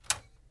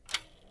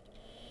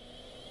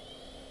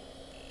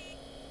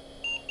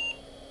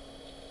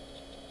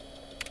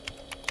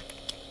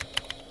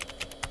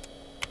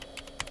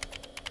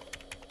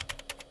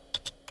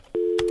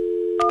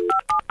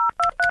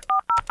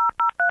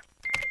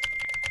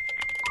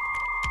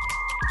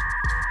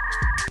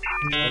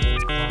The other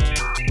kind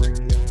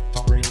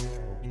of radio.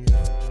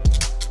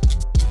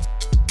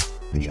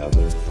 The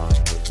other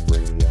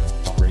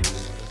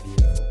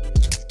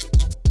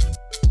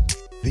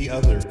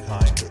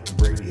kind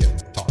of radio.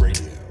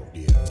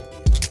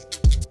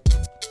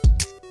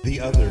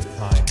 The other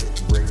kind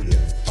of radio.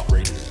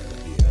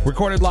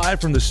 Recorded live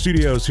from the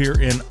studios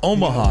here in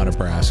Omaha,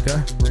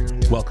 Nebraska.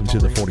 Welcome to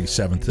the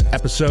 47th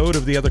episode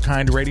of The Other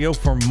Kind Radio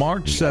for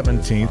March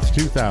 17th,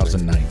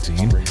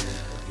 2019.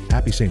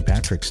 Happy St.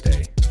 Patrick's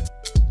Day.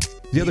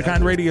 The Other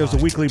Kind Radio is a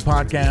weekly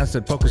podcast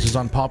that focuses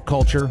on pop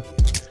culture.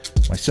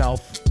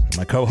 Myself,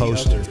 my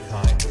co-host,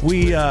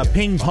 we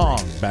ping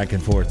pong back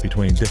and forth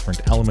between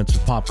different elements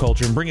of pop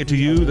culture and bring it to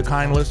you, the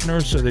kind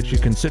listeners, so that you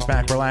can sit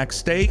back, relax,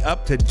 stay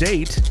up to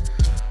date,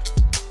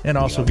 and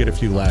also get a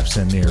few laughs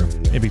in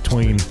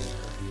between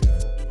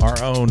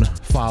our own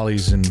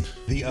follies and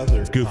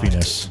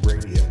goofiness.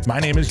 My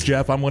name is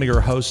Jeff. I'm one of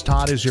your hosts.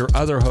 Todd is your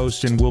other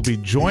host and will be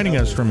joining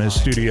us from his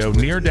studio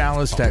near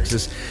Dallas,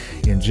 Texas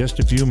in just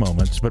a few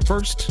moments. But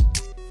first,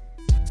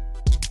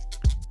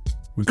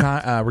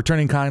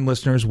 returning kind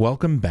listeners,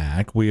 welcome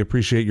back. We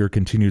appreciate your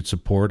continued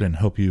support and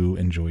hope you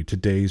enjoyed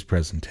today's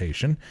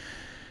presentation.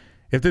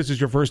 If this is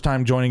your first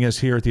time joining us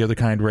here at The Other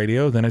Kind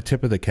Radio, then a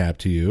tip of the cap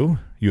to you.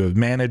 You have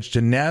managed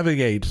to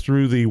navigate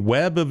through the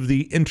web of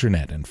the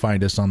internet and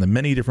find us on the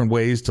many different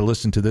ways to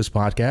listen to this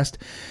podcast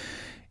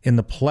in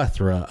the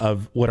plethora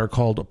of what are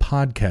called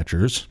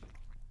podcatchers.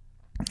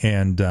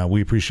 And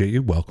we appreciate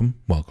you. Welcome.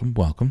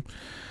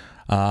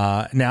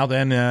 Now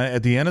then,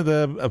 at the end of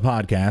the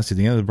podcast, at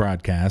the end of the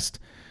broadcast,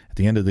 at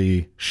the end of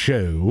the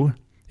show,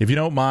 if you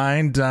don't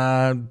mind,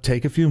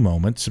 take a few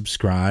moments,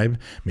 subscribe,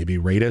 maybe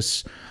rate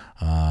us,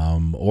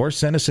 or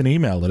send us an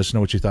email. Let us know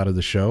what you thought of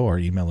the show. Our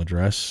email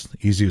address,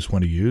 the easiest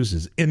one to use,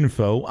 is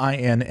info,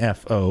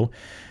 I-N-F-O,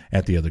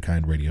 at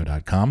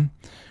theotherkindradio.com.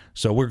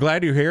 So we're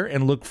glad you're here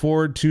and look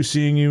forward to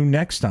seeing you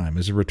next time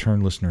as a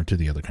return listener to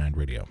The Other Kind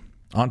Radio.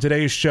 On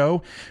today's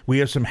show, we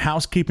have some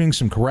housekeeping,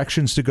 some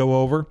corrections to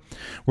go over.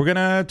 We're going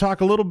to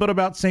talk a little bit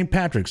about St.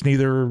 Patrick's.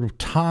 Neither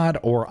Todd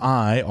or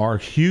I are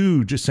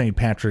huge St.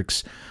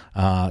 Patrick's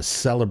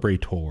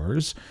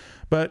celebrators,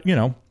 but, you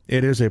know,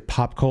 it is a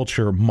pop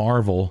culture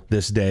marvel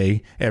this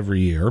day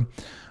every year.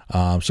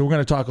 So we're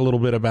going to talk a little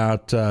bit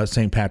about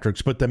St.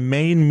 Patrick's, but the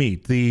main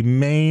meat,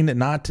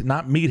 not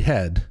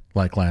meathead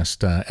like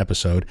last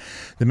episode,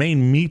 the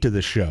main meat of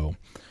the show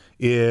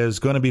is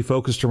going to be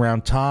focused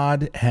around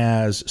Todd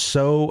has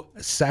so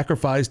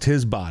sacrificed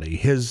his body,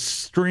 his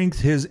strength,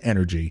 his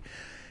energy,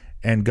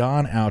 and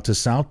gone out to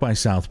South by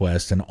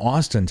Southwest in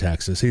Austin,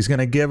 Texas. He's going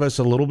to give us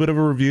a little bit of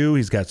a review.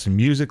 He's got some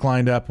music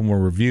lined up, and we'll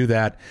review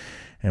that.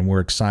 And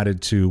we're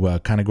excited to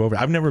kind of go over.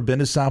 I've never been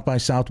to South by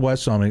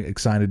Southwest, so I'm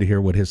excited to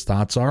hear what his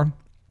thoughts are.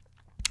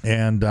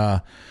 And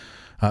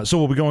so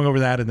we'll be going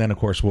over that. And then, of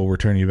course, we'll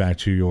return you back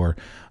to your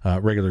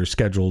regular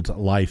scheduled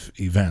life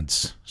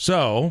events.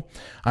 So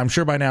I'm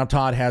sure by now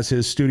Todd has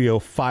his studio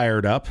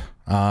fired up.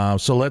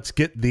 So let's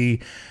get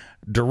the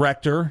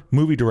director,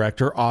 movie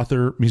director,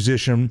 author,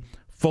 musician,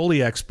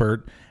 Foley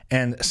expert,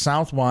 and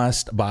South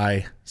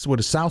by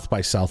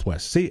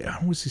Southwest? See,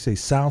 I always say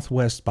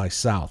Southwest by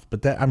South,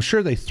 but that, I'm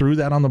sure they threw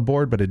that on the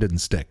board, but it didn't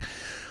stick.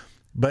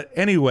 But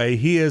anyway,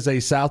 he is a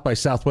South by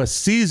Southwest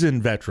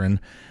seasoned veteran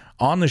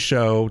on the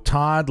show.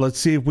 Todd, let's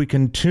see if we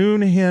can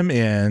tune him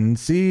in,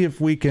 see if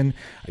we can,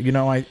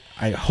 I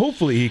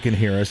hopefully he can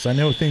hear us. I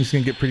know things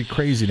can get pretty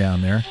crazy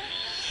down there.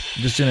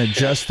 I'm just going to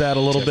adjust that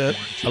a little bit.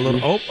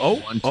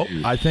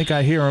 I think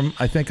I hear him.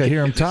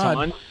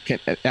 Todd.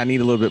 I need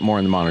a little bit more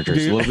in the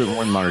monitors. A little bit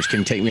more in the monitors. Can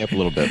you take me up a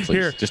little bit, please?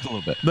 Here, just a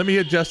little bit. Let me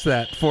adjust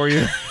that for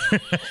you.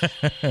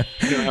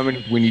 You know how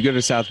many, when you go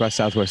to South by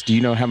Southwest, do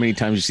you know how many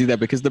times you see that?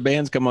 Because the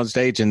bands come on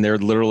stage and they're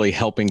literally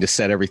helping to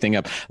set everything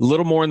up. A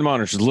little more in the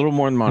monitors. A little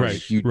more in the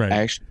monitors. You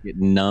actually get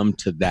numb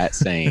to that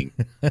saying.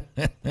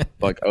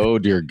 Like, oh,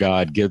 dear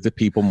God, give the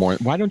people more.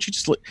 Why don't you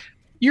just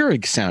You're a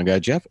sound guy,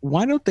 Jeff.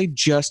 Why don't they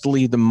just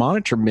leave the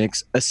monitor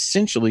mix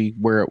essentially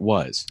where it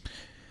was?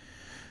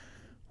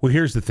 Well,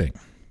 here's the thing.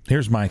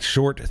 Here's my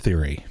short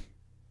theory.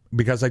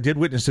 Because I did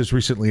witness this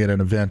recently at an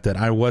event that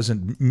I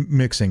wasn't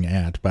mixing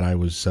at, but I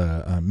was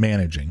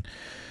managing.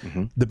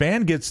 Mm-hmm. The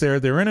band gets there.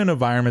 They're in an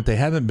environment they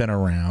haven't been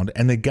around,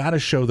 and they got to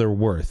show their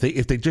worth.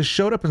 If they just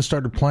showed up and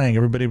started playing,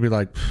 everybody would be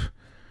like,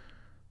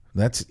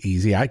 that's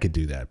easy. I could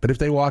do that. But if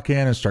they walk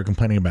in and start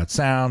complaining about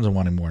sounds and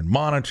wanting more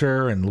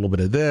monitor and a little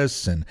bit of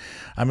this, and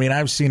I mean,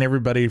 I've seen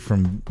everybody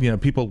from,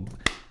 people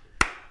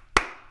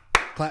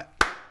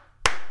clap.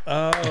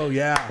 Oh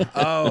yeah.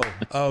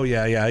 Oh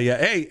yeah.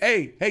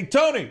 Hey,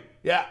 Tony.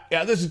 Yeah.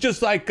 This is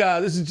just like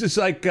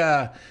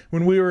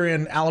when we were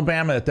in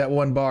Alabama at that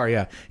one bar.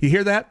 Yeah. You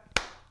hear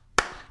that?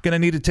 Gonna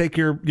need to take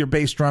your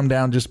bass drum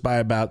down just by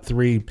about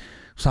 3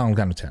 song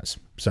kind of tenths.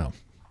 So.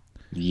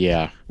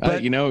 Yeah.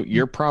 But,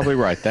 you're probably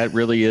right. That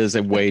really is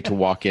a way to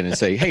walk in and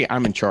say, hey,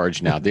 I'm in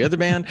charge now. The other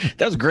band,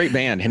 that was a great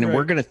band. And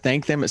we're going to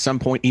thank them at some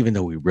point, even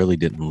though we really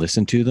didn't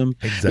listen to them.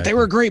 Exactly. But they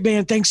were a great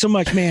band. Thanks so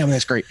much, man.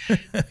 That's great.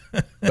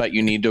 But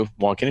you need to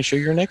walk in and show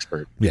you're an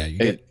expert. Yeah, you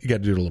got to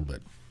do it a little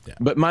bit.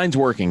 But mine's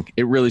working.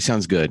 It really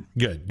sounds good.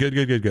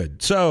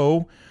 Good.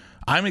 So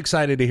I'm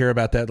excited to hear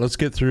about that. Let's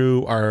get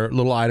through our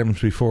little items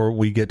before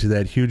we get to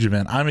that huge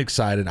event. I'm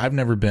excited. I've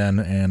never been,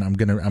 and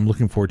I'm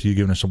looking forward to you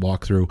giving us a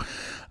walkthrough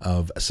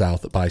of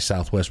South by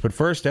Southwest. But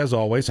first, as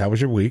always, how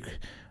was your week?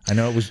 I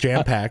know it was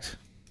jam-packed.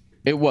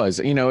 It was.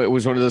 It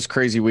was one of those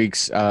crazy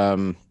weeks.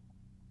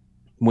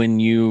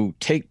 When you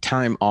take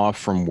time off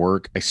from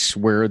work, I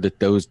swear that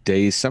those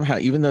days somehow,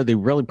 even though they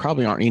really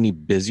probably aren't any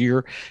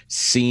busier,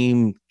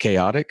 seem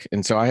chaotic.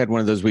 And so I had one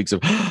of those weeks of,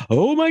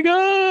 oh my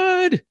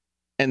God.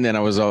 And then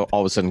I was all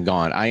of a sudden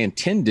gone. I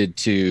intended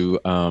to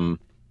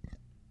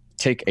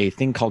take a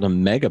thing called a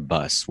mega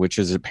bus, which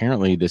is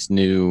apparently this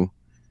new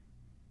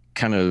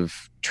kind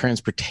of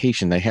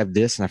transportation. They have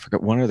this, and I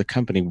forgot one other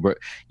company, but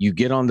you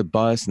get on the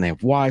bus and they have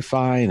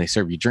Wi-Fi and they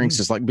serve you drinks.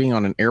 It's like being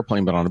on an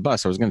airplane, but on a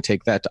bus. I was going to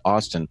take that to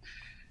Austin,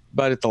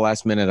 but at the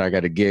last minute, I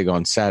got a gig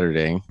on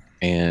Saturday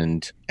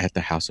and at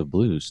the House of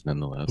Blues,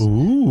 nonetheless.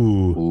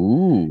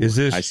 Ooh. Is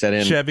this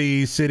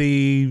Chevy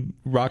City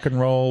Rock and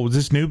Roll? Was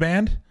this new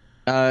band?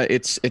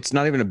 It's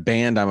not even a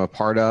band I'm a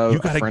part of. You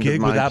got a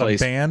gig without a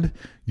band?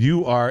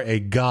 You are a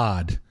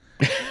god.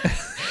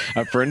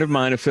 A friend of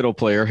mine, a fiddle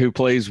player who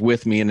plays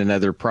with me in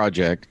another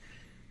project,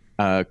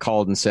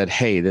 called and said,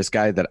 "Hey, this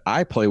guy that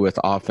I play with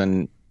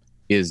often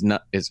is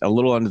a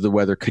little under the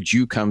weather. Could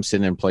you come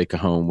sit and play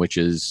cajon, which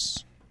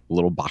is a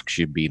little box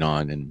you beat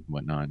on and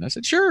whatnot?" And I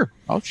said, "Sure,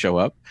 I'll show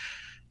up."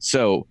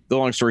 So the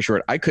long story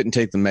short, I couldn't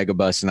take the mega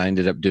bus, and I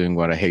ended up doing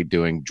what I hate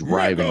doing,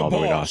 driving all the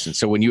way to Austin.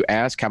 So when you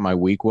ask how my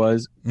week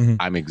was,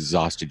 I'm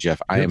exhausted, Jeff.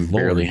 I am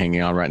barely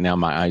hanging on right now.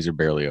 My eyes are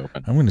barely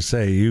open. I'm going to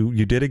say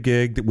you did a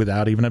gig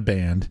without even a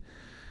band.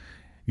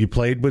 You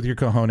played with your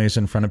cojones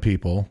in front of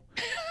people.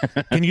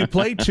 Can you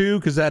play two?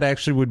 Because that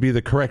actually would be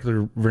the correct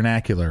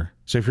vernacular.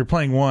 So if you're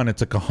playing one,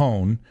 it's a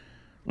cajon.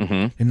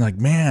 And like,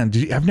 man,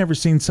 I've never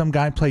seen some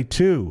guy play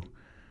two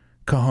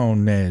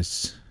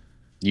cojones.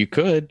 You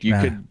could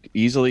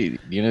easily,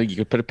 you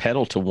could put a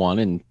pedal to one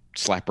and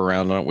slap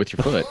around on it with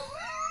your foot.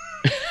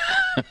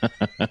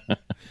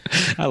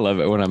 I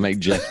love it when I make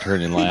Jeff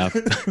turn and laugh.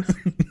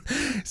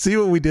 See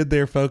what we did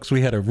there, folks?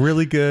 We had a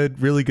really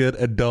good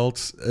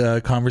adults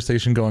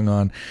conversation going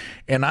on,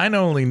 and I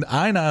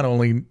not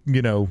only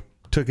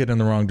took it in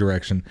the wrong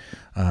direction.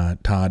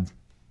 Todd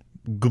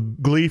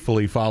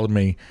gleefully followed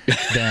me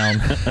down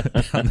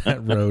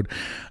that road.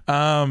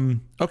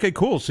 Okay,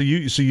 cool. So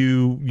you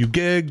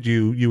gigged,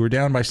 you were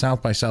down by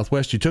South by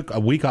Southwest. You took a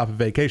week off of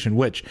vacation,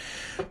 which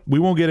we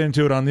won't get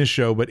into it on this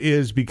show, but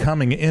is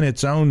becoming in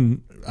its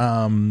own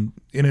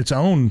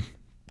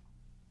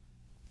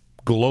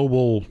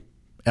global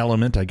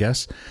element, I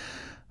guess,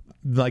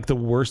 like the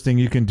worst thing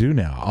you can do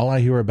now. All I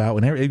hear about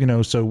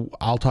whenever, so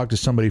I'll talk to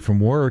somebody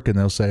from work and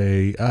they'll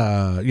say,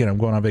 I'm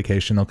going on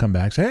vacation. They'll come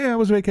back, say, hey, I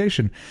was on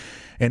vacation.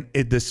 And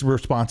this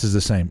response is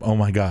the same. Oh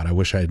my God, I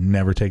wish I had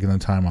never taken the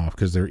time off,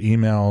 because their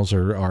emails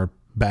are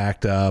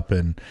backed up,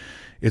 and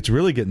it's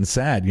really getting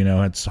sad.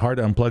 It's hard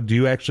to unplug. Do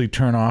you actually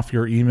turn off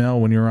your email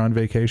when you're on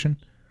vacation?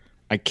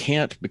 I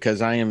can't,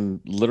 because I am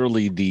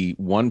literally the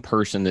one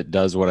person that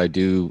does what I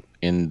do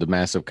in the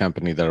massive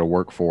company that I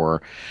work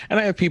for. And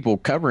I have people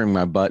covering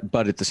my butt,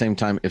 but at the same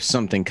time, if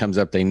something comes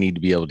up, they need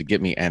to be able to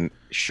get me. And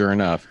sure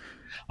enough,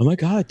 oh my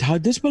God,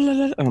 Todd, this, blah, blah,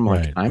 blah. And I'm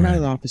like, I'm out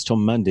of the office till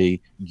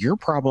Monday. Your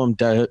problem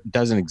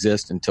doesn't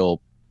exist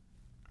until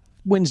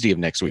Wednesday of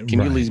next week. Can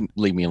you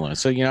leave me alone?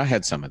 So, I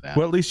had some of that.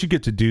 Well, at least you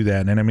get to do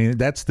that. And I mean,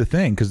 that's the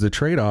thing, because the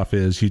trade-off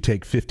is you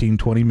take 15,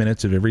 20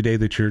 minutes of every day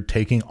that you're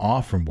taking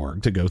off from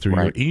work to go through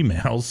your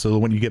emails. So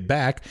when you get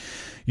back,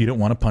 you don't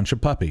want to punch a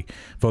puppy.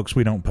 Folks,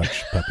 we don't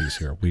punch puppies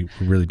here. We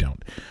really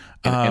don't.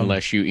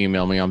 Unless you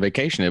email me on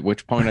vacation, at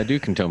which point I do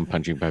condone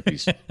punching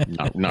puppies.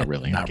 Not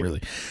really. Not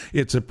really.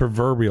 It's a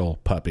proverbial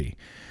puppy.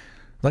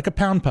 Like a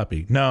pound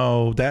puppy.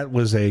 No, that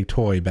was a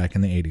toy back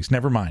in the 80s.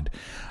 Never mind.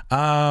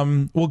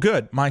 Well,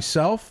 good.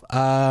 Myself,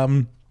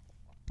 I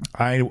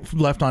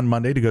left on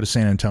Monday to go to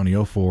San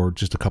Antonio for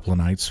just a couple of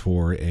nights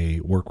for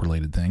a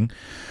work-related thing.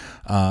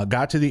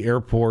 Got to the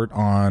airport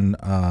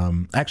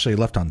actually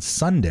left on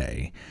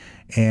Sunday.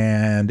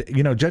 And,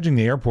 judging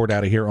the airport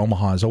out of here,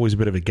 Omaha, is always a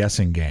bit of a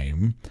guessing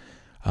game.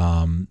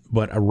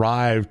 But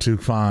arrived to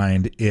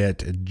find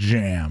it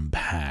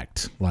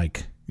jam-packed.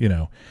 Like,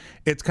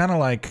 it's kind of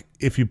like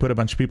if you put a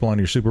bunch of people on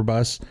your super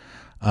bus,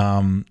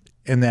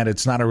 in that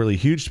it's not a really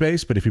huge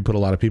space, but if you put a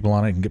lot of people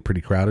on it, it can get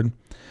pretty crowded.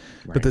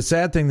 Right. But the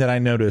sad thing that I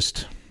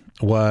noticed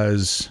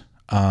was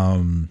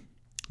the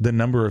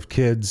number of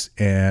kids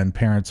and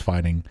parents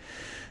fighting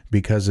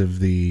because of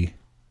the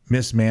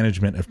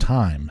mismanagement of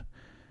time.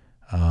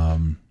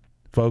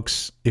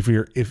 Folks, if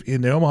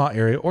in the Omaha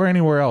area or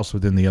anywhere else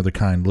within the Other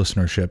Kind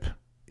listenership,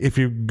 if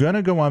you're going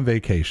to go on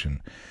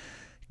vacation,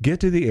 get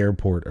to the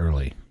airport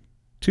early,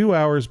 2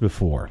 hours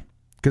before.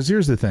 Because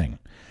here's the thing.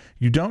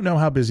 You don't know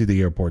how busy the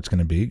airport's going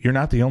to be. You're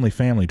not the only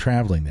family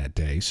traveling that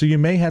day. So you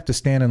may have to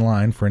stand in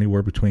line for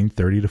anywhere between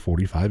 30 to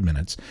 45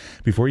 minutes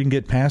before you can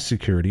get past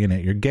security and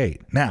at your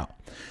gate. Now,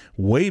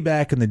 way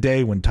back in the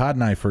day when Todd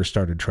and I first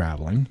started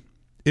traveling,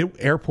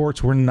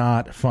 airports were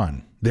not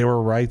fun. They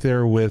were right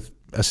there with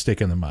a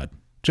stick in the mud,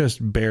 just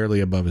barely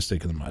above a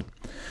stick in the mud.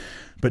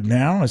 But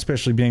now,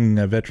 especially being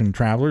veteran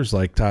travelers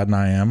like Todd and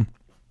I am,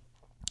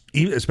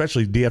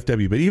 especially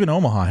DFW, but even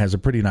Omaha has a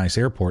pretty nice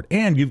airport.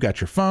 And you've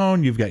got your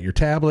phone, you've got your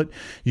tablet,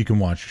 you can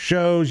watch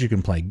shows, you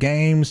can play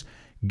games.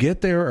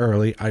 Get there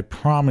early. I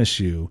promise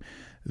you,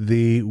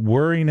 the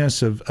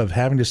worriness of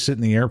having to sit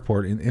in the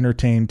airport and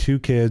entertain two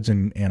kids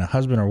and a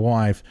husband or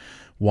wife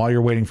while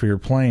you're waiting for your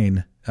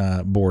plane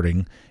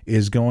boarding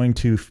is going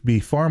to be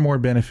far more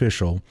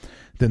beneficial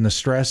than the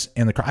stress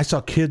and the cry. I saw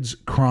kids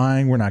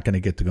crying. We're not going to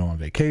get to go on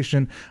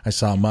vacation. I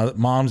saw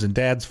moms and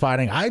dads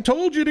fighting. I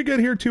told you to get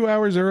here 2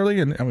 hours early.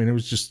 And I mean, it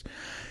was just,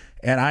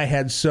 and I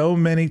had so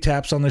many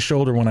taps on the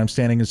shoulder when I'm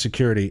standing in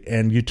security,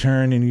 and you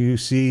turn and you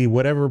see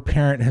whatever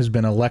parent has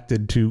been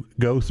elected to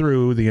go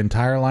through the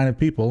entire line of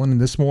people.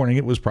 And this morning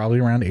it was probably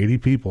around 80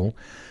 people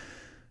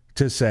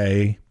to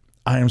say,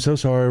 I am so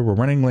sorry. We're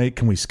running late.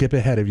 Can we skip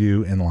ahead of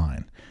you in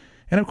line?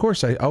 And of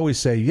course I always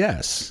say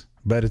yes,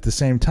 but at the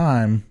same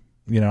time,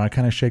 I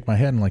kind of shake my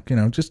head and like,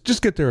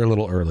 just get there a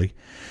little early.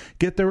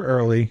 Get there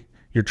early.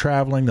 You're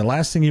traveling. The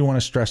last thing you want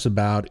to stress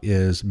about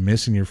is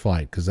missing your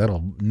flight, because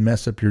that'll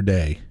mess up your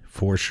day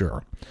for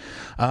sure.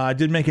 I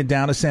did make it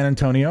down to San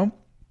Antonio.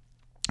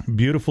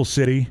 Beautiful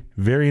city.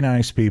 Very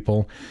nice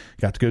people.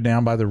 Got to go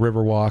down by the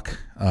Riverwalk,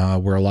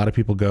 where a lot of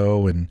people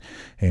go and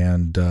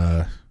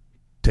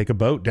take a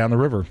boat down the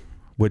river,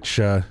 which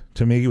to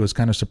me was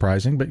kind of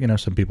surprising, but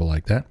some people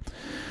like that.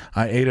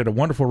 I ate at a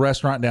wonderful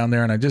restaurant down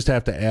there, and I just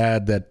have to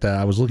add that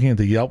I was looking at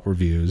the Yelp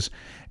reviews,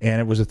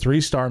 and it was a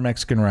 3-star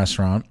Mexican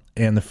restaurant,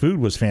 and the food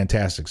was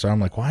fantastic. So I'm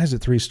like, why is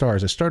it 3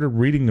 stars? I started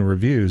reading the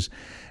reviews,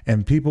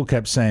 and people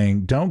kept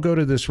saying, don't go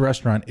to this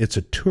restaurant. It's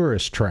a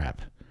tourist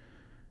trap.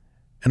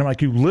 And I'm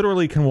like, you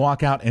literally can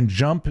walk out and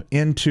jump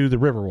into the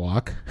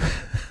Riverwalk.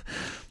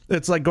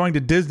 It's like going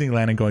to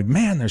Disneyland and going,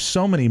 man, there's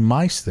so many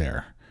mice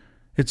there.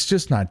 It's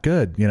just not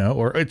good,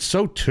 or it's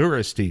so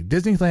touristy.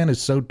 Disneyland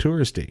is so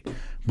touristy.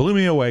 Blew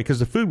me away because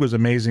the food was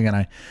amazing. And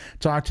I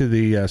talked to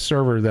the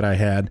server that I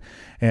had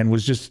and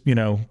was just,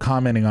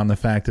 commenting on the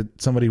fact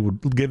that somebody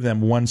would give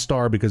them 1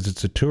 star because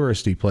it's a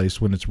touristy place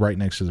when it's right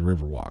next to the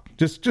Riverwalk.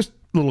 Just a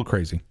little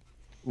crazy.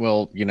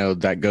 Well,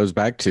 that goes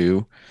back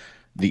to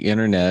the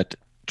internet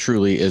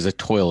truly is a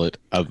toilet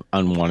of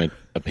unwanted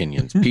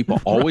opinions. People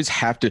always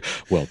have to,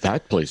 well,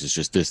 that place is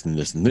just this and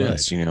this and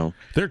this, right.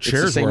 Their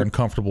chairs were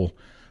uncomfortable.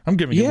 I'm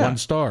giving you 1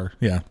 star.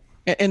 Yeah.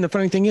 And the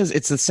funny thing is,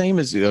 it's the same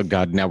as, oh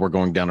God, now we're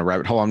going down a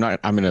rabbit hole. I'm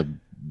going to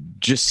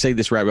just say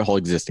this rabbit hole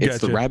exists. It's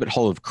the rabbit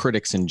hole of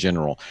critics in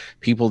general.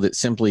 People that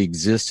simply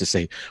exist to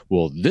say,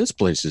 well, this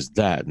place is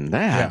that and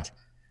that. Yeah.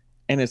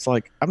 And it's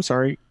like, I'm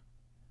sorry.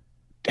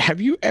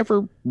 Have you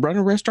ever run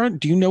a restaurant?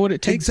 Do you know what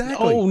it takes?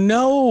 Exactly. Oh,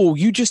 no.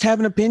 You just have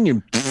an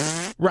opinion.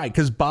 Right,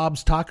 because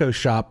Bob's Taco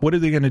Shop, what are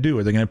they going to do?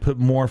 Are they going to put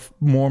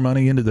more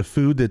money into the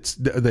food that's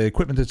the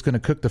equipment that's going to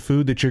cook the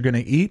food that you're going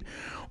to eat?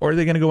 Or are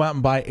they going to go out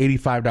and buy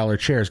 $85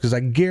 chairs? Because I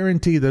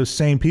guarantee those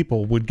same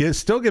people would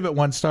still give it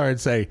 1 star and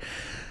say,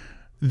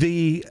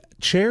 the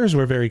chairs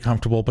were very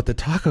comfortable, but the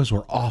tacos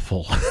were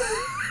awful.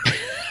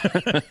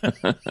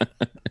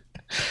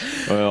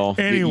 Well,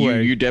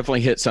 anyway, you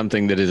definitely hit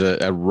something that is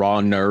a raw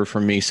nerve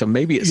for me. So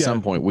maybe at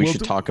some point we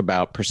should talk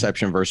about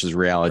perception versus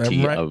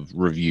reality of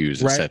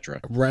reviews, etc.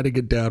 Writing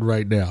it down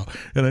right now.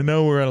 And I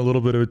know we're on a little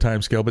bit of a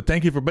time scale, but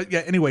thank you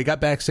anyway, got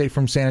back safe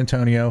from San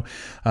Antonio.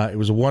 It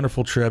was a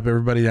wonderful trip.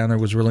 Everybody down there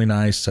was really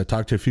nice. I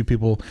talked to a few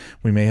people.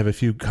 We may have a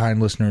few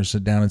kind listeners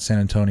down in San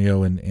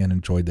Antonio and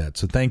enjoyed that.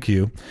 So thank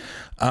you.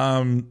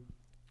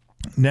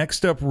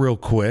 Next up real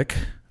quick,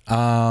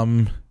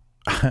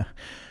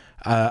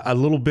 a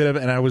little bit of,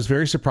 and I was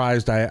very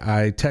surprised.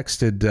 I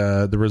texted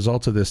the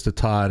results of this to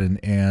Todd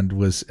and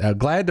was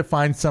glad to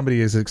find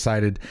somebody as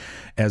excited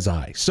as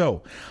I.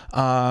 So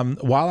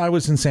while I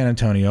was in San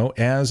Antonio,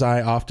 as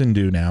I often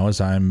do now, as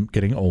I'm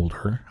getting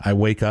older, I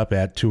wake up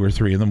at 2 or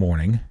 3 in the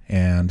morning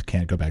and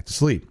can't go back to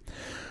sleep.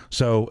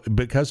 So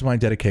because of my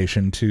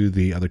dedication to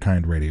the Other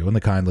Kind Radio and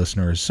the kind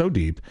listener is so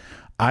deep,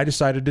 I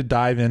decided to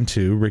dive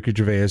into Ricky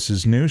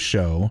Gervais's new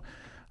show,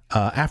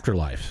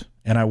 Afterlife.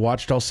 And I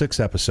watched all 6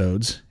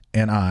 episodes.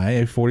 And I,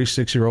 a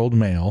 46-year-old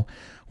male,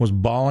 was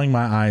bawling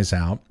my eyes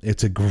out.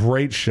 It's a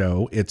great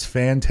show. It's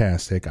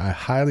fantastic. I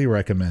highly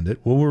recommend it.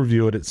 We'll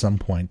review it at some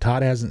point.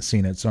 Todd hasn't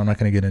seen it, so I'm not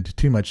going to get into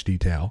too much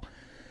detail.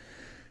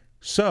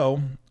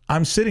 So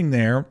I'm sitting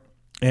there,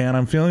 and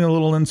I'm feeling a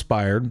little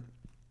inspired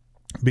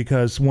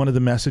because one of the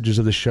messages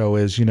of the show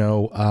is,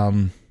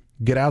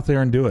 get out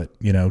there and do it.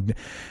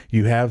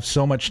 You have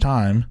so much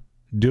time.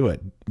 Do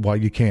it while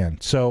you can.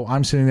 So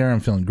I'm sitting there. I'm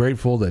feeling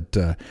grateful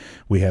that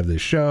we have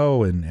this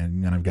show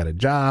and I've got a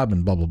job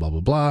and blah, blah, blah, blah,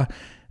 blah.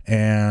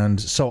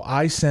 And so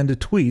I send a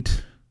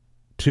tweet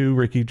to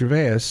Ricky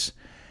Gervais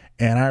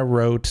and I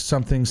wrote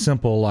something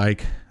simple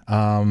like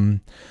a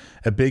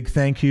big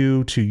thank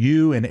you to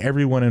you and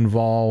everyone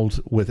involved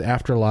with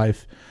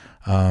Afterlife.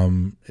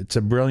 It's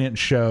a brilliant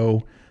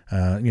show.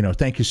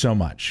 Thank you so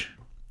much.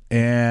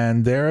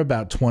 And there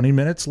about 20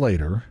 minutes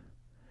later,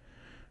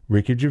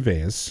 Ricky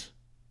Gervais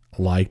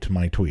liked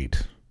my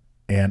tweet.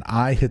 and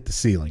I hit the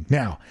ceiling.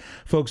 Now,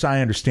 folks,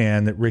 I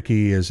understand that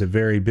Ricky is a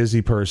very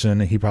busy person.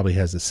 He probably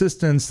has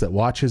assistants that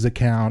watch his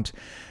account.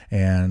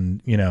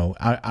 And,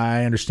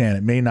 I understand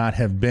it may not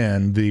have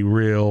been the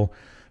real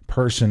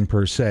person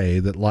per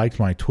se that liked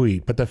my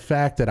tweet, but the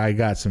fact that I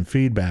got some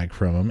feedback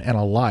from him and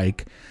a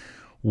like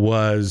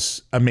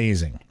was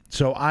amazing.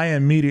 So I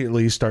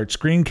immediately start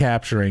screen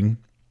capturing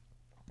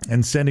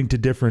and sending to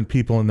different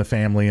people in the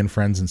family and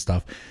friends and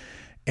stuff.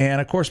 And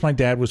of course, my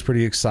dad was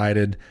pretty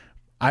excited.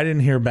 I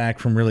didn't hear back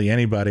from really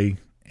anybody.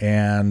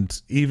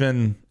 And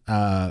even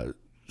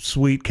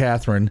sweet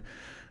Catherine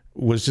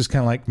was just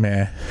kind of like,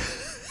 meh.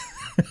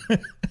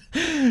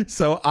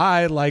 So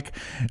I,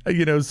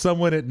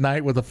 someone at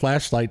night with a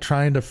flashlight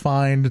trying to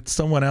find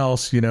someone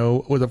else,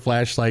 with a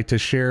flashlight to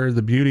share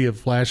the beauty of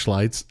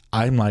flashlights.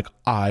 I'm like,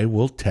 I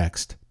will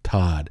text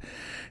Todd.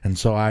 And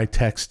so I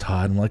text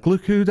Todd. I'm like,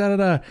 look who,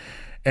 da-da-da.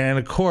 And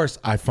of course,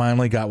 I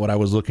finally got what I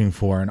was looking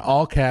for. An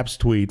all caps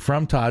tweet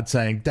from Todd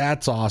saying,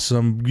 that's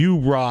awesome. You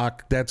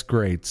rock. That's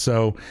great.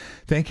 So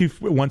thank you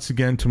once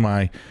again to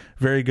my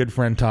very good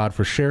friend Todd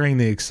for sharing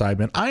the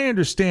excitement. I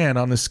understand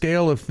on the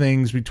scale of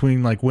things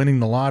between like winning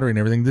the lottery and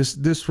everything,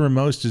 this for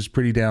most is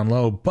pretty down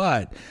low.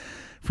 But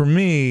for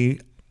me,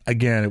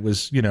 again, it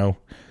was,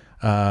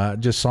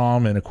 just saw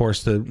him. And of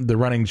course, the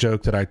running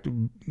joke that I,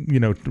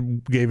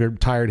 gave a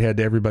tired head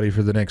to everybody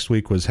for the next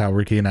week was how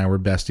Ricky and I were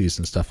besties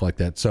and stuff like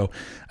that. So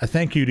I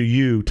thank you to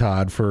you,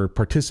 Todd, for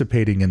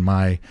participating in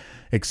my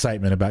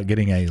excitement about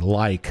getting a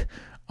like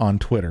on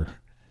Twitter.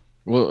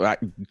 Well,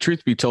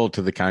 truth be told,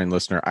 to the kind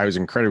listener, I was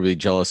incredibly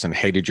jealous and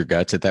hated your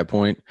guts at that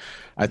point.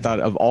 I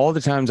thought of all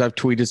the times I've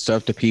tweeted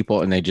stuff to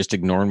people and they just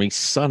ignored me.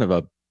 Son of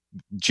a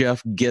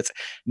Jeff gets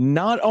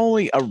not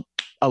only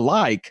a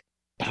like,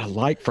 but a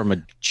like from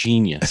a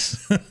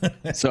genius.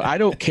 So I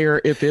don't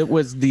care if it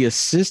was the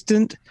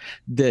assistant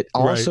that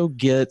also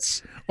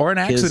gets or an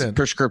accident his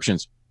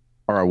prescriptions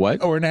or a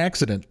what? Or an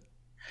accident.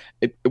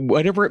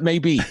 Whatever it may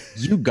be,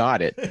 you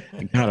got it.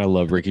 God, I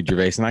love Ricky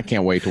Gervais, and I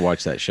can't wait to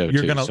watch that show.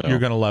 You're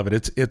gonna love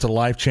it. It's a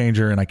life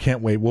changer, and I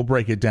can't wait. We'll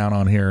break it down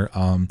on here.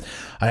 I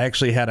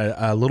actually had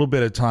a little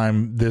bit of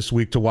time this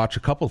week to watch a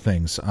couple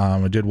things.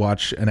 I did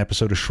watch an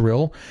episode of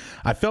Shrill.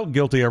 I felt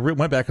guilty. I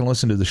went back and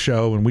listened to the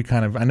show,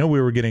 and I know we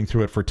were getting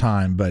through it for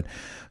time, but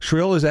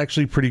Shrill is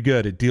actually pretty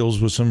good. It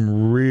deals with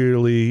some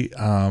really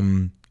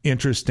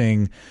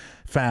interesting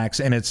facts,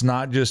 and it's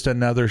not just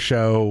another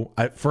show.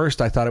 At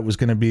first I thought it was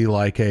going to be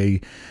like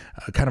a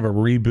kind of a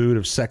reboot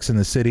of Sex and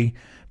the City,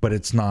 but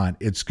it's not.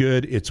 It's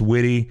good, it's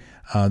witty.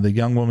 The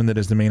young woman that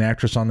is the main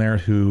actress on there,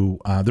 who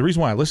the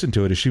reason why I listened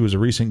to it is she was a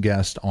recent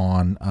guest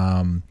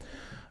on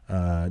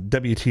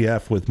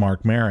WTF with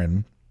Mark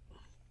Maron,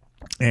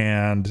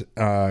 and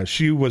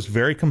she was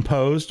very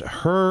composed.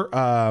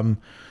 Her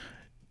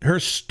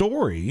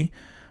story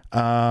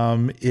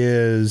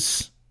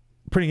is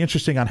pretty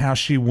interesting on how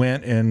she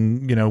went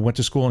went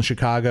to school in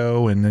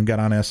Chicago and then got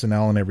on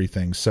SNL and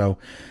everything. So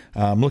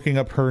I'm looking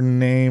up her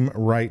name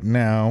right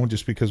now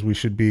just because we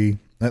should be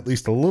at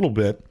least a little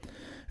bit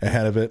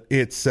ahead of it.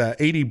 It's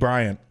A.D.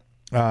 Bryant,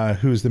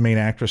 who's the main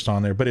actress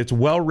on there, but it's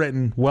well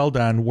written, well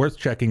done, worth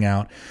checking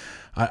out.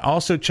 I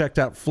also checked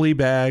out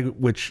Fleabag,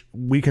 which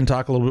we can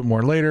talk a little bit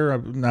more later.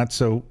 I'm not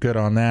so good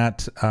on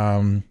that.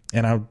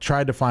 And I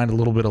tried to find a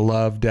little bit of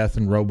Love, Death,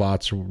 and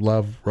Robots, or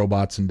Love,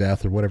 Robots, and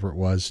Death, or whatever it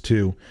was,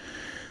 too.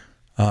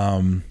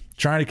 Trying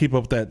to keep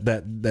up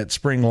that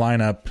spring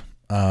lineup,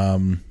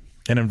 and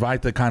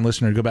invite the kind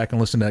listener to go back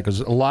and listen to that, because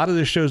a lot of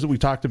the shows that we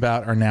talked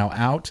about are now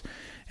out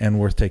and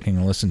worth taking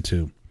a listen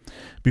to.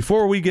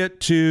 Before we get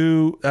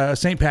to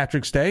St.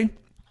 Patrick's Day,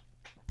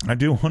 I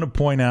do want to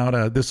point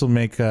out, this will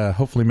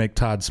hopefully make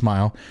Todd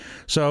smile.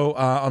 So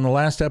on the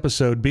last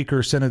episode,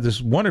 Beaker sent this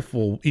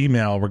wonderful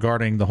email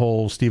regarding the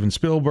whole Steven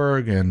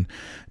Spielberg and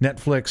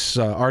Netflix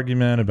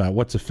argument about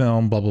what's a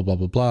film, blah, blah, blah,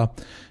 blah, blah.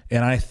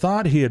 And I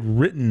thought he had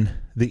written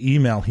the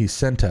email he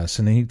sent us,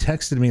 and he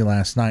texted me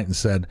last night and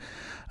said,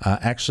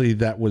 actually,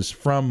 that was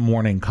from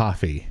Morning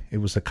Coffee. It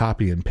was a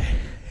copy and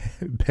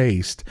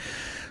paste.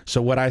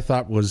 So what I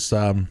thought was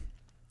an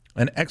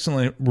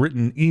excellent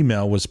written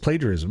email was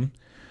plagiarism.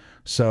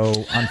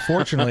 So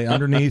unfortunately,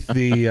 underneath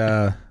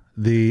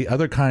the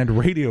Other Kind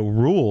radio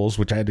rules,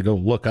 which I had to go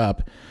look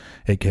up,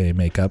 aka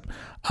makeup,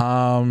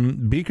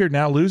 Beaker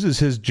now loses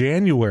his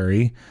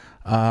January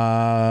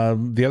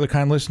The Other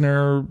Kind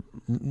listener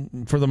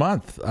for the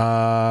month.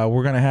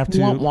 We're gonna have to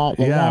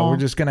we're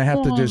just gonna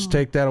have to just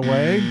take that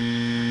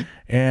away,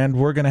 and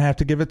we're gonna have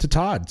to give it to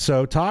Todd.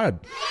 So Todd,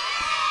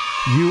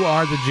 you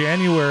are the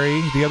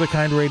January The Other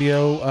Kind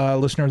radio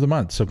listener of the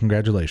month, so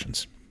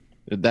congratulations.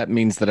 That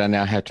means that I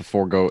now have to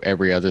forego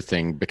every other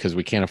thing because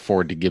we can't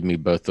afford to give me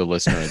both the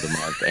listener of the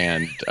month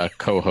and a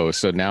co-host.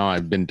 So now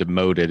I've been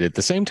demoted at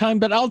the same time,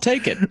 but I'll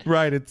take it.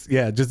 Right.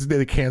 Just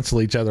they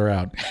cancel each other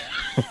out.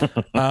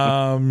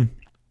 But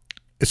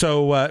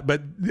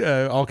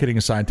all kidding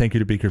aside, thank you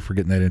to Beaker for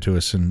getting that into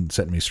us and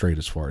setting me straight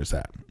as far as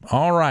that.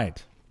 All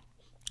right.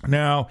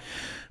 Now,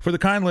 for the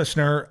kind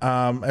listener,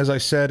 as I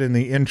said in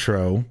the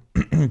intro,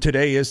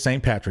 today is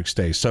St. Patrick's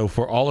Day. So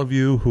for all of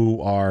you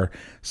who are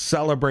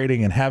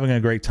celebrating and having a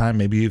great time,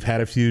 maybe you've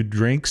had a few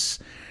drinks,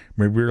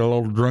 maybe you're a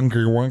little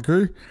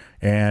drunky-wunky,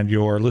 and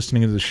you're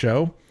listening to the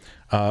show.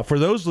 For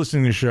those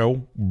listening to the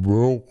show,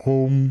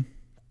 welcome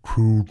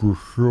to the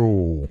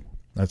show.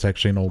 That's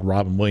actually an old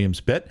Robin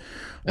Williams bit.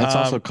 That's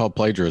also called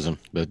plagiarism,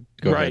 but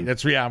go ahead.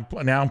 That's, now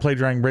I'm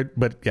plagiarizing,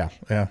 but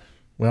yeah.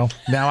 Well,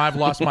 now I've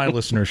lost my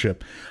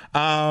listenership.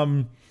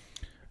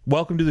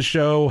 Welcome to the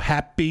show.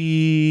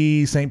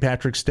 Happy St.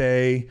 Patrick's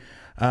Day.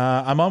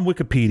 I'm on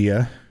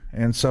Wikipedia,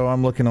 and so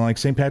I'm looking at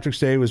St. Patrick's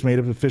Day was made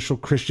of official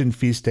Christian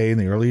feast day in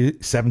the early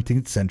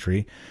 17th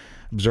century,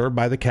 observed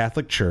by the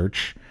Catholic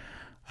Church.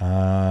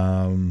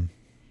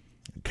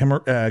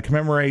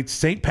 Commemorates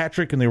St.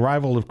 Patrick and the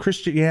arrival of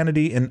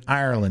Christianity in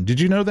Ireland. Did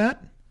you know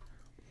that?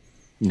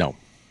 No.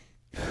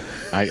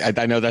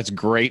 I know that's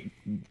great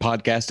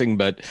podcasting,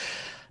 but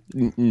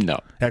no.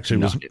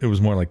 Actually, it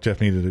was more like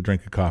Jeff needed a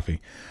drink of coffee.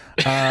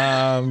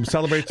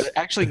 Celebrates.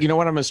 Actually, you know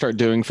what I'm going to start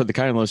doing for the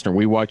kind listener?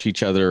 We watch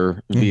each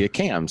other via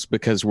cams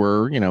because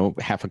we're,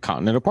 half a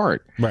continent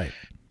apart. Right.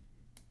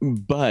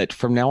 But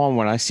from now on,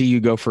 when I see you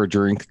go for a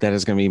drink, that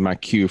is going to be my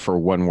cue for a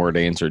one-word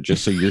answer,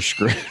 just so you're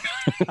screwed.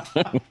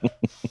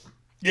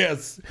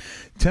 Yes.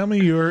 Tell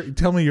me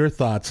your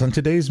thoughts on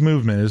today's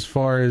movement as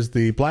far as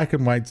the black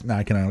and white. No,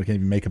 I can't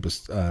even make up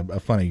a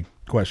funny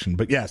question,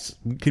 but yes,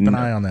 keep an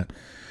eye on that.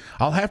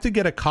 I'll have to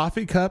get a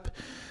coffee cup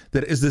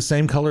that is the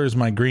same color as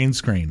my green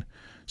screen,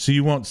 so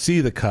you won't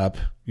see the cup.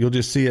 You'll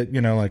just see it,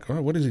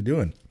 oh, what is he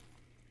doing?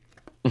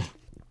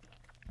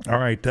 All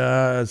right.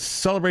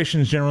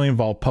 Celebrations generally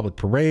involve public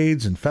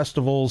parades and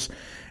festivals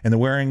and the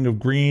wearing of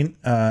green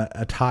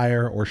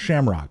attire or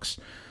shamrocks.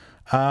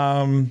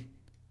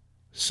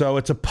 So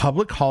it's a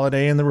public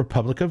holiday in the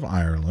Republic of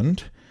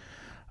Ireland.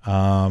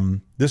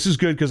 This is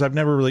good because I've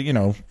never really,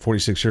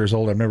 46 years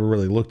old, I've never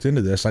really looked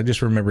into this. I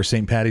just remember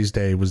St. Paddy's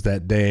Day was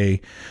that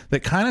day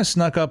that kind of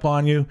snuck up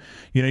on you.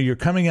 You're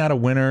coming out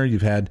of winter.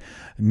 You've had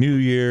New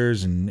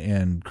Year's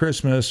and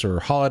Christmas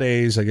or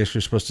holidays, I guess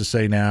you're supposed to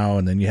say now.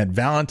 And then you had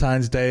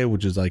Valentine's Day,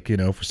 which is like,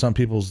 for some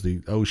people's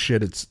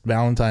it's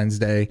Valentine's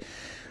Day.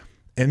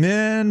 And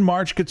then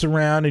March gets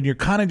around and you're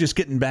kind of just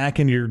getting back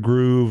into your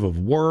groove of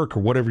work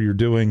or whatever you're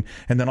doing.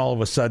 And then all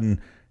of a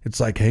sudden it's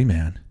like, hey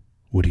man,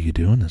 what are you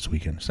doing this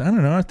weekend? So I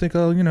don't know. I think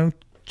I'll,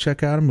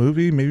 check out a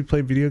movie, maybe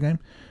play a video game.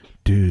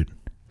 Dude,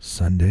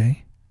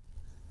 Sunday,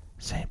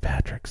 St.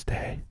 Patrick's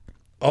Day.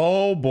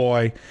 Oh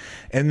boy.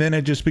 And then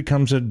it just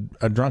becomes a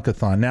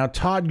drunkathon. Now,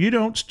 Todd, you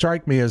don't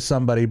strike me as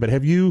somebody, but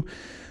have you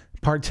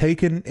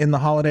partaken in the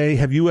holiday?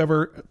 Have you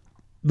ever,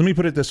 let me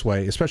put it this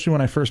way, especially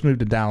when I first moved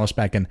to Dallas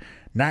back in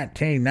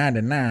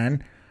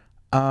 1999,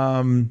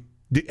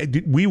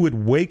 we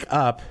would wake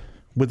up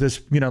with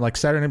this, like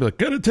Saturday night, be like,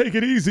 gotta take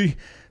it easy.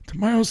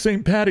 Tomorrow's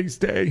St. Paddy's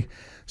Day.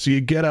 So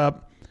you get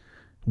up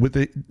with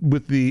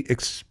the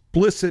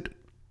explicit,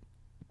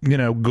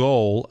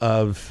 goal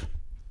of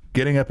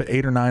getting up at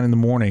 8 or 9 in the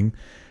morning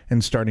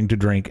and starting to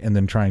drink and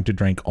then trying to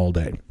drink all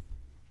day.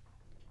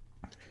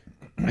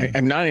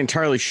 I'm not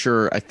entirely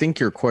sure. I think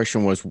your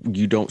question was,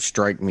 you don't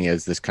strike me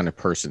as this kind of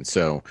person.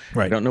 So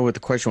right. I don't know what the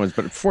question was,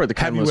 but before the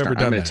kind listener, I'm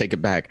going to take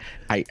it back.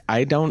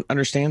 I don't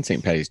understand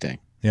St. Paddy's Day.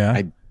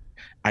 Yeah.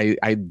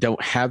 I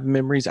don't have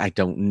memories. I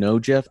don't know,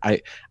 Jeff.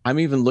 I'm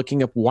even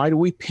looking up, why do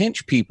we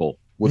pinch people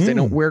if they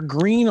don't wear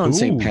green on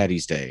St.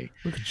 Paddy's Day?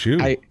 Look at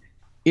you.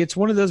 It's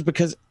one of those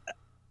because,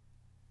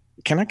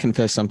 can I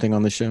confess something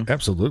on the show?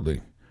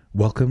 Absolutely.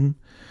 Welcome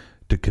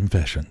to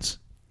Confessions.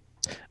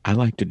 I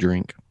like to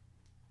drink.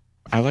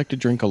 I like to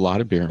drink a lot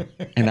of beer,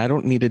 and I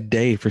don't need a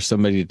day for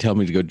somebody to tell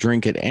me to go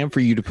drink it and for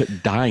you to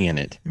put dye in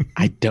it.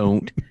 I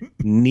don't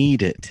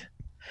need it.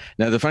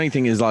 Now, the funny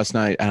thing is last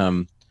night,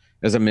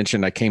 as I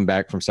mentioned, I came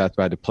back from South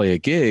by to play a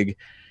gig.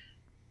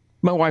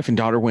 My wife and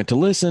daughter went to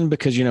listen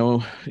because,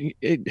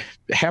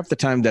 half the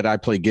time that I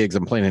play gigs,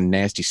 I'm playing in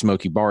nasty,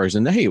 smoky bars.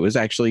 And hey, it was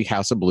actually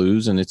House of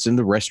Blues and it's in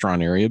the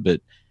restaurant area, but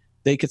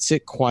they could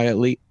sit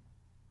quietly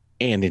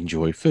and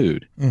enjoy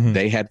food. Mm-hmm.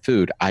 They had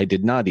food. I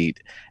did not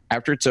eat.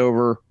 After it's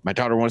over, my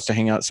daughter wants to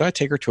hang out. So I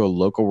take her to a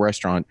local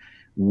restaurant,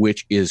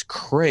 which is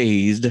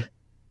crazed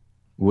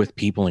with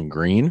people in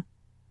green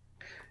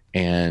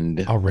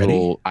and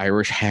little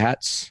Irish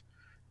hats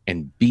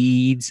and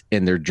beads,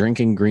 and they're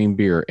drinking green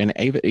beer. And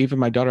even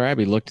my daughter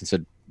Abby looked and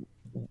said,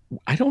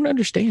 I don't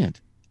understand.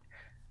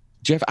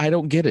 Jeff, I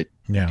don't get it.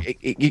 Yeah.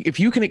 If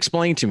you can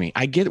explain to me,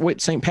 I get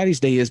what St. Paddy's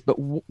Day is, but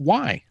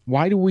why?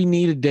 Why do we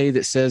need a day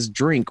that says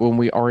drink when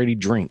we already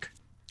drink?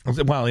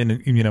 Well,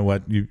 and you know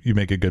what? You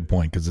make a good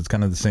point, because it's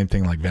kind of the same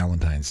thing like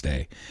Valentine's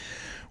Day.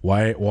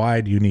 Why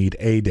do you need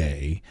a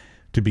day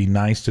to be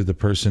nice to the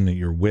person that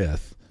you're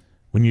with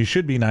when you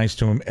should be nice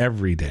to them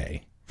every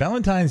day?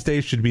 Valentine's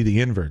Day should be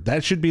the invert.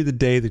 That should be the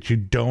day that you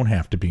don't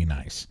have to be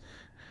nice.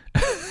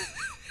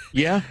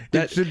 Yeah,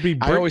 that should be.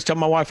 I always tell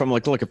my wife, I'm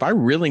like, look, if I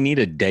really need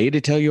a day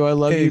to tell you I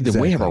love you, then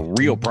we have a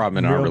real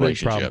problem in our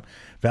relationship.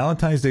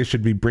 Valentine's Day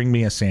should be bring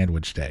me a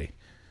sandwich day.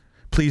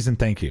 Please and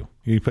thank you.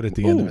 You put at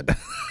the end of it.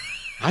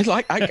 I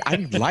like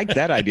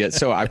that idea.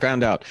 So I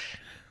found out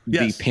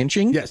the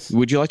pinching. Yes.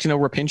 Would you like to know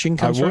where pinching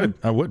comes from?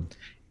 I would.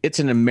 It's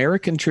an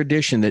American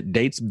tradition that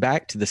dates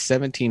back to the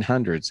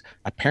 1700s,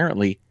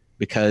 apparently,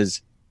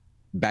 because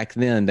back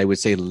then they would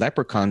say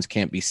leprechauns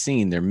can't be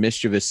seen. They're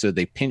mischievous, so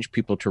they pinch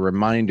people to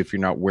remind if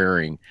you're not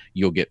wearing,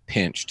 you'll get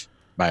pinched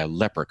by a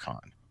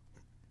leprechaun.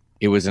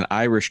 It was an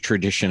Irish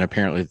tradition,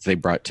 apparently, that they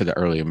brought to the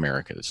early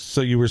Americas.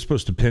 So you were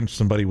supposed to pinch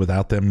somebody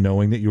without them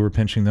knowing that you were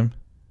pinching them?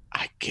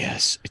 I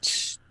guess it's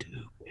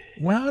stupid.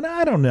 Well,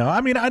 I don't know.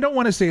 I mean, I don't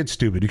want to say it's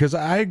stupid because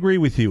I agree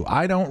with you.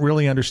 I don't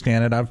really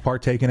understand it. I've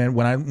partaken in it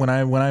when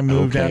I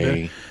moved out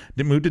there.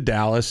 Moved to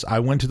Dallas. I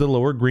went to the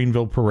Lower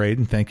Greenville Parade,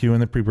 and thank you in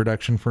the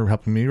pre-production for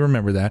helping me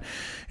remember that.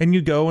 And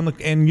you go,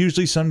 and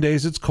usually some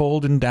days it's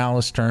cold in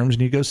Dallas terms,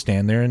 and you go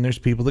stand there, and there's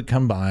people that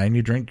come by, and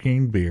you drink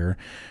green beer,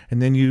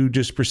 and then you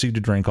just proceed to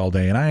drink all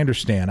day. And I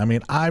understand. I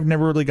mean, I've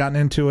never really gotten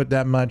into it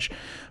that much,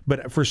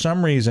 but for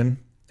some reason,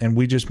 and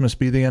we just must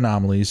be the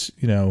anomalies,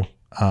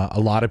 a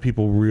lot of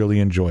people really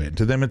enjoy it.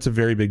 To them, it's a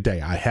very big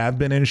day. I have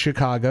been in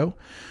Chicago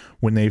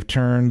when they've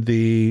turned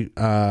the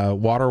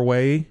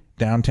waterway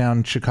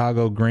downtown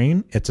Chicago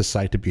green. It's a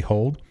sight to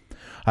behold.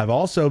 I've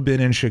also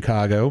been in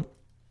Chicago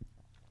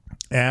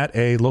at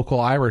a local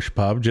Irish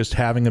pub just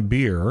having a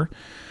beer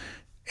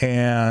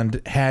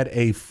and had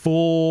a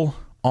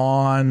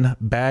full-on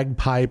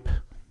bagpipe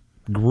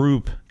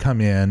group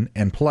come in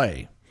and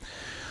play.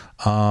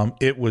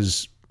 It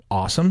was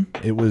awesome.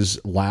 It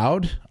was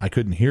loud. I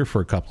couldn't hear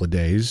for a couple of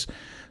days.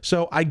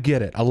 So I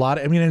get it.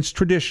 It's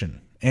tradition.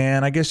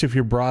 And I guess if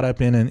you're brought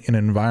up in an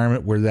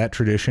environment where that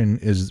tradition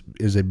is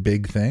a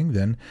big thing,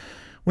 then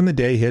when the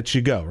day hits,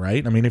 you go,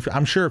 right? I mean,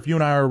 I'm sure if you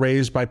and I are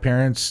raised by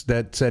parents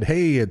that said,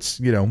 hey,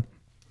 it's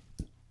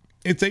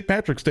St.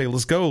 Patrick's Day,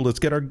 let's go, let's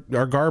get our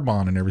garb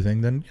on and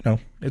everything, then,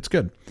 it's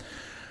good.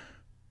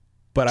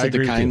 But I agree with you.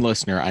 To the kind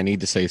listener, I need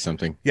to say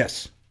something.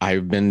 Yes.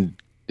 I've been,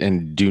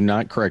 and do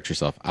not correct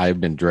yourself,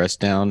 I've been dressed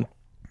down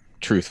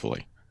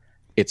truthfully.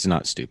 It's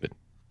not stupid.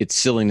 It's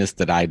silliness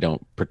that I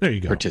don't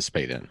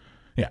participate in.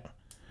 Yeah.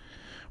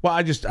 Well,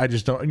 I just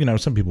don't,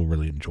 some people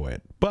really enjoy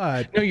it,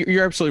 but no,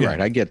 you're absolutely right.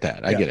 I get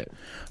that. I get it.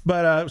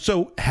 But,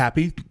 so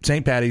happy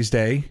St. Patty's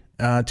Day,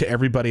 to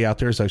everybody out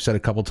there, as I've said a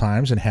couple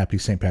times, and happy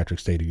St.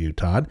 Patrick's Day to you,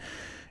 Todd.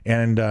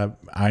 And,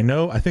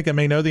 I think I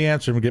may know the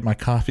answer and get my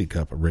coffee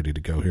cup ready to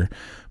go here.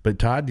 But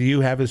Todd, do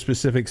you have a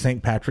specific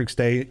St. Patrick's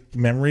Day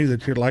memory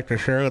that you'd like to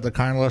share with the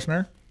kind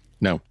listener?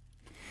 No.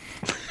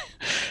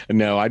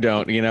 No, I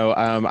don't.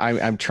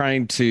 I'm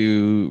trying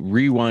to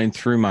rewind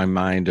through my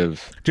mind of.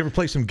 Did you ever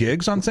play some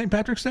gigs on St.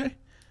 Patrick's Day?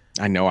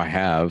 I know I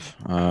have.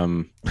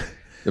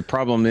 The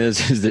problem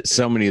is that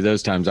so many of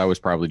those times I was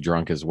probably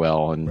drunk as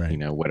well, and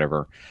right.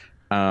 Whatever.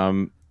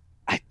 I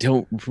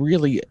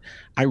really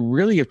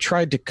have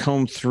tried to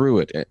comb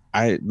through it.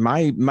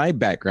 My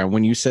background,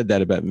 when you said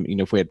that about,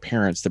 if we had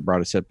parents that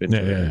brought us up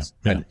into this,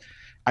 I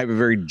have a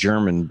very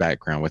German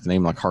background with a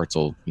name like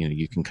Hartzell.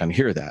 You can kind of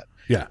hear that.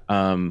 Yeah.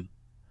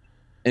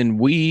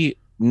 And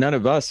none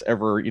of us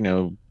ever,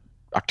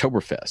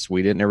 Oktoberfest.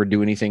 We didn't ever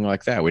do anything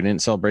like that. We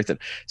didn't celebrate that.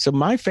 So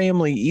my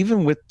family,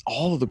 even with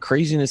all of the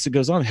craziness that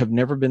goes on, have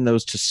never been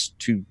those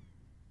to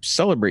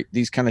celebrate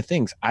these kind of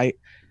things.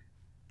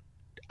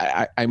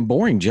 I'm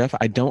boring, Jeff.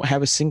 I don't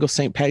have a single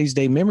St. Patty's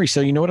Day memory. So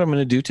you know what I'm going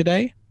to do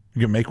today?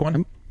 You gonna make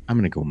one? I'm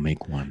going to go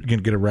make one. You're going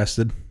to get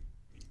arrested?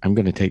 I'm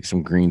going to take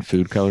some green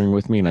food coloring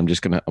with me, and I'm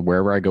just going to,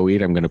 wherever I go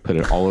eat, I'm going to put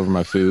it all over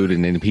my food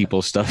and then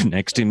people stuff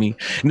next to me.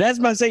 And that's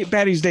my St.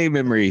 Patty's Day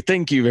memory.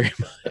 Thank you very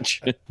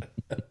much.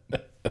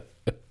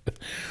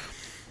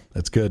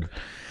 That's good.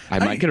 I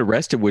might get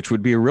arrested, which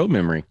would be a real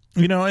memory.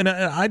 And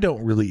I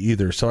don't really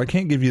either. So I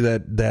can't give you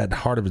that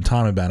hard of a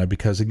time about it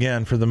because,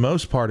 again, for the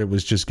most part, it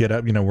was just get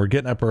up. We're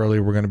getting up early.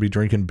 We're going to be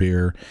drinking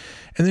beer.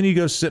 And then you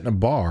go sit in a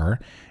bar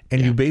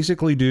and you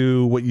basically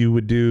do what you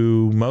would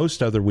do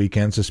most other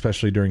weekends,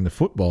 especially during the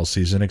football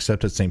season,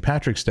 except at St.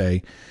 Patrick's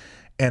Day.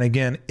 And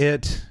again,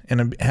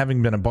 and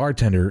having been a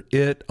bartender,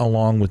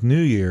 along with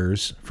New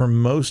Year's, for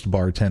most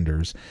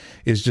bartenders,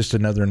 is just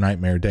another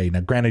nightmare day.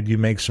 Now, granted, you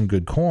make some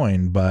good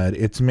coin, but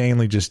it's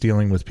mainly just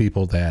dealing with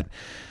people that,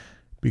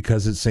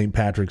 because it's St.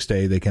 Patrick's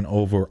Day, they can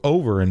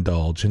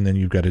overindulge, and then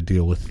you've got to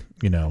deal with,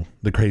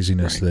 the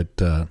craziness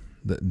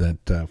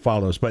that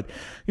follows. But,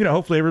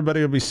 hopefully everybody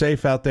will be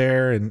safe out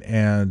there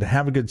and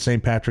have a good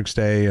St. Patrick's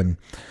Day. And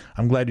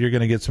I'm glad you're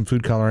going to get some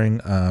food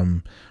coloring.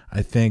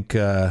 I think,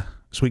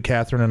 Sweet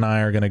Catherine and I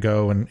are going to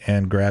go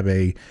and grab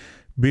a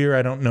beer.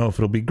 I don't know if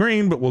it'll be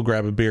green, but we'll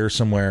grab a beer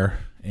somewhere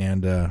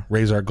and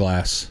raise our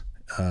glass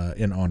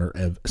in honor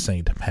of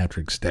St.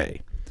 Patrick's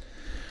Day.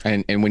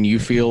 And when you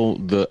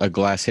feel a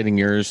glass hitting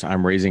yours,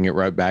 I'm raising it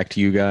right back to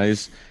you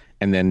guys.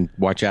 And then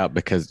watch out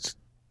because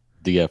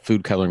the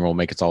food coloring will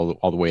make it all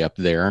the way up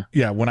there.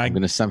 Yeah, I'm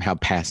going to somehow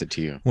pass it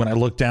to you. When I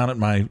look down at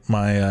my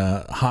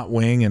hot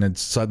wing and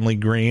it's suddenly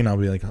green, I'll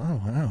be like,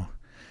 oh, wow.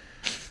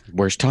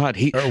 Where's Todd?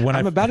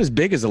 I'm about as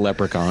big as a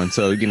leprechaun,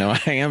 so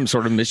I am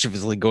sort of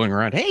mischievously going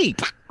around. Hey,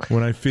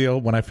 when I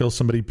feel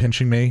somebody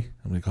pinching me,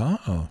 I'm like,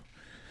 oh,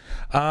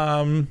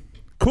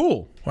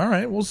 cool. All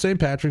right, well, St.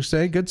 Patrick's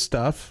Day, good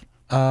stuff.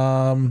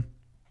 And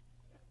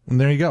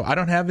there you go. I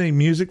don't have any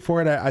music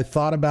for it. I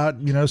thought about,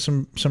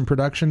 some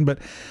production, but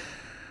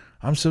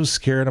I'm so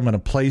scared I'm going to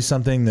play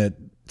something that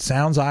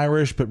sounds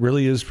Irish, but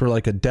really is for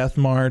like a death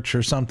march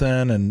or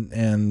something.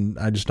 And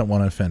I just don't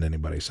want to offend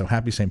anybody. So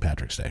happy St.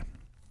 Patrick's Day.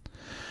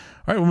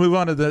 All right, we'll move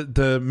on to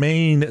the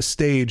main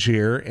stage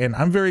here. And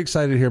I'm very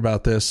excited to hear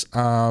about this,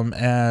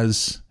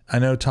 as I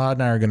know Todd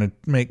and I are going to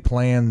make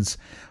plans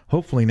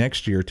hopefully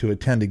next year to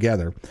attend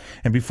together.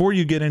 And before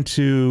you get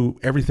into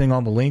everything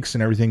on the links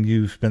and everything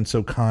you've been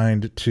so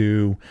kind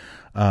to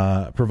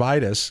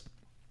provide us,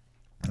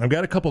 I've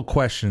got a couple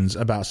questions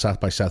about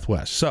South by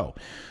Southwest. So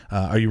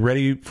are you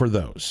ready for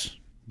those?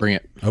 Bring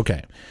it.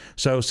 Okay.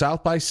 So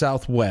South by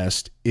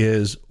Southwest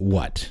is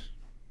what?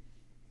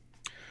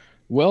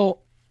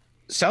 Well,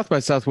 South by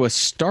Southwest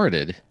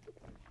started,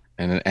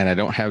 and I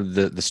don't have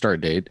the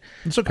start date.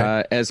 It's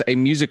okay. As a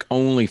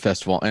music-only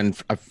festival.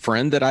 And a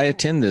friend that I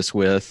attend this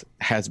with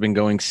has been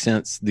going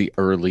since the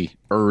early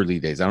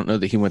days. I don't know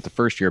that he went the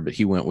first year, but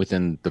he went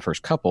within the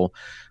first couple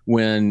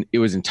when it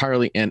was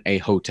entirely in a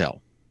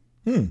hotel.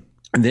 And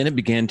then it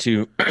began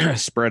to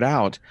spread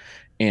out,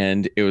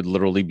 and it would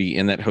literally be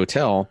in that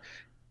hotel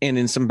and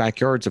in some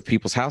backyards of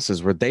people's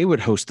houses where they would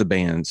host the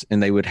bands,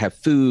 and they would have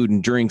food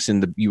and drinks,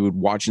 and you would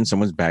watch in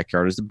someone's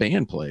backyard as the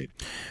band played.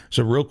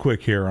 So real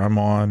quick here, I'm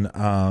on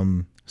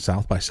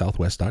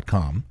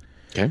southbysouthwest.com.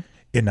 Okay.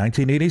 In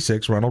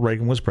 1986, Ronald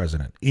Reagan was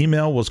president.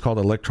 Email was called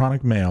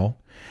electronic mail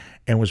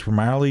and was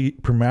primarily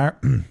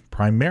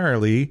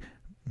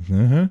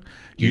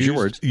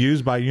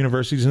used by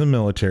universities and the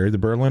military. The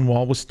Berlin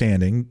Wall was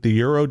standing. The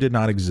euro did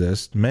not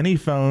exist. Many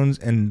phones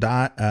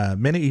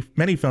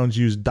many phones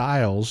used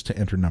dials to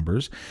enter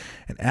numbers.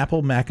 An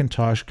Apple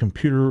Macintosh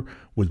computer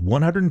with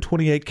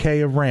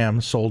 128K of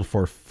RAM sold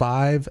for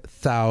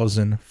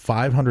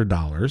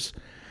 $5,500.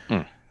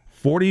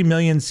 40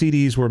 million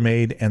CDs were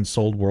made and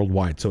sold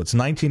worldwide. So it's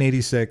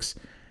 1986.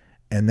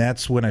 And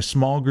that's when a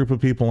small group of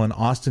people in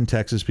Austin,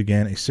 Texas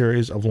began a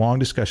series of long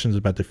discussions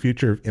about the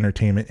future of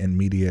entertainment and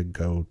media.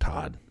 Go,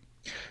 Todd.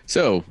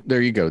 So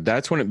there you go.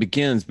 That's when it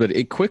begins, but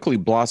it quickly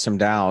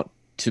blossomed out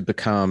to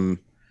become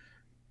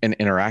an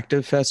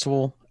interactive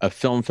festival, a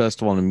film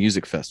festival, and a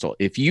music festival.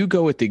 If you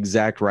go at the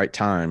exact right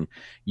time,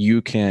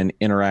 you can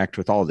interact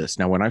with all this.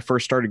 Now, when I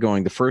first started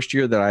going, the first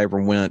year that I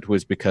ever went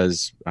was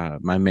because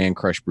my man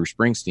crush Bruce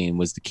Springsteen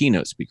was the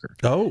keynote speaker.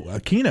 Oh, a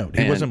keynote.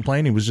 He wasn't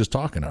playing. He was just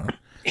talking on it.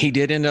 He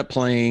did end up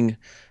playing,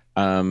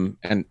 and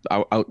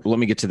let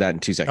me get to that in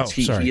 2 seconds.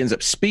 He ends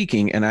up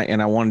speaking, and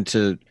I wanted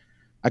to.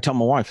 I told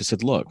my wife, I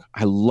said, "Look,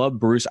 I love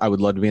Bruce. I would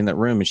love to be in that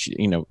room." And she,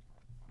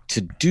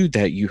 to do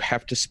that, you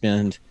have to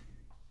spend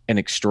an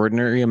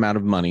extraordinary amount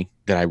of money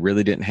that I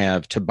really didn't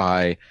have to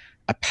buy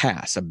a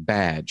pass, a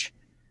badge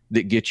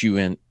that gets you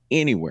in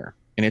anywhere,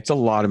 and it's a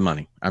lot of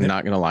money. I'm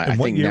not going to lie. I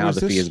think now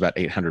the fee is about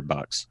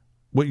 $800.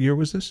 What year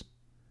was this?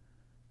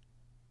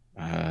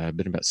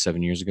 Been about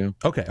 7 years ago.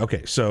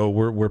 Okay. So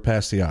we're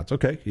past the odds.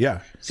 Okay.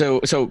 Yeah. So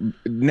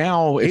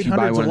now if you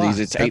buy one of these,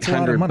 it's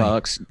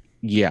 $800.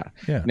 Yeah.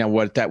 Now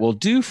what that will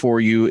do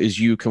for you is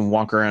you can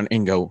walk around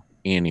and go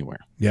anywhere.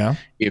 Yeah.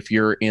 If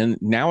you're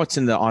now it's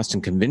in the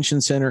Austin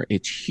Convention Center.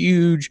 It's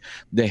huge.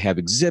 They have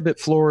exhibit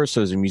floors.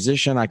 So as a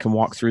musician, I can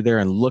walk through there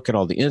and look at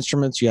all the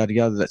instruments, yada,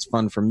 yada. That's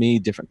fun for me,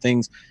 different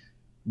things.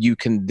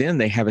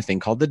 They have a thing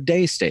called the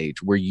day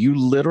stage where you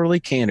literally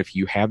can, if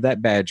you have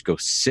that badge, go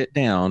sit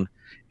down,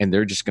 and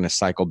they're just going to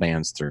cycle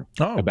bands through.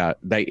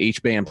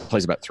 Each band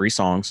plays about 3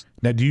 songs.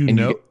 Now, do you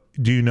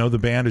know the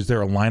band? Is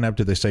there a lineup?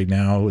 Do they say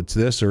now it's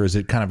this, or is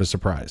it kind of a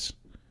surprise?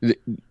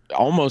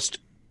 Almost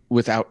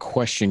without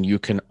question, you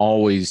can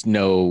always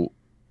know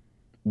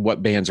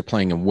what bands are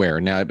playing and where.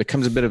 Now, it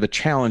becomes a bit of a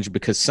challenge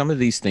because some of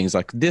these things,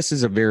 like this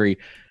is a very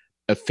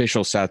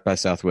official South by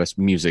Southwest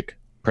music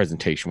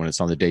presentation when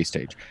it's on the day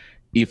stage.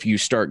 If you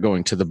start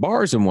going to the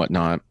bars and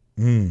whatnot,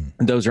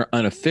 those are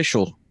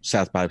unofficial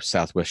South by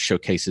Southwest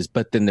showcases,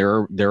 but then there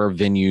are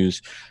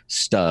venues,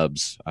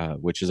 Stubbs,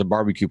 which is a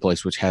barbecue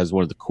place, which has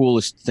one of the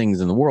coolest things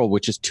in the world,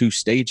 which is 2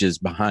 stages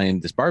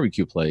behind this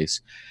barbecue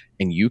place.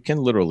 And you can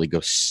literally go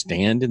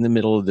stand in the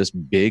middle of this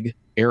big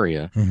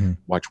area,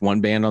 watch one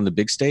band on the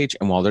big stage.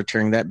 And while they're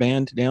tearing that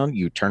band down,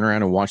 you turn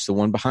around and watch the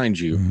one behind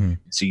you.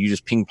 So you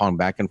just ping pong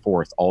back and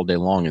forth all day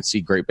long and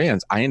see great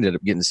bands. I ended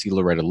up getting to see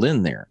Loretta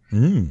Lynn there.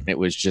 It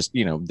was just,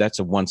 that's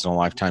a once in a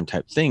lifetime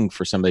type thing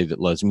for somebody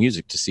that loves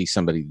music to see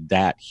somebody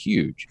that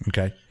huge.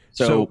 Okay.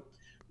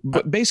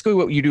 But basically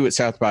what you do at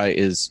South by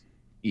is,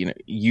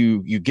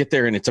 you get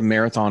there and it's a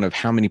marathon of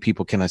how many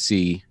people can I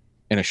see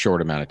in a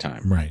short amount of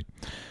time. Right.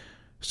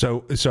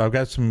 So I've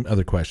got some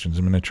other questions.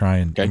 I'm going to try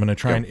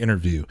and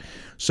interview.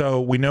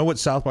 So we know what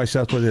South by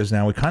Southwest is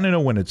now. We kind of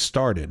know when it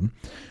started.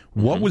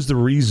 What was the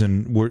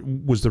reason?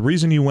 Was the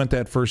reason you went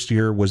that first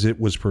year? Was it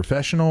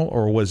professional,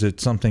 or was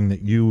it something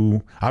that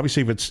you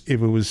obviously if it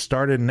was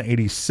started in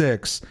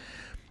 '86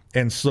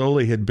 and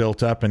slowly had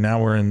built up, and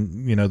now we're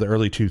in the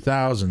early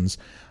 2000s.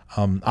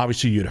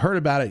 Obviously you'd heard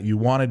about it, you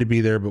wanted to be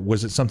there, but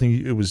was it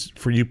something it was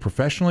for you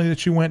professionally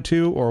that you went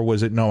to, or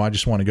was it no? I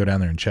just want to go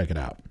down there and check it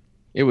out.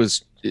 It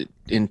was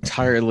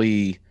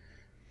entirely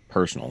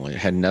personal. It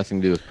had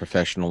nothing to do with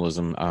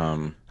professionalism.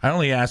 I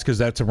only asked because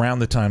that's around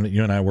the time that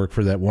you and I worked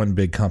for that one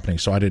big company,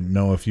 so I didn't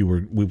know if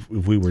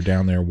we were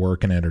down there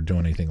working it or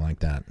doing anything like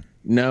that.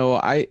 No,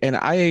 I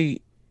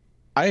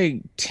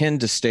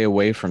tend to stay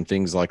away from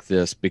things like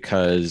this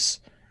because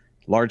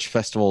large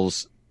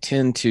festivals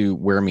tend to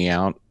wear me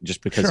out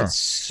just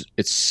because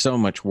it's so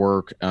much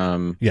work.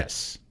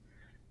 Yes.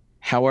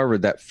 However,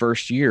 that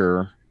first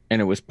year,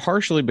 and it was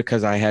partially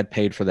because I had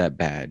paid for that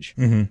badge.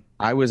 Mm-hmm.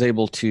 I was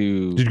able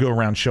to. Did you go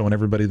around showing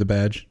everybody the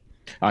badge?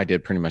 I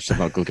did pretty much.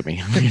 Look at me.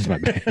 Here's my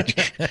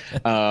badge.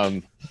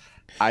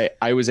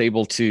 I was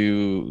able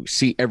to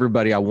see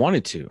everybody I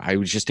wanted to. I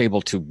was just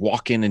able to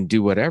walk in and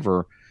do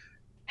whatever.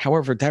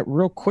 However, that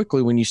real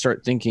quickly, when you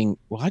start thinking,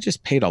 well, I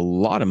just paid a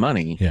lot of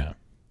money. Yeah.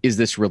 Is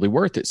this really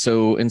worth it?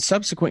 So in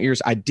subsequent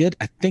years, I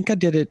think I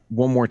did it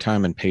one more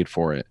time and paid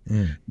for it.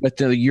 But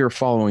the year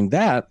following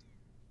that,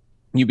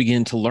 you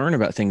begin to learn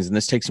about things. And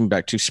this takes me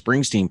back to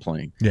Springsteen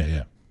playing. Yeah,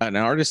 yeah. An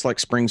artist like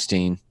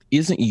Springsteen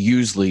isn't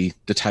usually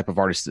the type of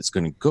artist that's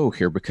going to go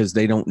here because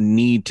they don't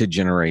need to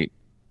generate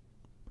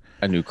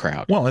a new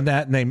crowd. Well, and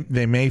that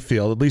they may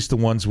feel, at least the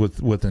ones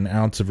with an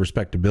ounce of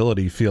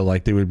respectability, feel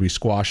like they would be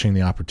squashing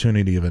the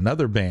opportunity of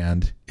another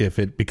band if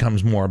it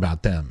becomes more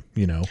about them,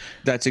 you know?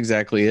 That's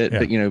exactly it. Yeah.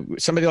 But, you know,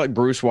 somebody like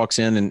Bruce walks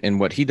in and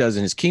what he does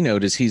in his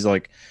keynote is he's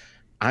like,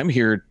 I'm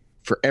here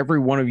for every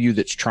one of you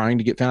that's trying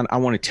to get found. I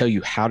want to tell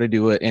you how to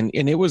do it. And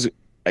it was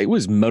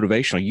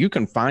motivational. You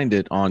can find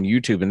it on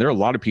YouTube. And there are a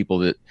lot of people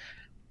that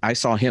I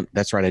saw him.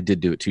 That's right. I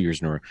did do it 2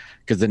 years in a row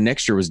because the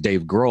next year was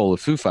Dave Grohl of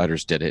Foo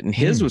Fighters did it. And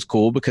his was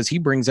cool because he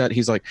brings out,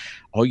 he's like,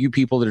 all you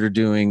people that are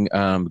doing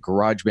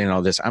GarageBand and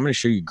all this, I'm going to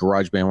show you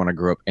GarageBand when I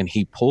grew up. And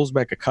he pulls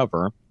back a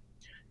cover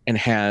and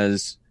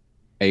has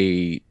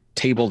a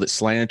table that's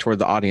slanted toward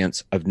the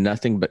audience of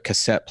nothing but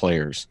cassette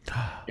players.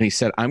 And he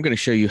said, I'm going to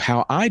show you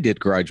how I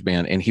did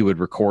GarageBand. And he would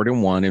record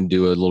in one and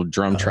do a little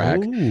drum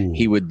track.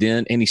 He would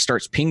then, and he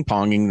starts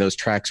ping-ponging those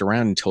tracks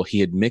around until he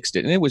had mixed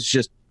it. And it was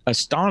just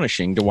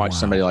astonishing to watch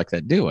somebody like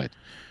that do it.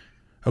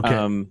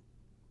 Okay.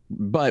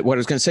 But what I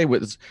was going to say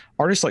was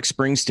artists like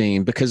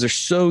Springsteen, because they're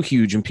so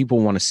huge and people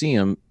want to see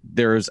them,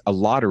 there's a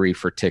lottery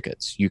for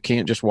tickets. You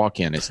can't just walk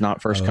in. It's not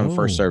first come,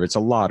 first serve. It's a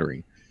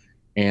lottery.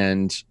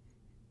 And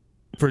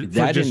for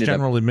just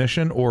general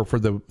admission or for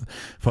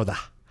the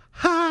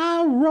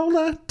high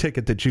roller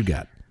ticket that you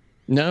got?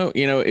 No,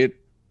 you know,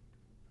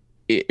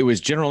 it was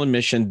general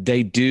admission.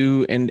 They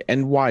do, and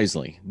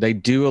wisely, they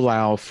do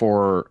allow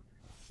for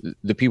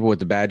the people with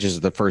the badges are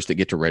the first that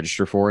get to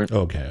register for it.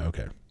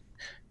 Okay.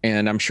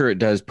 And I'm sure it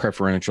does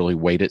preferentially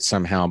weight it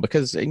somehow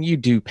because you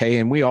do pay,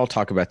 and we all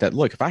talk about that.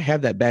 Look, if I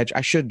have that badge, I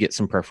should get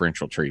some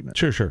preferential treatment.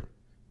 Sure.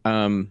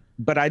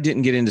 But I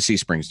didn't get in to see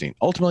Springsteen.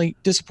 Ultimately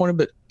disappointed,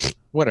 but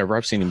whatever.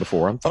 I've seen him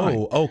before. I'm fine.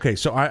 Oh, okay.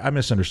 So I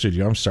misunderstood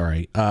you. I'm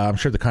sorry. I'm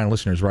sure the kind of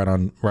listeners right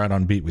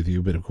on beat with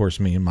you, but of course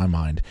me in my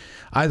mind,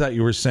 I thought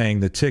you were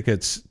saying the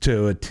tickets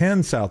to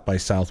attend South by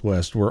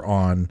Southwest were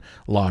on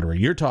lottery.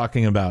 You're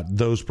talking about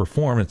those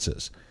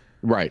performances.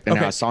 Right. And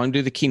I saw him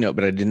do the keynote,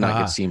 but I did not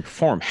get to see him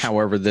perform.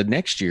 However, the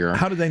next year.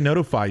 How did they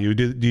notify you?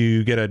 Do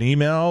you get an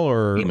email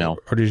or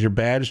does your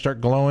badge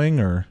start glowing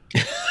or?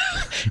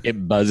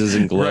 It buzzes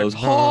and glows.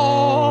 Right.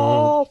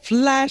 Oh,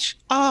 flash.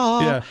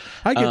 Oh. Yeah.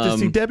 I get to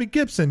see Debbie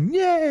Gibson.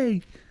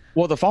 Yay.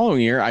 Well, the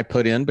following year I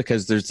put in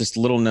because there's this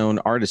little known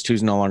artist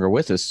who's no longer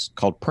with us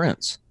called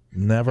Prince.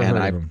 Never heard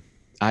of him.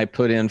 I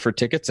put in for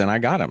tickets and I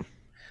got him.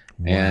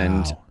 Wow.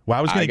 And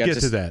I was going to get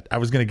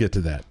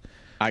to that.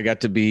 I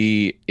got to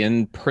be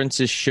in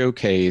Prince's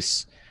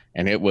showcase,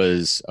 and it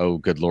was, oh,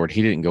 good Lord.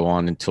 He didn't go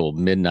on until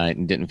midnight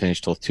and didn't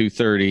finish till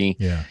 2:30.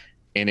 Yeah.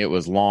 And it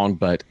was long,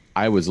 but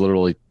I was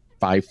literally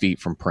 5 feet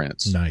from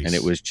Prince. Nice. And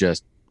it was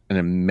just an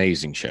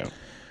amazing show.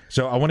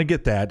 So I want to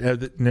get that.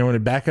 I want to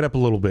back it up a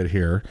little bit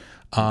here.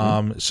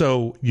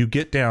 So you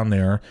get down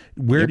there.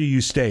 Where do you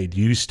stay? Do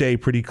you stay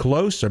pretty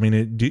close? I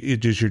mean,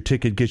 does your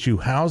ticket get you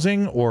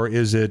housing, or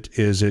is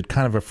it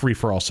kind of a free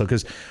for all? So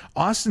because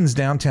Austin's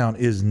downtown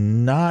is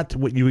not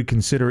what you would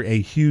consider a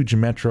huge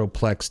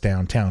metroplex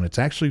downtown. It's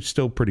actually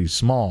still pretty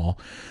small.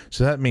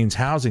 So that means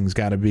housing's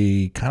got to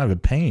be kind of a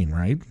pain,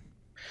 right?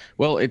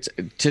 Well, it's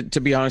to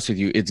be honest with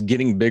you, it's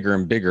getting bigger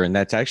and bigger, and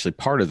that's actually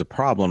part of the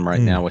problem right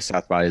now with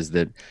South by is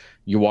that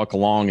you walk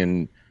along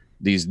and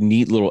these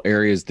neat little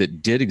areas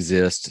that did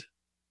exist,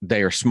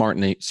 they are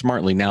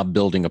smartly now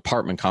building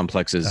apartment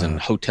complexes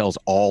and hotels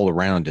all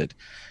around it.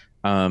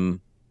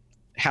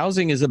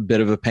 Housing is a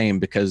bit of a pain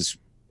because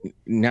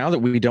now that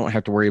we don't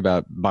have to worry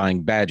about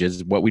buying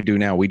badges, what we do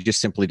now, we just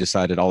simply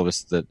decided, all of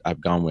us that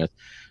I've gone with,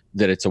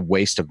 that it's a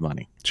waste of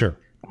money. Sure.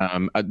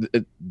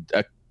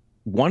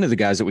 One of the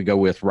guys that we go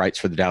with writes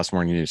for the Dallas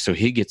Morning News, so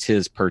he gets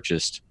his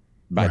purchased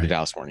by the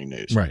Dallas Morning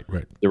News. Right.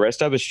 The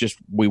rest of us just,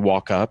 we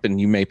walk up and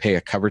you may pay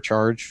a cover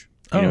charge.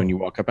 You know, and you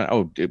walk up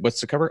and,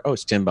 what's the cover? Oh,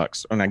 it's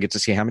 $10. And I get to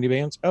see how many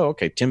bands? Oh,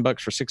 okay. $10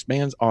 for 6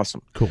 bands.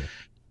 Awesome. Cool.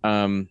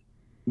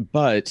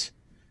 But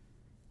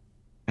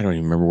I don't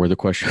even remember where the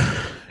question.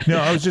 No,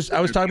 I was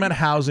talking about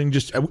housing.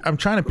 I'm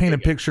trying to paint a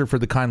picture for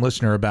the kind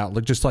listener about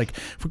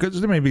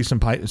because there may be some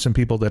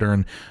people that are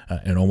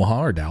in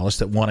Omaha or Dallas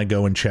that want to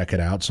go and check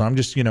it out. So I'm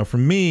just, for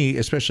me,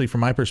 especially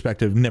from my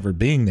perspective, never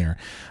being there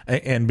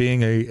and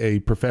being a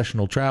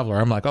professional traveler,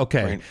 I'm like,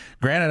 okay, right.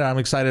 Granted, I'm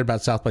excited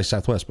about South by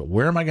Southwest, but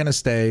where am I going to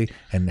stay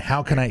and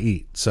how can I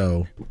eat?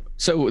 So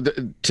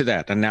to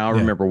that, and now I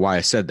remember why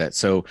I said that.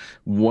 So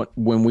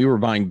when we were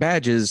buying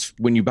badges,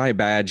 when you buy a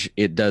badge,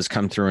 it does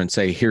come through and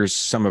say, here's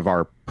some of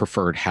our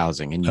preferred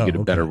housing, and you get a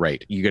better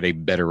rate. You get a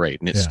better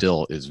rate, and it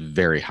still is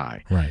very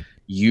high. Right.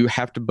 You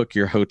have to book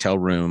your hotel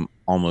room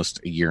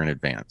almost a year in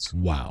advance.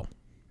 Wow.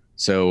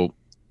 So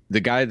the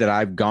guy that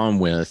I've gone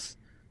with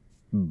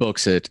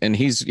books it, and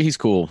he's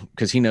cool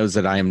because he knows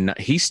that I am not.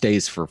 He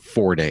stays for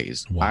 4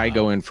 days. Wow. I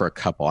go in for a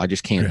couple. I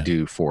just can't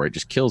do 4. It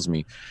just kills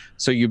me.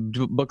 So you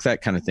book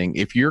that kind of thing.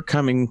 If you're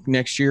coming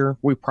next year,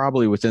 we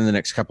probably within the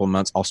next couple of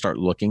months, I'll start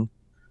looking.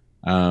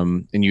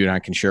 And you and I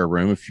can share a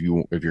room if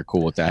you're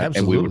cool with that.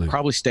 Absolutely. And we would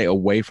probably stay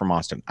away from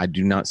Austin. I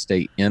do not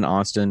stay in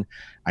Austin.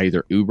 I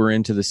either Uber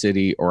into the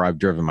city or I've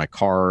driven my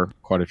car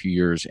quite a few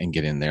years and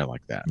get in there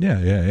like that.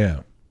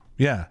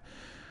 Yeah.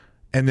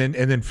 And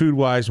then food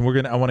wise,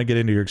 and I want to get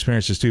into your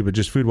experiences too, but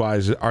just food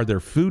wise, are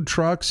there food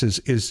trucks?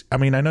 I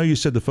mean, I know you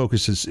said the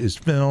focus is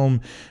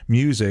film,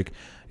 music.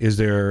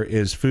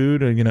 Is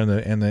food,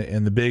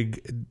 and the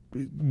big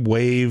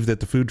wave that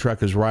the food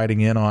truck is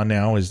riding in on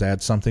now, is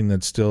that something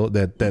that's still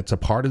that's a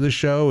part of the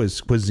show?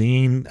 Is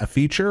cuisine a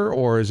feature,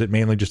 or is it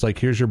mainly just like,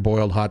 here's your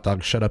boiled hot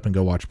dog, shut up and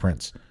go watch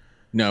Prince?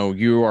 No,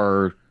 you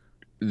are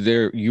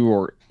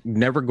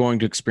never going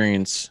to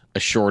experience a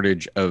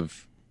shortage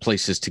of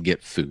places to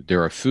get food.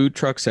 There are food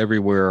trucks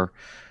everywhere.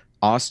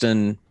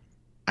 Austin,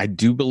 I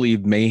do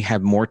believe, may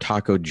have more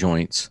taco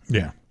joints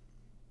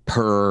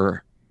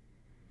per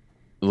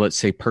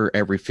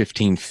every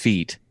 15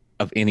 feet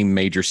of any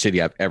major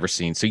city I've ever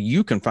seen. So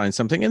you can find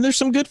something, and there's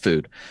some good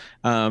food.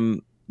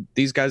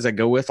 These guys I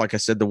go with, like I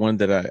said, the one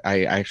that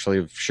I actually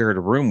have shared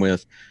a room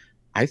with,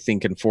 I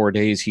think in 4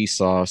 days he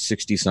saw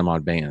 60 some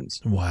odd bands.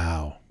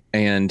 Wow.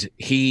 And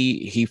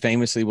he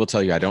famously will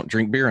tell you, I don't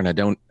drink beer and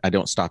I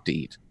don't stop to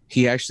eat.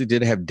 He actually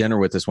did have dinner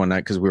with us one night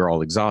because we were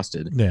all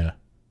exhausted. Yeah.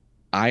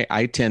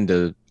 I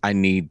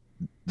need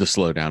the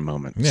slow down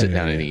moment, sit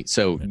down and eat.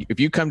 So if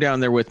you come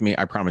down there with me,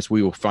 I promise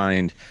we will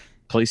find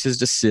places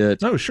to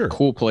sit. Oh, sure.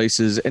 Cool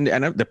places. And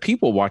the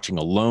people watching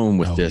alone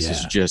with this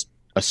is just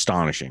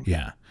astonishing.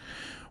 Yeah.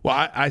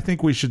 Well, I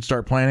think we should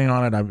start planning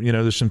on it.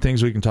 There's some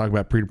things we can talk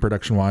about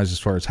pre-production wise as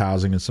far as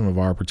housing and some of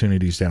our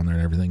opportunities down there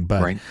and everything.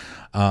 But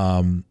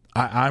I'm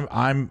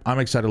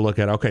excited to look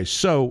at it. Okay,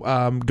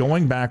 so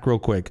going back real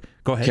quick.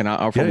 Go ahead. Can I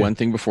offer one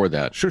thing before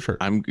that? Sure.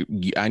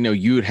 I know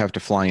you would have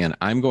to fly in.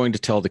 I'm going to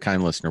tell the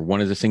kind listener,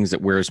 one of the things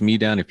that wears me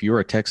down, if you're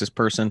a Texas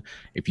person,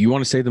 if you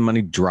want to save the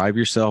money, drive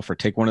yourself or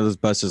take one of those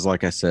buses,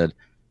 like I said.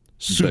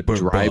 Super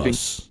driving,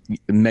 bus.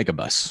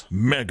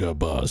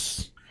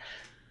 Megabus.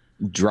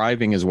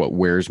 Driving is what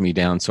wears me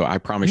down. So I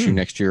promise you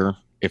next year,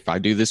 if I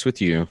do this with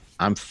you,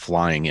 I'm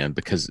flying in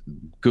because,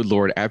 good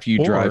Lord, after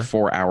you drive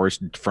 4 hours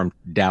from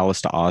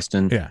Dallas to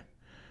Austin. Yeah.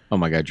 Oh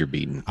my God, you're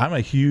beaten. I'm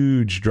a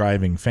huge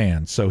driving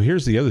fan. So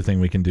here's the other thing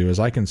we can do is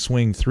I can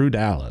swing through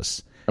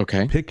Dallas.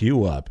 Okay. Pick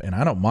you up, and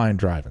I don't mind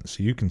driving,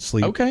 so you can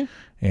sleep. Okay.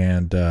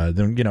 And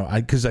then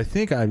because I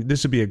think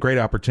this would be a great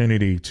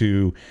opportunity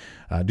to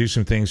do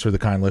some things for the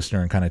kind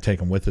listener and kind of take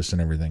them with us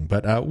and everything.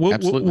 But we'll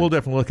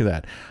definitely look at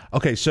that.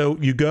 Okay, so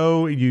you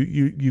go,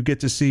 you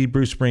get to see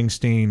Bruce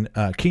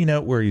Springsteen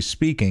keynote where he's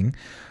speaking.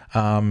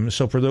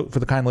 So for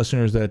the kind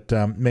listeners that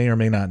may or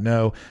may not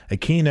know, a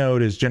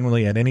keynote is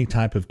generally at any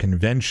type of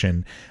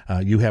convention.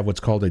 You have what's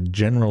called a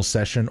general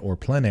session or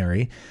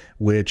plenary,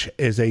 which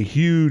is a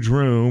huge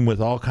room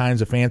with all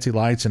kinds of fancy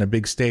lights and a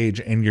big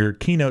stage. And your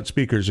keynote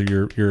speakers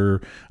are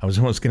your I was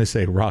almost going to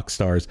say rock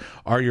stars,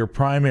 are your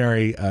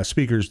primary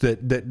speakers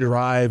that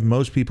drive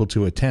most people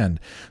to attend.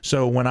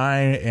 So when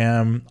I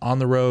am on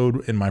the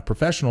road in my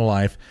professional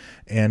life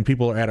and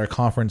people are at a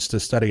conference to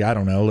study, I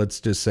don't know, let's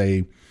just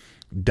say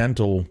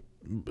dental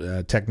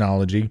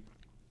technology,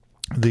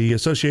 the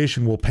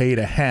association will pay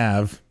to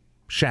have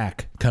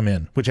Shaq come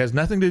in, which has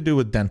nothing to do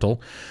with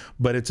dental,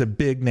 but it's a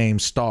big name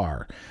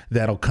star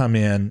that'll come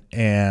in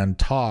and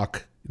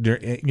talk,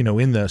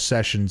 in the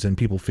sessions, and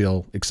people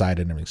feel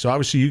excited and everything. So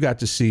obviously you got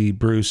to see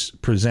Bruce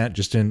present,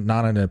 just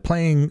not in a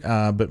playing,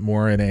 but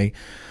more in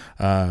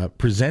a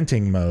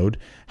presenting mode.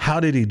 How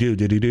did he do?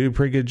 Did he do a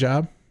pretty good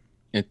job?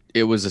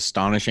 It was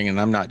astonishing, and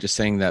I'm not just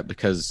saying that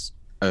because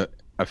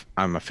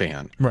I'm a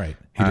fan. Right.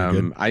 He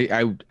did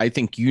good. I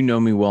think you know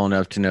me well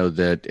enough to know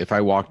that if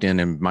I walked in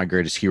and my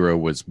greatest hero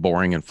was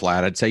boring and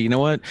flat, I'd say, you know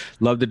what?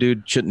 Love the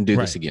dude. Shouldn't do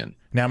this again.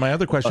 Now, my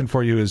other question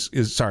for you is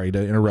sorry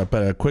to interrupt,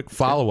 but a quick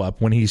follow-up.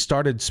 When he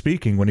started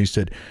speaking, when he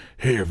said,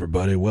 "Hey,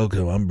 everybody,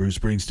 welcome, I'm Bruce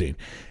Springsteen,"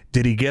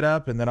 did he get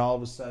up and then all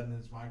of a sudden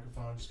his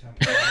microphone just kind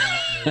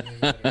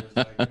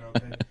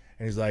of and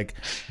he's like,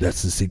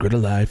 "That's the secret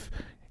of life.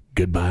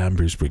 Goodbye, I'm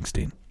Bruce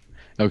Springsteen."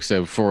 Okay,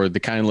 so for the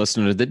kind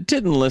listener that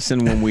didn't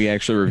listen when we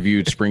actually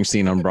reviewed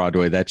Springsteen on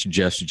Broadway, that's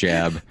Jeff's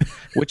Jab,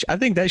 which I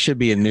think that should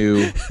be a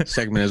new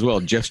segment as well.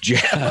 Jeff's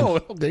Jab. Oh,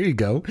 well, there you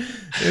go.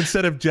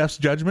 Instead of Jeff's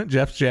Judgment,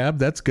 Jeff's Jab.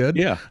 That's good.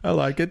 Yeah, I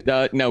like it.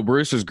 No,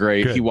 Bruce was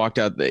great. Good. He walked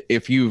out.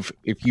 If you've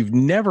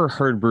never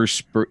heard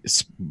Bruce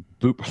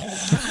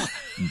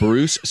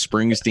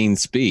Springsteen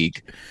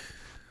speak,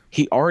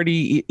 he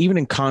already, even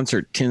in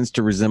concert, tends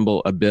to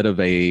resemble a bit of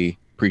a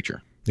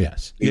preacher.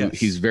 Yes.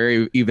 He's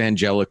very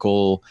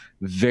evangelical,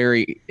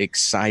 very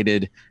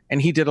excited.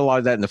 And he did a lot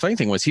of that. And the funny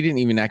thing was, he didn't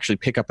even actually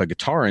pick up a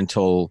guitar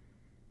until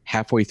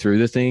halfway through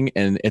the thing.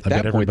 And at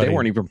that point, they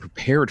weren't even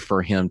prepared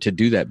for him to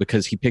do that,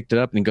 because he picked it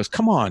up and he goes,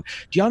 "Come on,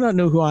 do y'all not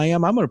know who I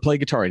am? I'm going to play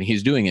guitar." And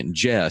he's doing it in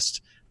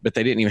jest, but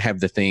they didn't even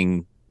have the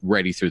thing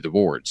ready through the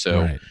board.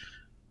 So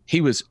he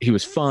was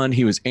fun.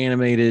 He was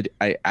animated.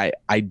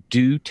 I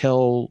do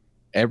tell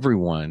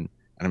everyone,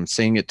 and I'm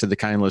saying it to the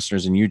kind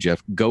listeners and you,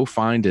 Jeff, go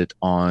find it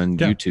on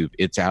YouTube.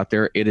 It's out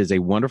there. It is a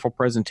wonderful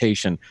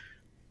presentation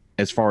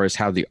as far as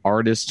how the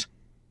artist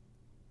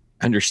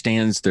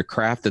understands the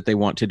craft that they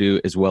want to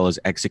do, as well as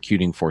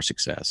executing for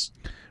success.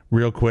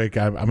 Real quick,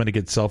 I'm going to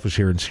get selfish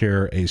here and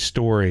share a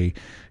story,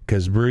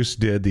 because Bruce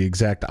did the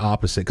exact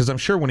opposite. Because I'm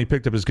sure when he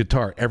picked up his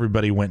guitar,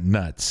 everybody went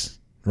nuts.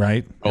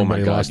 Right? Oh,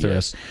 my God,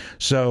 yes.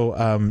 So,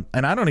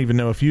 and I don't even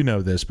know if you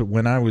know this, but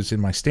when I was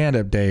in my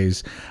stand-up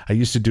days, I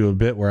used to do a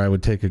bit where I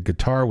would take a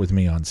guitar with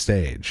me on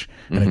stage,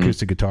 an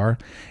acoustic guitar,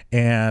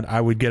 and I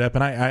would get up,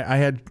 and I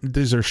had,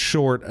 these are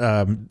short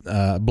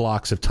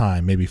blocks of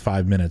time, maybe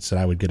 5 minutes, that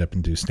I would get up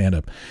and do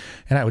stand-up.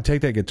 And I would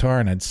take that guitar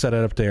and I'd set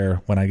it up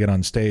there when I get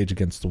on stage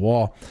against the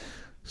wall,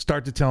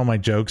 start to tell my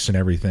jokes and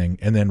everything,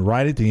 and then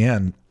right at the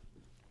end,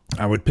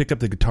 I would pick up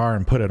the guitar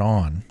and put it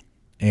on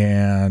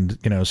and,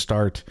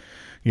 start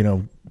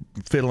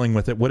fiddling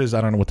with it.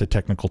 I don't know what the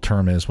technical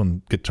term is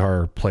when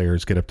guitar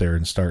players get up there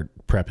and start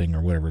prepping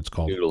or whatever it's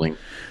called. Doodling.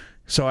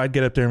 So I'd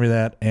get up there and do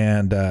that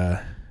and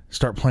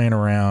start playing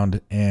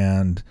around,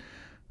 and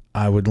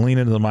I would lean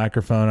into the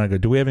microphone. I go,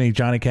 "Do we have any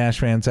Johnny Cash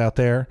fans out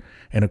there?"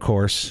 And of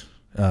course,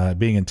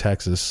 being in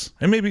Texas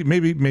and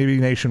maybe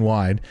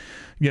nationwide,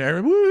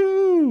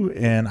 woo!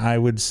 And I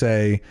would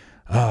say,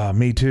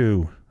 "Me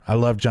too. I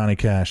love Johnny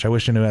Cash. I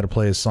wish I knew how to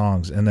play his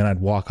songs." And then I'd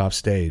walk off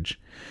stage.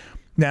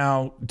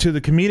 Now, to the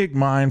comedic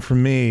mind, for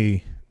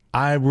me,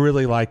 I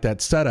really like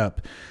that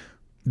setup,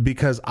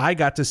 because I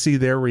got to see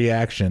their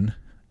reaction,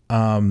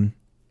 and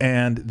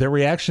their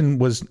reaction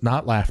was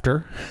not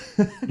laughter.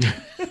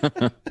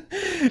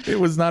 It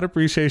was not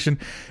appreciation.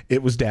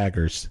 It was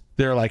daggers.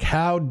 They're like,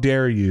 "How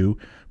dare you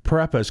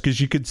prep us?"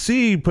 Because you could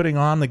see putting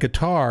on the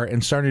guitar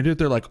and starting to do it.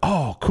 They're like,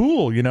 "Oh,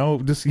 cool.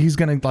 He's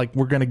going to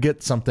we're going to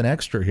get something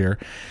extra here."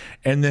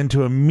 And then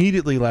to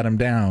immediately let him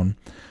down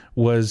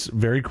was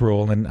very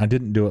cruel, and I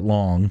didn't do it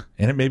long,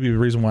 and it may be the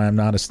reason why I'm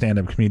not a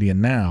stand-up comedian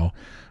now.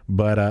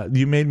 But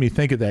you made me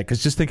think of that,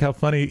 because just think how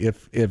funny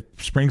if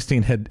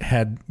Springsteen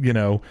had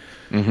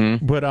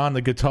put on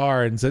the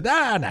guitar and said,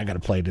 "I'm not going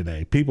to play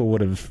today." People would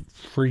have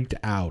freaked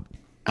out.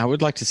 I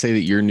would like to say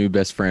that your new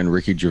best friend,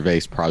 Ricky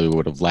Gervais, probably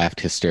would have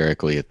laughed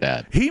hysterically at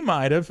that. He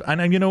might have.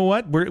 And you know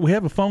what? We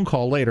have a phone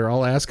call later.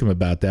 I'll ask him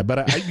about that.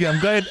 But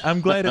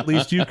I'm glad at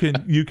least you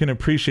can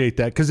appreciate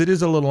that, because it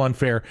is a little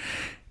unfair.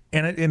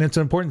 And it's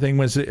an important thing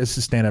as a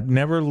stand-up.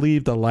 Never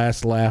leave the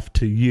last laugh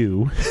to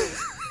you,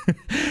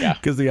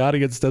 because the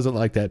audience doesn't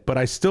like that. But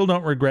I still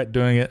don't regret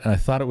doing it, and I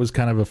thought it was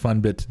kind of a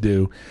fun bit to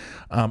do.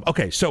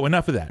 Okay, so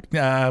enough of that.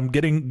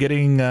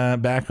 Getting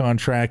back on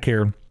track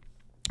here.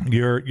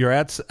 You're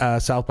at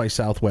South by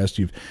Southwest.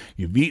 You've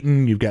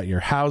eaten. You've got your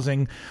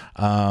housing.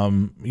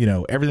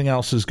 Everything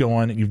else is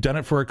going. You've done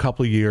it for a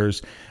couple of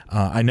years.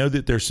 I know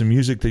that there's some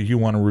music that you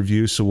want to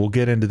review, so we'll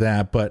get into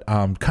that. But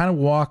kind of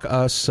walk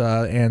us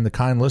and the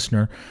kind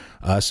listener,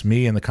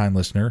 me and the kind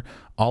listener,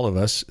 all of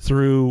us,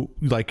 through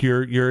like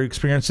your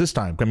experience this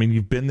time. I mean,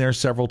 you've been there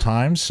several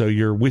times, so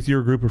you're with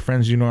your group of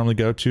friends you normally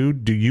go to.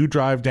 Do you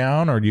drive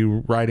down, or are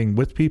you riding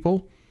with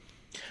people?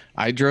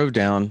 I drove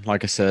down,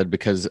 like I said,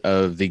 because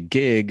of the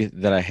gig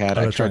that I had.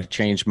 I tried to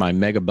change my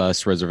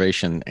Megabus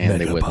reservation, and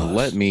they wouldn't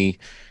let me.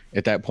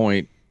 At that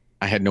point,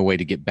 I had no way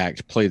to get back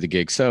to play the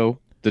gig. So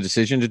the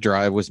decision to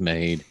drive was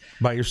made.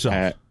 By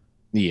yourself?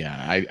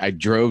 I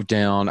drove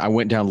down. I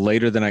went down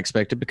later than I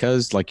expected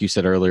because, like you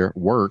said earlier,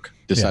 work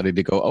decided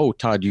to go, "Oh,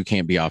 Todd, you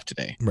can't be off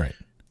today." Right.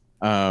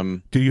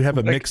 Do you have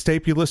a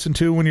mixtape you listen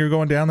to when you're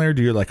going down there?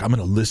 Do you like, "I'm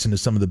going to listen to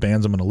some of the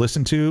bands I'm going to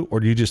listen to,"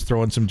 or do you just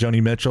throw in some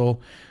Joni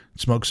Mitchell,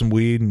 smoke some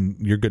weed, and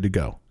you're good to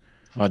go?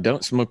 I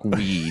don't smoke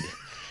weed,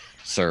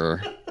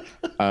 sir.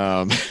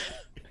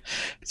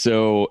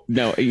 So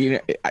no,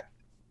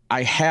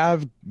 I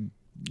have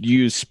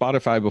used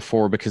Spotify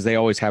before, because they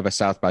always have a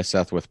South by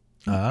Southwest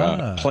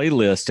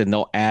playlist, and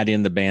they'll add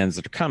in the bands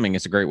that are coming.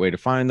 It's a great way to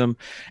find them.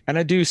 And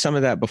I do some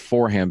of that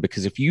beforehand,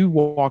 because if you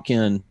walk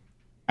in,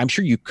 I'm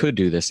sure you could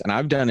do this, and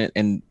I've done it,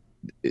 and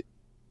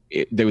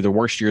they were the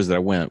worst years that I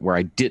went, where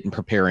I didn't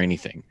prepare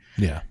anything.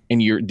 Yeah.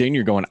 And you're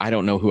going, I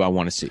don't know who I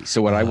want to see.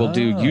 So what I will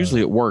do,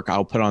 usually at work,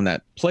 I'll put on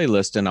that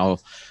playlist, and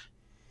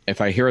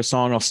If I hear a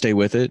song, I'll stay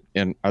with it.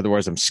 And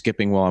otherwise I'm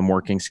skipping while I'm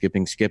working,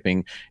 skipping.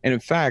 And in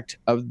fact,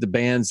 of the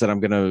bands that I'm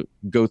going to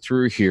go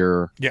through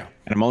here, and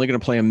I'm only going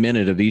to play a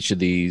minute of each of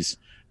these.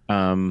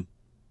 I'd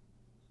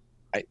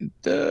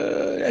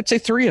say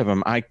 3 of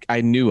them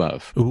I knew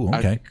of. Ooh,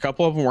 okay. A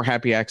couple of them were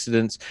happy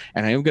accidents.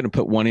 And I am going to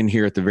put one in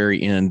here at the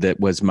very end that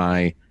was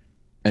my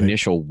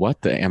initial,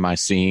 what the am I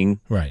seeing?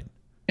 Right.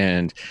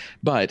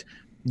 But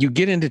you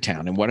get into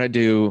town, and what I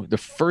do, the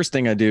first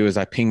thing I do is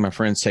I ping my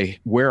friends, say,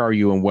 where are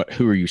you and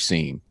who are you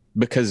seeing?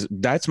 Because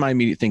that's my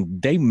immediate thing.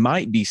 They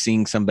might be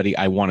seeing somebody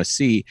I want to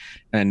see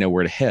and I know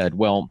where to head.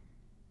 Well,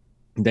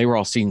 they were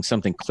all seeing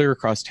something clear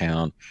across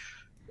town.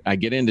 I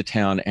get into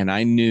town and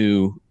I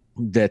knew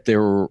that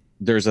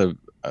there's a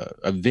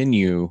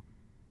venue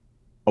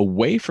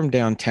away from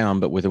downtown,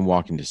 but within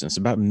walking distance,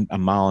 about a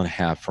mile and a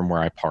half from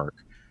where I park,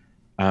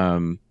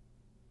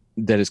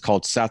 that is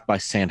called South by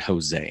San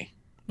Jose.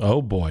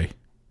 Oh boy.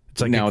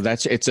 It's like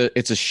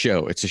it's a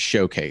show. It's a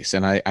showcase.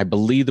 And I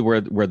believe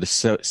where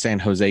the San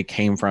Jose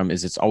came from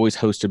is it's always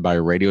hosted by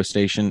a radio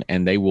station,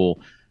 and they will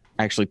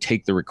actually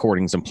take the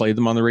recordings and play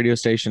them on the radio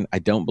station. I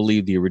don't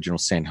believe the original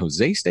San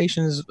Jose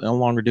station is no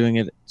longer doing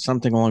it.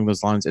 Something along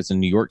those lines. It's a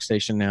New York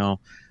station now.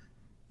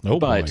 Oh,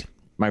 but boy.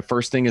 My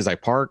first thing is I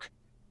park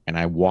and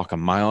I walk a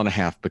mile and a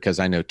half because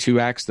I know 2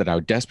 acts that I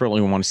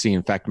desperately want to see.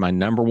 In fact, my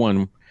number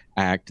one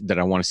act that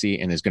I want to see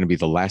and is going to be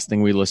the last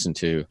thing we listen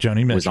to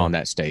Joni Mitchell was on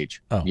that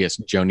stage. Oh. Yes,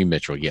 Joni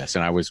Mitchell. Yes.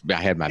 And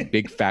I had my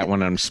big fat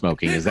one I'm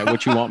smoking. Is that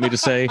what you want me to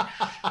say?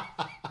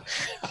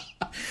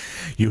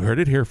 You heard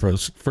it here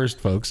first,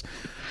 folks.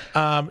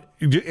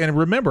 And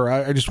remember,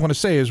 I just want to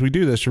say as we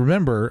do this,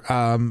 remember,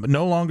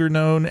 no longer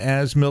known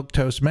as Milk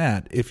Toast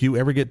Matt. If you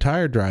ever get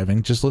tired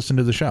driving, just listen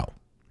to the show.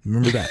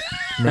 Remember that.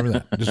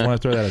 Just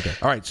want to throw that out there.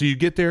 All right. So you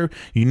get there,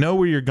 you know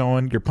where you're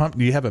going. You're pumped.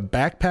 You have a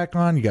backpack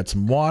on. You got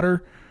some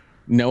water.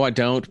 No, I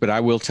don't. But I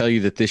will tell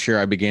you that this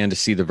year I began to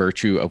see the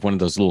virtue of one of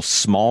those little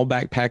small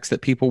backpacks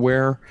that people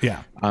wear.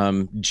 Yeah.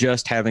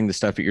 Just having the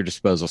stuff at your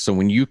disposal. So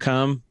when you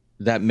come,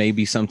 that may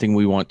be something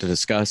we want to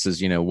discuss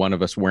is, one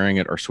of us wearing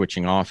it or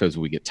switching off as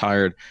we get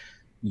tired.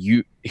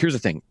 Here's the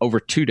thing, over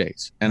 2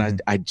 days, and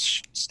I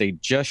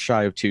stayed just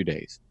shy of 2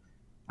 days.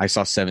 I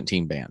saw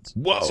 17 bands.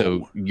 Whoa.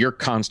 So you're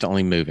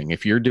constantly moving.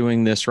 If you're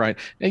doing this right,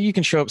 now you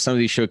can show up some of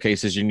these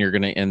showcases and you're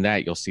going to end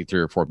that. You'll see 3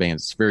 or 4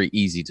 bands. It's very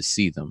easy to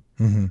see them.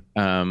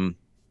 Mm-hmm.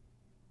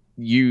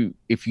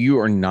 If you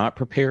are not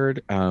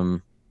prepared,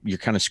 you're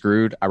kind of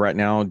screwed. Right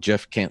now,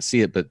 Jeff can't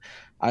see it, but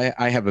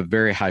I have a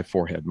very high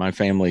forehead. My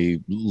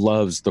family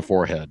loves the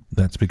forehead.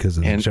 That's because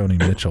of Joni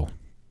Mitchell.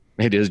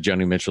 It is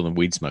Joni Mitchell and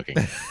weed smoking.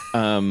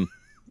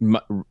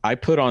 I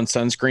put on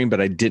sunscreen, but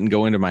I didn't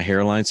go into my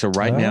hairline. So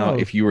now,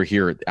 if you were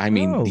here,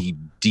 the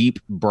deep,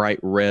 bright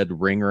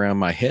red ring around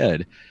my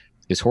head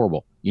is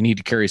horrible. You need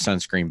to carry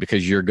sunscreen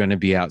because you're going to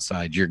be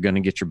outside. You're going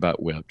to get your butt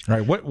whipped. All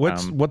right.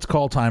 What's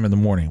call time in the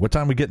morning? What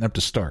time are we getting up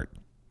to start?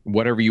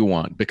 Whatever you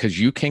want, because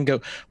you can go.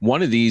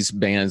 One of these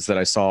bands that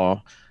I saw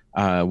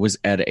was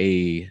at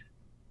an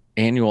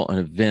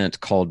event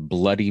called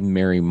Bloody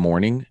Mary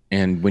Morning,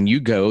 and when you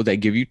go, they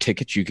give you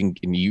tickets. You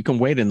can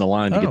wait in the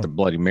line to get the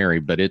Bloody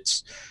Mary, but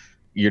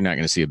you're not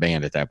going to see a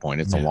band at that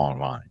point. It's a long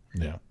line.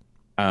 Yeah.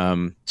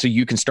 So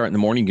you can start in the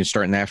morning, you can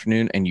start in the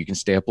afternoon, and you can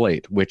stay up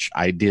late, which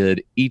I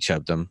did each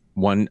of them.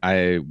 One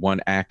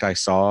act I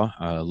saw,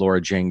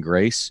 Laura Jane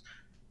Grace,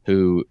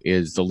 who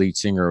is the lead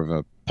singer of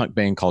a punk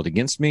band called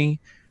Against Me.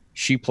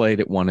 She played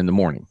at 1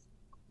 a.m.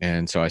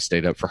 And so I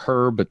stayed up for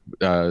her. But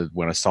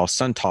when I saw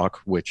Sun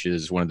Talk, which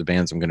is one of the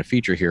bands I'm going to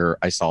feature here,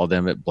 I saw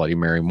them at Bloody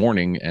Mary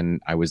Morning,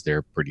 and I was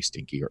there pretty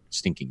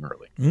stinking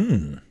early.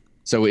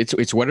 So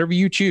it's whatever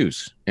you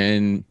choose,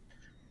 and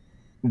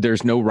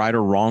there's no right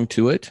or wrong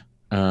to it.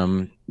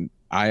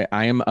 I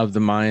am of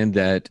the mind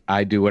that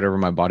I do whatever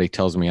my body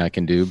tells me I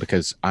can do,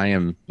 because I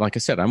am, like I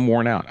said, I'm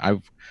worn out. I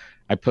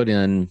put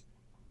in,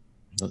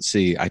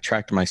 I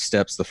tracked my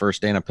steps the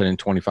first day, and I put in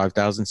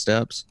 25,000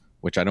 steps,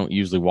 which I don't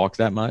usually walk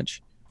that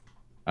much.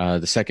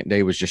 The second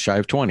day was just shy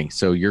of 20.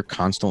 So you're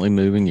constantly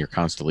moving. You're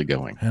constantly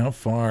going. How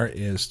far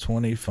is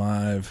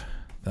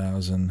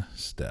 25,000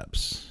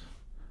 steps?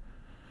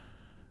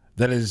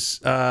 That is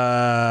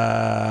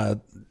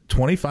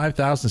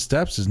 25,000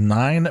 steps is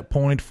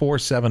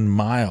 9.47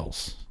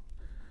 miles.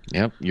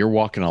 Yep. You're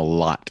walking a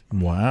lot.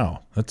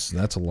 Wow. That's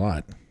a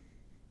lot.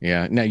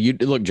 Yeah. Now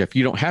look, Jeff,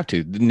 you don't have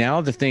to.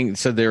 Now the thing,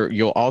 so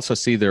you'll also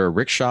see there are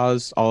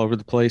rickshaws all over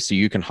the place, so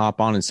you can hop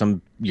on,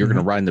 and you're going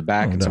to ride in the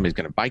back, and somebody's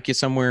going to bike you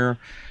somewhere.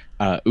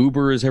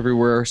 Uber is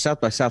everywhere.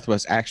 South by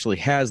Southwest actually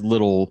has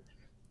little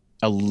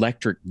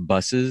electric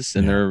buses,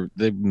 and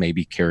they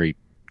maybe carry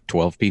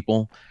 12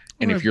 people.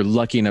 And if you're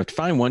lucky enough to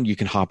find one, you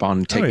can hop on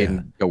and take it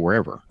and go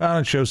wherever.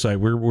 On show site,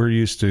 we're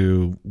used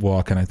to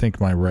walking. I think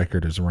my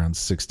record is around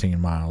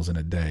 16 miles in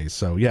a day.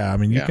 So you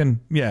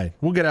can,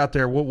 we'll get out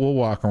there. We'll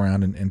walk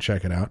around and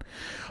check it out.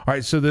 All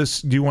right. So do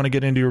you want to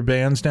get into your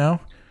bands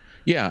now?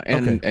 Yeah.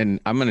 And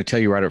I'm going to tell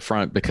you right up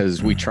front,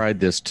 because we tried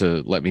this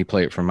to let me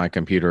play it from my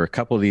computer. A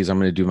couple of these, I'm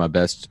going to do my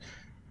best.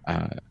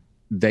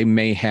 They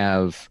may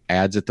have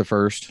ads at the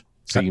first.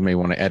 So you may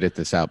want to edit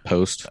this out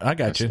post. I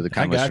got you. So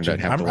I got you.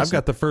 I've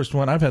got the first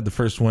one. I've had the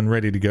first one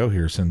ready to go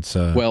here since.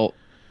 Well,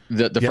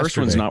 the first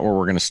one's not where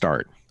we're going to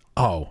start.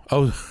 Oh.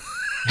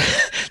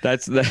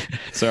 That's the.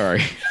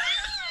 Sorry.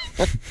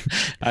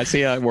 I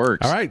see how it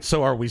works. All right.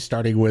 So are we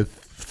starting with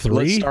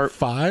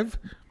 5?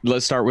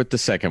 Let's start with the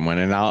second one,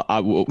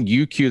 and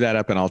you cue that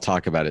up, and I'll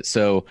talk about it.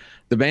 So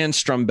the band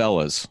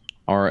Strumbellas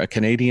are a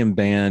Canadian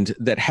band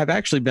that have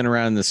actually been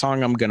around. The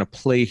song I'm going to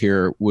play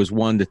here was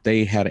one that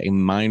they had a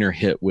minor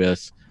hit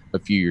with a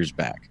few years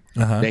back.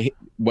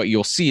 What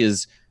you'll see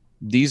is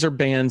these are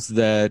bands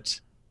that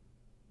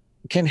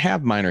can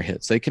have minor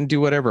hits. They can do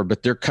whatever,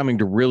 but they're coming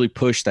to really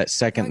push that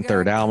second and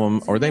third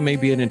album, or they may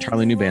be an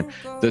entirely new band.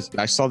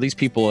 I saw these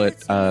people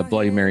at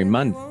Bloody Mary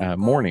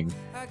Morning.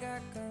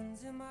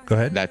 Go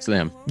ahead. That's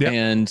them. Yep.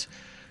 And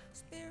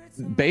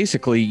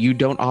basically, you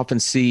don't often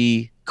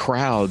see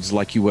crowds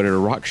like you would at a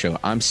rock show.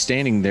 I'm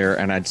standing there,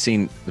 and I'd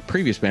seen the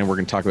previous band we're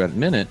going to talk about in a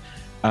minute,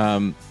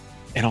 and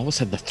all of a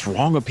sudden the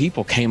throng of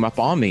people came up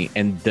on me,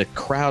 and the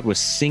crowd was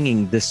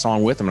singing this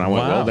song with them, and I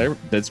went, well,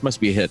 this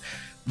must be a hit.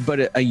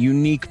 But a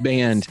unique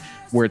band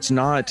where it's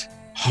not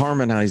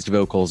harmonized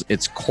vocals,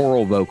 it's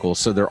choral vocals,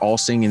 so they're all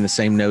singing the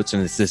same notes,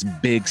 and it's this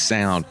big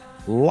sound.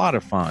 A lot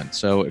of fun.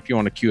 So if you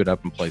want to cue it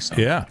up and play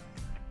something. Yeah.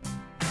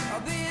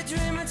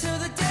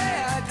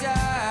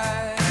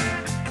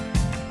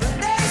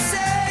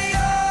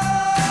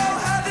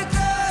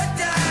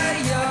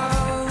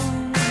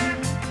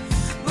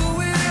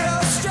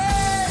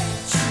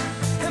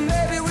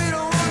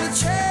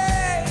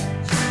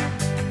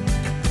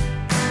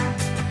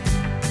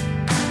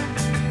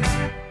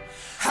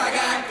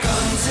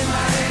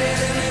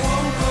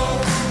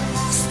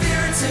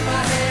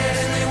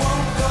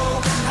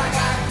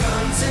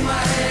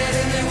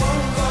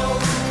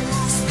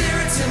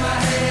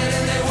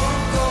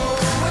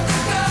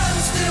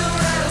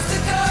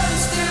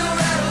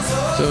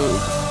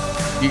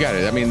 You got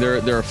it. I mean,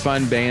 they're a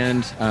fun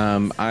band.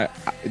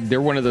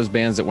 They're one of those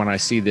bands that when I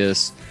see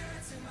this,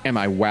 am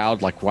I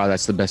wowed? Like, wow,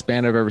 that's the best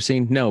band I've ever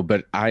seen? No,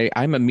 but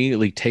I'm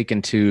immediately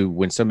taken to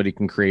when somebody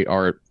can create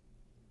art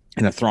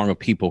and a throng of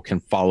people can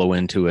follow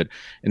into it.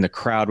 And the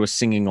crowd was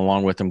singing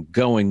along with them,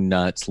 going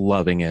nuts,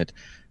 loving it.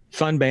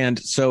 Fun band.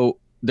 So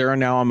they're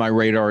now on my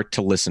radar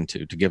to listen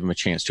to give them a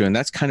chance to. And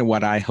that's kind of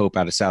what I hope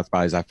out of South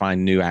by is I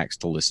find new acts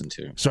to listen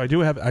to. So I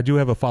do have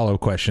a follow-up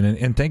question,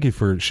 and thank you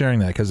for sharing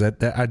that, because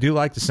that I do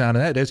like the sound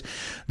of that.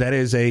 That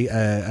is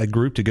a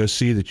group to go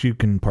see that you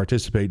can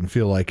participate and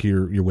feel like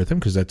you're with them,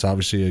 because that's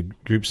obviously a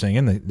group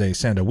singing. They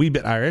sound a wee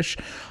bit Irish.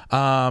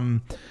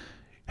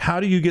 How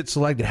do you get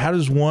selected? How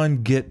does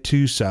one get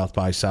to South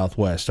by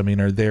Southwest? I mean,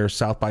 are there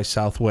South by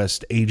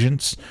Southwest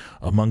agents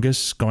among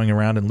us going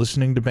around and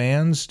listening to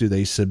bands? Do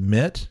they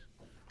submit?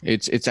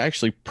 It's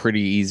actually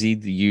pretty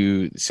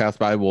easy. South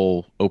by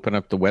will open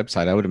up the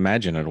website. I would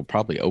imagine it'll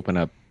probably open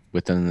up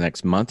within the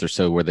next month or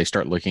so, where they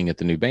start looking at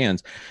the new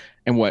bands.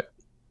 And what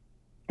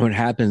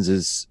happens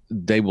is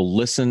they will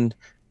listen,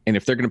 and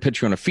if they're going to put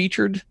you on a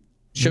featured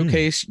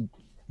showcase,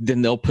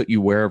 then they'll put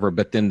you wherever.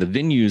 But then the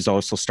venues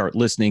also start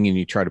listening, and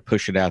you try to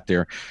push it out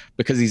there,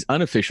 because these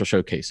unofficial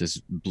showcases,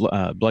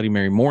 Bloody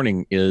Mary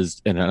Morning is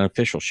an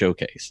unofficial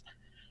showcase.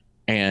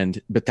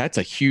 But that's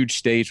a huge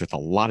stage with a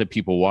lot of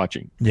people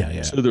watching.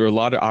 Yeah. So there are a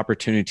lot of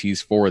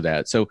opportunities for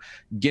that. So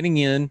getting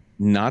in,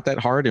 not that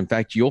hard. In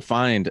fact, you'll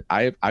find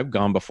I've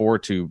gone before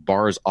to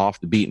bars off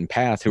the beaten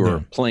path who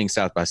are playing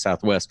South by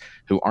Southwest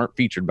who aren't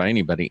featured by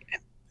anybody,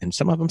 and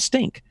some of them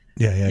stink.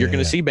 Yeah. You're going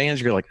to see bands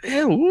you're like,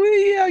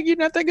 you're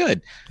not that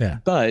good. Yeah.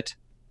 But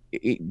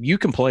you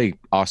can play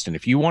Austin.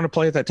 If you want to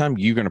play at that time,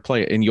 you're going to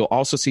play it. And you'll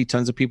also see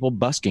tons of people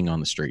busking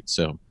on the street.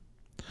 So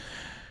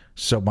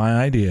my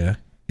idea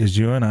is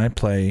you and I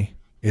play.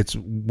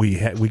 We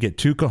get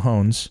 2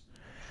 cajones,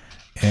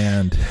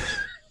 and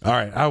all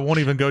right, I won't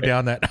even go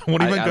down that.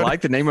 I like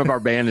the name of our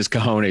band is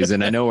Cajones,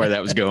 and I know where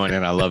that was going,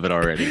 and I love it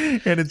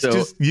already. And it's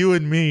just you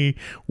and me,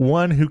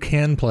 one who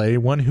can play,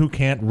 one who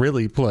can't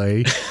really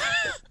play.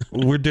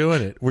 We're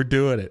doing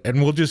it.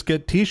 And we'll just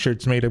get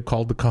T-shirts made up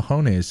called the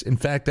Cajones. In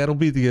fact, that'll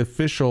be the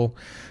official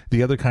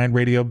The Other Kind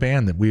radio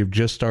band that we have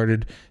just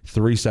started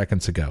 3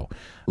 seconds ago.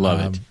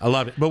 Love it. I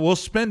love it. But we'll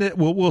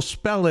we'll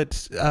spell it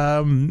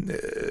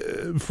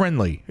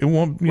friendly. It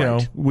won't,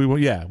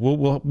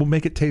 we'll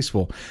make it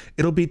tasteful.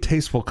 It'll be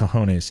Tasteful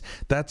Cajones.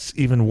 That's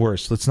even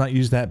worse. Let's not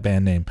use that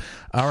band name.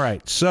 All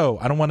right. So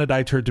I don't want to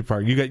deter too far.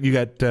 You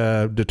got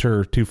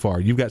deter too far.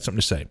 You've got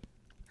something to say.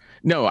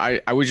 No,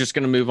 I was just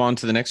going to move on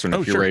to the next one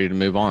if you're ready to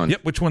move on.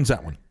 Yep. Which one's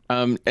that one?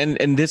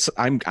 And this,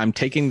 I'm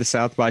taking the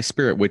South by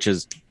spirit, which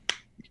is,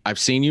 I've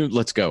seen you.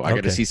 Let's go. I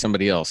got to see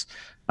somebody else.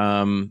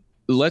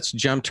 Let's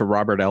jump to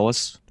Robert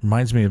Ellis.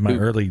 Reminds me of my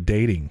early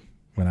dating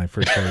when I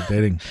first started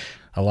dating.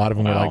 A lot of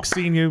them were like,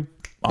 "Seen you."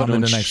 On to the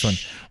next one.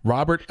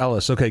 Robert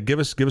Ellis. Okay, give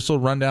us a little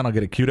rundown. I'll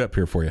get it queued up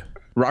here for you.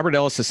 Robert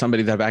Ellis is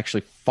somebody that I've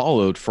actually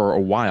followed for a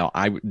while.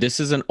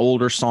 This is an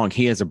older song.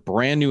 He has a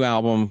brand new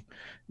album,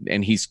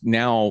 and he's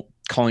now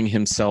calling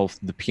himself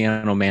the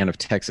Piano Man of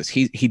Texas.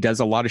 He does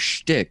a lot of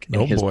shtick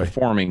in his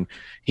performing.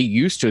 He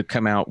used to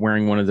come out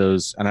wearing one of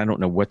those, and I don't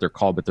know what they're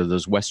called, but they're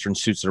those Western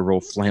suits that are real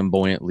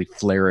flamboyantly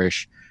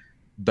flourish.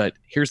 But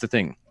here's the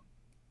thing.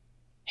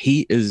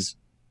 He is,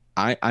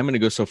 I'm going to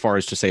go so far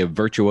as to say, a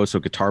virtuoso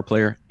guitar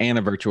player and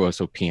a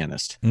virtuoso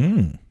pianist.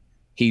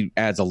 He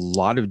adds a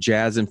lot of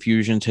jazz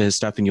infusion to his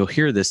stuff, and you'll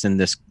hear this in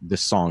this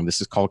song.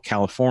 This is called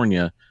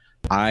California.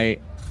 I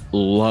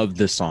love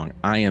this song.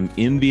 I am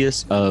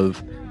envious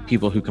of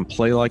people who can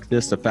play like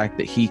this. The fact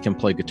that he can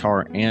play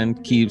guitar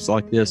and keys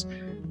like this.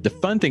 The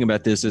fun thing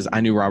about this is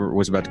I knew Robert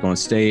was about to go on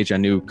stage. I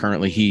knew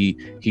currently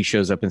he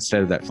shows up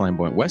instead of that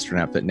flamboyant Western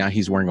outfit. Now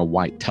he's wearing a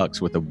white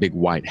tux with a big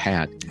white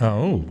hat.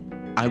 Oh.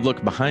 I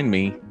look behind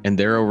me, and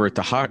they're over at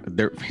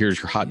here's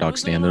your hot dog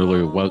stand. There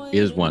literally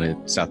is one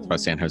at South by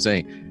San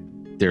Jose.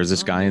 There's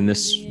this guy in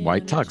this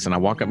white tux, and I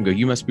walk up and go,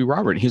 "You must be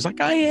Robert." And he's like,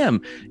 "I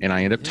am." And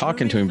I end up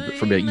talking to him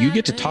for a bit. You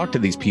get to talk to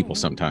these people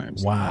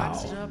sometimes. Wow.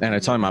 And I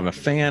tell him, "I'm a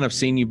fan. I've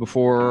seen you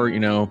before,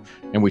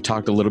 and we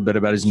talked a little bit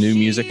about his new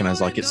music. And I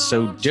was like, it's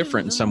so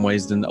different in some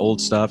ways than the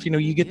old stuff.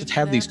 You get to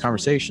have these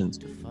conversations.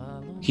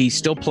 He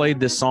still played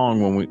this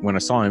song when I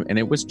saw him, and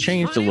it was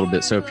changed a little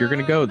bit. So if you're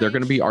going to go, they're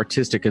going to be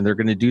artistic and they're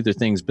going to do their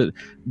things. But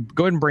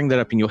go ahead and bring that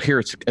up, and you'll hear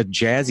it's a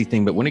jazzy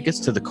thing. But when it gets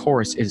to the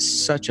chorus, it's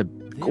such a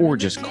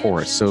gorgeous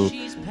chorus. So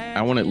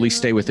I want to at least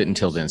stay with it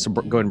until then. So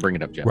go ahead and bring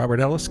it up, Jeff. Robert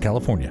Ellis,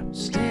 California.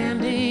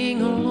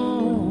 Standing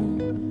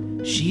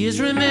alone, she is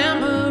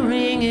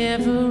remembering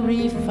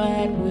every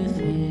fight with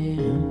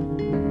him.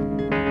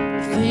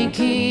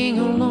 Thinking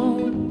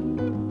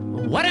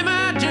alone, what am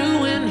I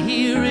doing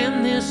here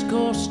in this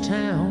ghost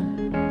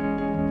town?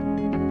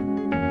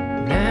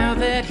 Now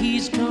that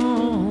he's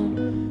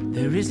gone,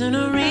 there isn't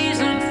a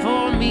reason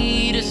for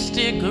me to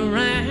stick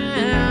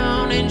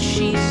around. And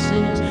she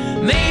says,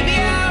 maybe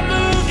I'll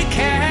move to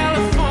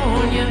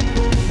California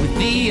with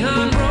the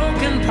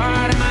unbroken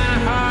part of my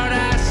heart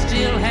I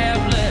still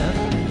have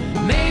left.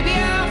 Maybe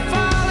I'll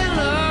fall in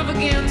love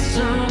again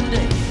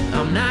someday.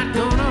 I'm not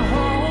gonna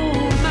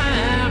hold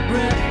my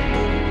breath.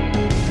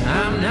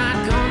 I'm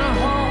not gonna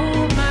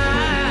hold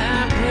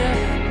my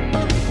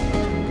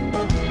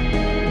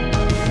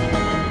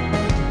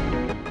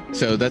breath.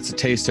 So that's a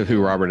taste of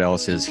who Robert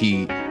Ellis is.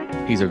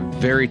 He's a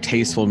very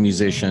tasteful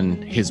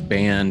musician. His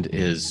band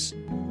is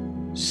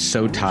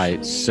so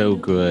tight, so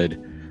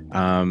good.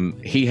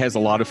 He has a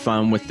lot of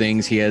fun with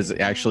things. He has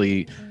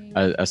actually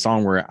a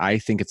song where I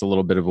think it's a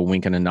little bit of a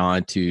wink and a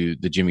nod to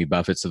the Jimmy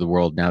Buffetts of the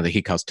world now that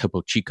he calls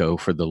Topo Chico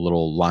for the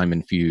little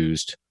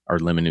lemon-infused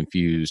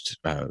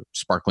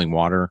sparkling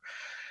water.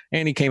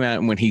 And he came out,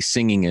 and when he's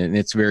singing it, and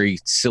it's very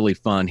silly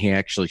fun, he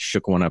actually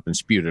shook one up and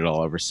spewed it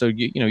all over. So,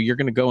 you're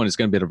going to go, and it's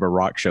going to be a bit of a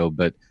rock show,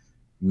 but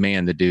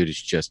man, the dude is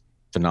just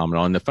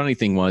phenomenal. And the funny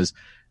thing was,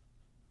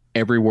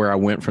 everywhere I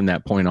went from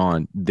that point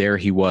on, there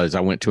he was. I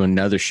went to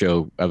another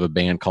show of a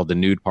band called The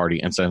Nude Party,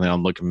 and suddenly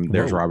I'm looking,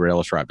 there's Robert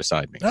Ellis right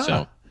beside me.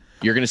 So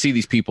you're going to see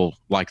these people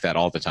like that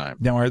all the time.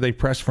 Now, are they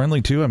press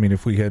friendly too? I mean,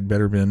 if we had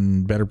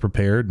been better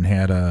prepared and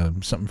had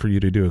something for you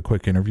to do a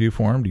quick interview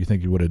for him, do you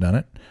think you would have done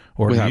it?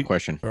 Or without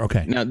question.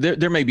 Okay. Now,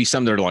 there may be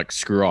some that are like,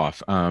 screw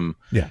off.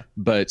 Yeah.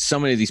 But so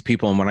many of these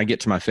people, and when I get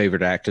to my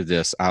favorite act of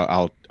this,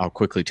 I'll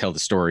quickly tell the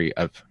story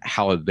of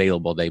how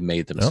available they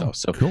made themselves.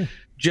 So cool.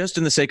 Just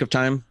in the sake of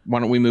time, why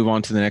don't we move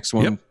on to the next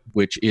one,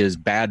 which is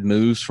Bad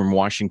Moves from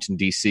Washington,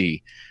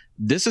 D.C.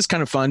 This is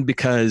kind of fun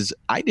because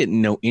I didn't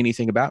know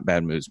anything about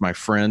Bad Moves. My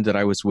friend that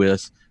I was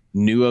with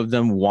knew of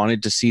them,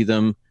 wanted to see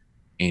them,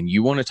 and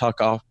you want to talk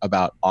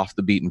about off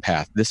the beaten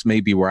path. This may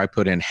be where I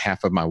put in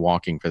half of my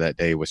walking for that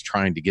day, was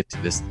trying to get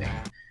to this thing.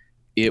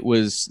 It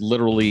was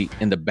literally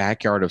in the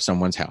backyard of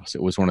someone's house.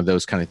 It was one of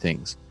those kind of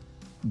things.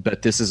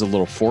 But this is a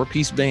little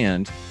 4-piece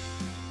band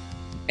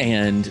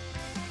and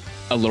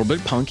a little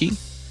bit punky.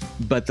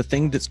 But the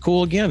thing that's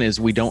cool, again, is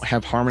we don't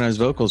have harmonized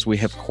vocals. We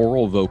have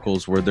choral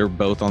vocals where they're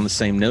both on the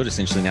same note,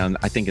 essentially. Now,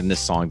 I think in this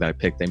song that I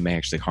picked, they may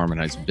actually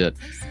harmonize a bit.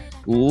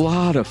 A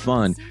lot of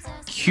fun.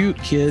 Cute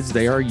kids.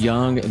 They are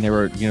young, and they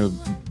were,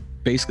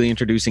 basically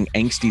introducing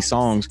angsty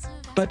songs.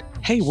 But,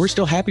 hey, we're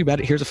still happy about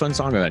it. Here's a fun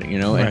song about it,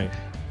 Right.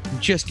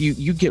 And just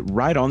you get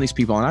right on these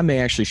people. And I may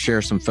actually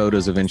share some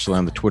photos eventually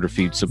on the Twitter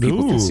feed so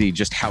people can see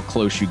just how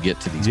close you get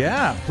to these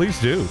people.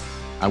 Please do.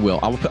 I will.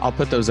 I'll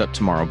put those up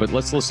tomorrow. But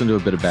let's listen to a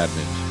bit of Bad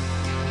Moves.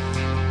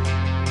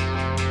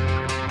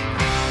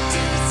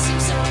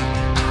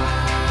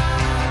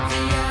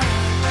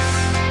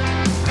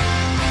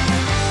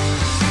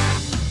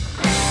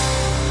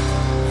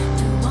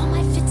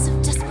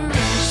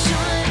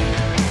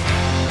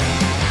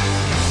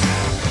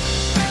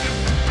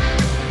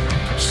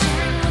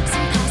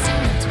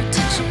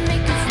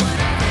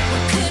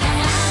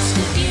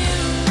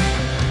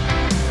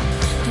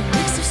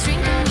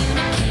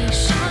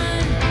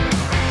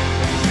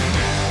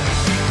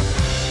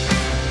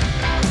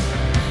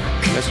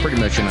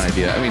 An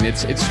idea. I mean,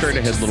 it's straight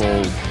ahead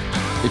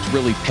it's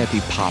really peppy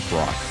pop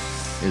rock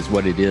is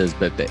what it is,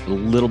 but a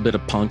little bit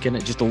of punk in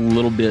it, just a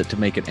little bit to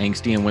make it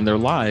angsty. And when they're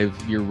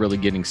live, you're really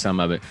getting some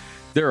of it.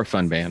 They're a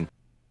fun band.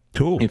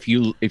 Cool. If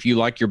you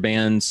like your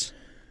bands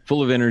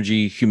full of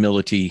energy,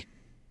 humility,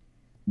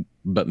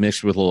 but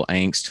mixed with a little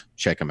angst.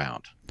 Check them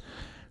out.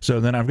 So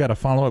then I've got a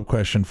follow-up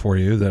question for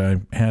you that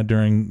I had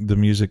during the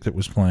music that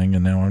was playing,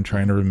 and now I'm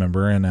trying to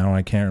remember, and now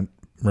I can't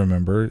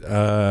remember.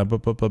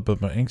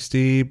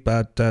 Angsty,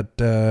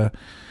 but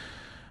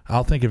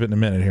I'll think of it in a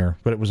minute here.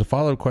 But it was a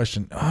follow-up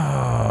question.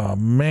 Oh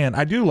man,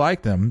 I do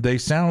like them. They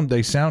sound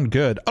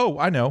good. Oh,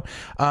 I know.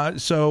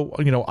 So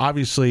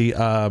obviously,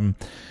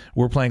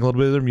 we're playing a little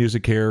bit of their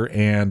music here,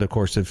 and of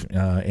course, if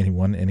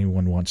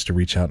anyone wants to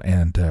reach out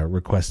and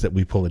request that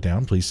we pull it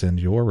down, please send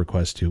your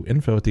request to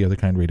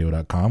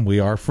info@theotherkindradio.com. We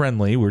are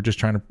friendly. We're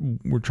trying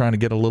to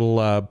get a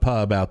little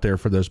pub out there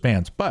for those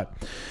bands. But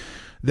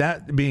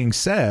that being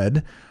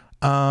said,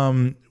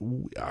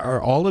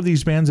 are all of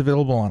these bands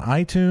available on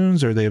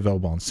iTunes? Are they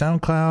available on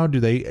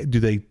SoundCloud? Do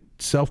they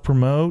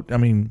self-promote? I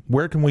mean,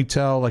 where can we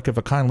tell, like, if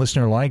a kind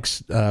listener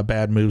likes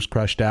Bad Moves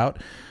Crushed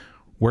Out,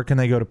 where can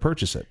they go to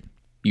purchase it?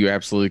 You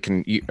absolutely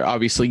can.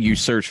 Obviously, you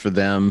search for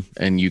them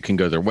and you can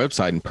go to their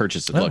website and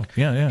purchase it. Look,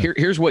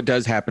 here's what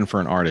does happen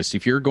for an artist.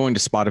 If you're going to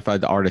Spotify,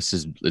 the artist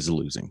is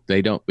losing.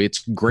 It's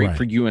great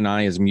for you and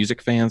I as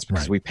music fans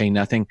because we pay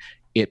nothing.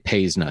 It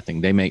pays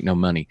nothing. They make no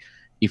money.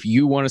 If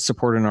you want to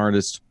support an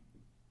artist,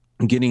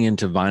 getting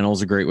into vinyl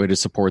is a great way to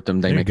support them.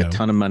 They make a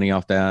ton of money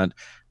off that.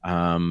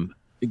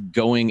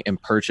 Going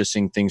and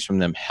purchasing things from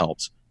them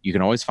helps. You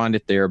can always find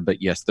it there, but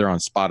yes, they're on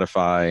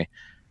Spotify.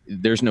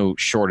 There's no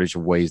shortage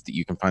of ways that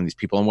you can find these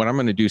people. And what I'm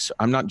going to do,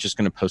 I'm not just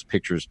going to post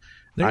pictures.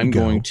 I'm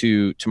going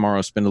to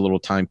tomorrow spend a little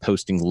time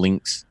posting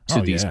links to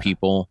these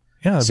people.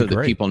 Yeah, so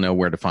that people know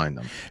where to find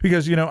them.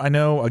 Because, I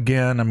know,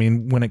 again, I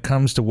mean, when it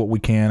comes to what we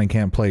can and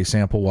can't play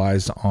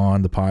sample-wise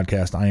on the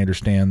podcast, I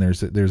understand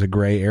there's a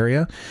gray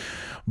area.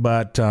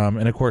 But,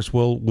 and of course,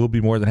 we'll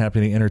be more than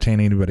happy to entertain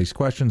anybody's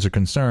questions or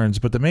concerns.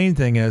 But the main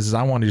thing is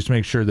I want to just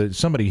make sure that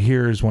somebody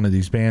hears one of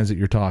these bands that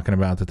you're talking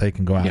about, that they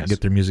can go out and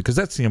get their music, because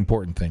that's the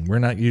important thing. We're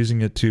not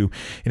using it to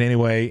in any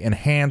way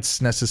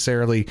enhance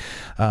necessarily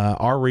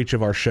our reach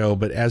of our show.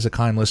 But as a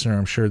kind listener,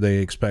 I'm sure they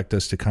expect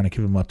us to kind of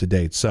keep them up to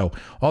date. So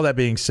all that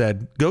being said,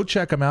 go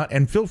check them out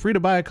and feel free to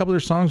buy a couple of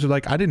their songs. They're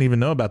like, I didn't even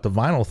know about the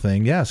vinyl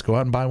thing. Yes, go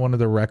out and buy one of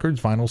their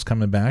records. Vinyl's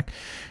coming back,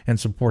 and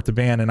support the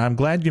band. And I'm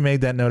glad you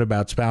made that note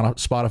about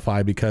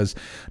Spotify, because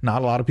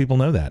not a lot of people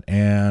know that.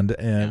 And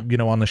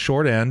on the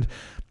short end,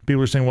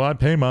 people are saying, well, I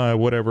pay my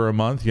whatever a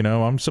month,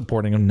 I'm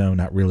supporting them. No,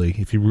 not really.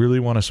 If you really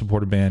want to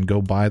support a band,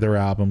 go buy their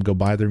album, go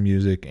buy their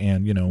music,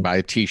 and buy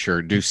a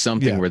t-shirt, do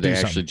something where they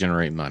actually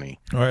generate money.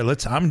 All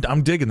right,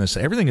 I'm digging this.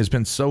 Everything has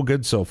been so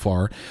good so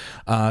far.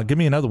 Give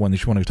me another one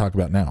that you want to talk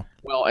about now.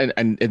 Well,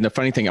 and the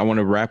funny thing, I want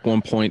to wrap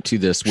one point to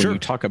this. When you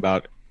talk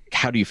about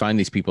how do you find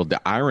these people, the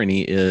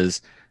irony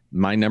is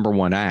my number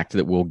one act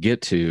that we'll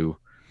get to,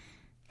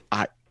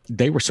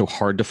 they were so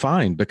hard to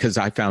find because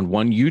I found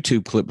one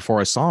YouTube clip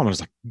before I saw them. I was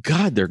like,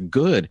 God, they're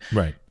good.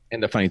 Right.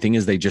 And the funny thing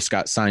is they just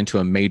got signed to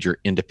a major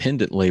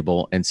independent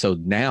label. And so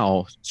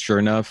now, sure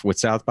enough, with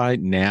South by,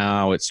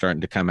 now it's starting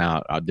to come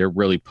out. They're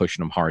really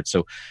pushing them hard.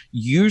 So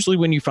usually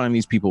when you find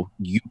these people,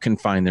 you can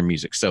find their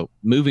music. So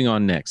moving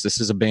on next, this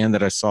is a band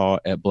that I saw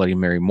at Bloody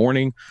Mary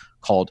Morning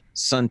called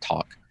Sun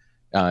Talk.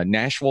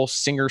 Nashville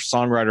singer,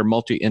 songwriter,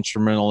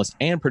 multi-instrumentalist,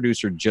 and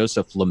producer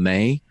Joseph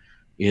LeMay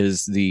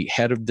is the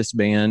head of this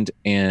band,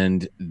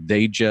 and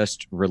they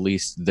just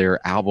released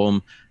their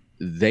album.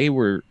 They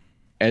were,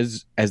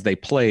 as they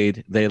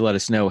played, they let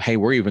us know, hey,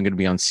 we're even going to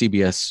be on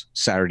CBS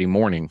Saturday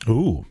morning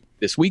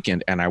this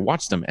weekend. And I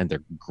watched them, and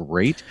they're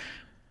great.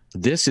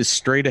 This is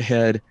straight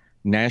ahead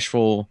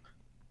Nashville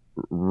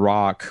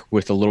rock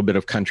with a little bit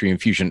of country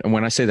infusion. And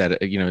when I say that,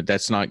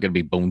 that's not going to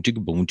be boom,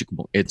 chicka, boom, chicka,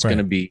 boom. It's going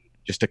to be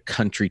just a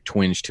country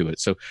twinge to it.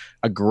 So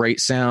a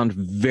great sound,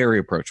 very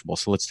approachable.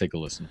 So let's take a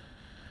listen.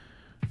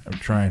 I'm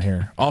trying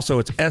here. Also,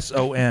 it's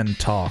SON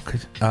Talk.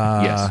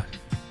 Yes.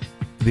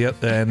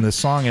 And the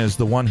song is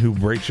The One Who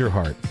Breaks Your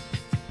Heart.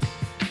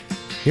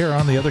 Here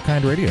on The Other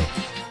Kind Radio.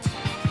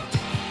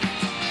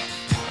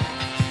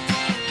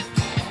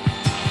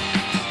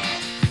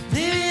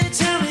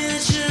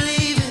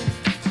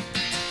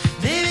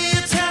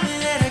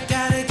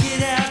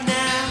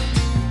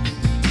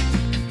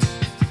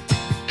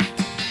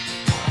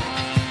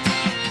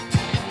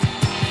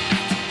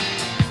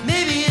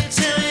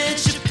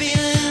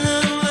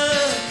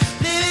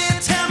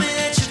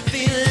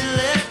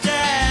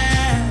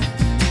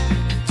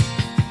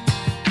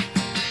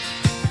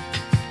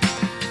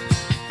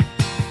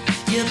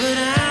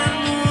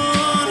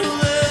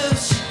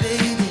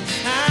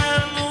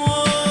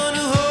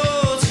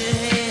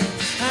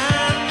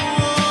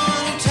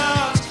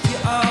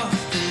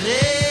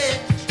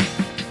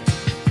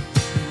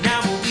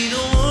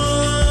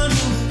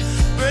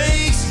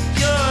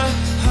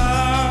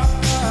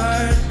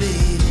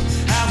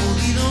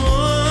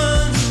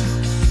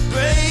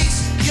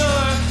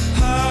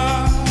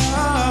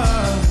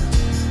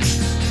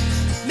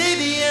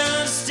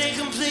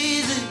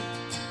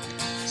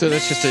 So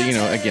that's just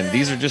again,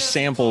 these are just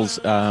samples.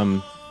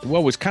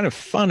 What was kind of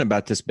fun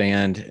about this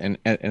band, and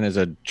as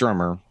a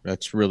drummer,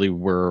 that's really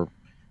where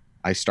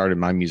I started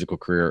my musical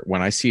career.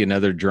 When I see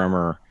another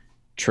drummer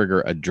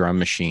trigger a drum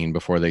machine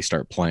before they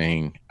start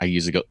playing, I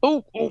usually go,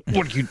 oh,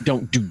 what, you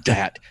don't do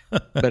that.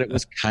 But it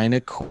was kind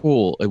of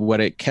cool. What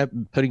it kept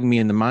putting me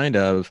in the mind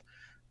of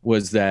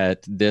was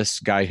that this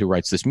guy who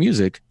writes this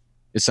music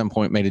at some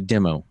point made a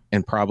demo,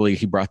 and probably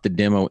he brought the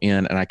demo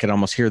in, and I could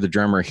almost hear the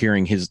drummer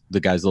hearing the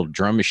guy's little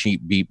drum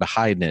machine beat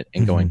behind it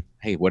and going,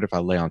 hey, what if I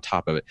lay on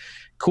top of it?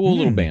 Cool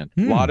little band.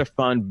 A lot of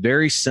fun,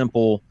 very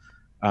simple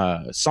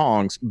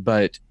songs,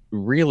 but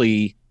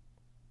really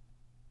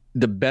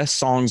the best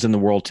songs in the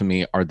world to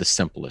me are the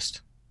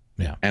simplest.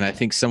 Yeah. And I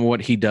think some of what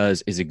he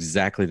does is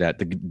exactly that.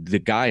 The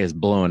guy is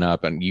blowing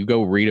up, and you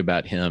go read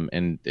about him,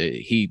 and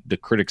the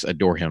critics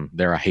adore him.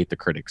 There, I hate the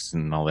critics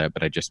and all that,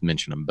 but I just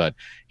mentioned him. But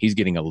he's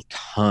getting a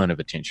ton of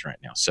attention right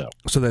now. So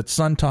that's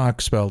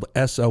Sontalk, spelled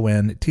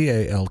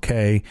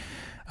Sontalk.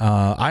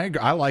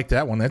 I like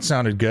that one. That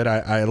sounded good.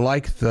 I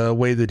like the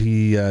way that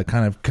he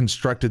kind of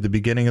constructed the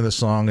beginning of the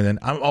song, and then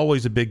I'm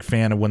always a big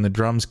fan of when the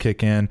drums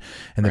kick in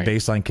and the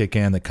bass line kick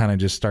in, that kind of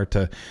just start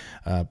to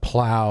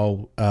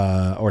plow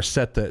or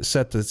set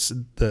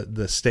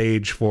the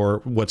stage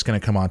for what's going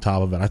to come on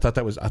top of it. I thought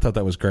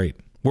that was great.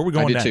 Where are we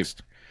going next?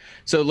 Too.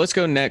 So let's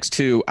go next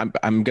to.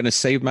 I'm going to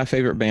save my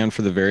favorite band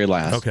for the very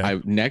last. Okay.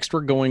 Next,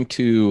 we're going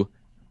to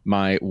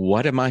my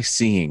What Am I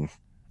Seeing?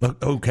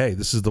 Okay,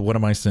 this is the What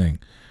Am I Seeing?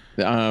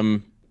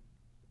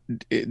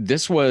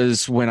 This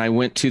was when I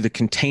went to the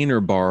Container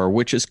Bar,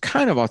 which is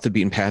kind of off the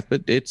beaten path,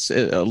 but it's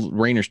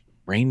Rainier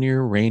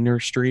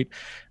Street,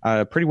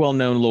 pretty well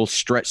known little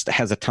stretch that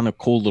has a ton of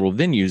cool little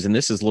venues. And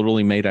this is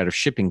literally made out of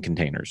shipping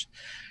containers.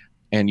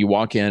 And you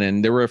walk in,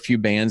 and there were a few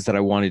bands that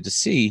I wanted to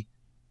see.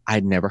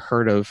 I'd never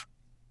heard of.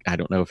 I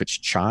don't know if it's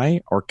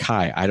Chai or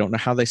Kai. I don't know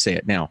how they say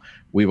it. Now,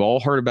 we've all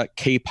heard about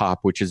K-pop,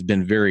 which has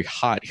been very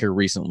hot here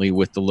recently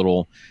with the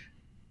little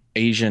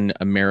Asian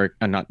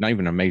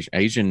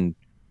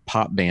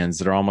pop bands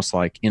that are almost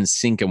like In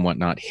Sync and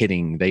whatnot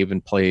hitting. They even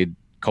played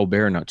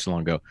Colbert not too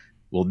long ago.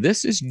 Well,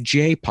 this is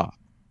J-pop,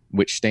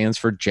 which stands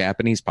for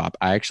Japanese pop.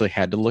 I actually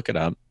had to look it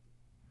up.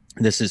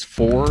 This is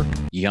 4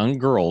 young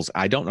girls.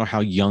 I don't know how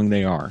young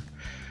they are.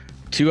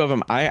 2 of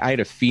them, I had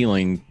a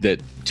feeling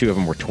that 2 of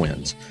them were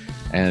twins.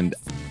 And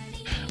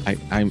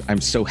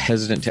I'm so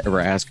hesitant to ever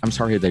ask. I'm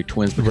sorry, are they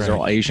twins? Because they're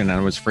all Asian, and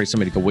I was afraid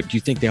somebody would go, what, do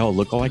you think they all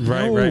look alike?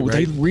 No,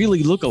 they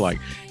really look alike.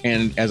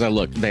 And as I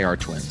look, they are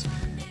twins.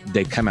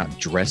 They come out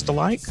dressed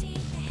alike,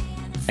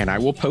 and I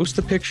will post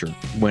the picture.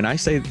 When I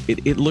say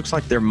it looks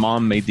like their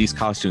mom made these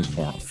costumes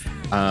for them.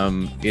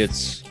 I'm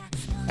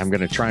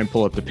going to try and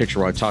pull up the picture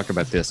while I talk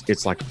about this.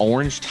 It's like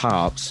orange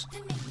tops,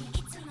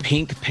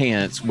 pink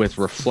pants with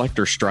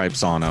reflector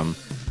stripes on them,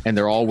 and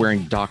they're all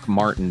wearing Doc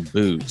Marten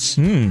boots.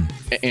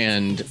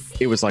 And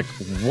it was like,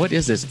 what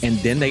is this? And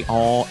then they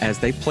all, as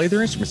they play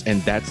their instruments,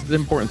 and that's the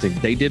important thing,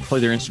 they did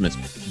play their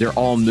instruments, they're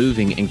all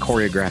moving in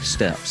choreographed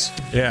steps.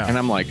 Yeah. And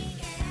I'm like,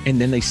 and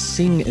then they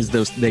sing as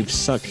though they've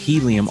sucked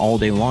helium all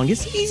day long.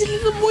 It's easy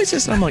little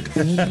voices. And I'm like,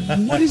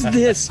 what is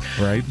this?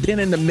 Right. Then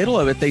in the middle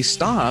of it, they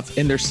stop,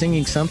 and they're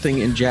singing something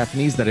in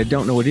Japanese that I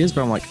don't know what it is,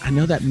 but I'm like, I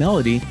know that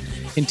melody,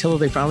 until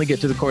they finally get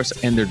to the chorus,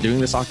 and they're doing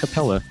this a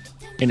cappella.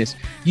 And it's,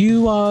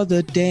 you are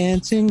the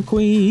dancing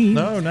queen.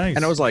 Oh, nice.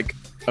 And I was like,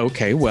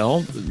 okay,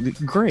 well,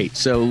 great.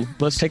 So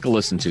let's take a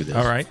listen to this.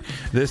 All right.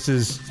 This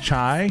is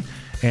Chai,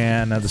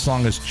 and the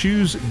song is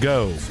Choose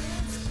Go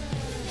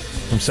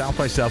from South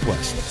by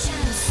Southwest.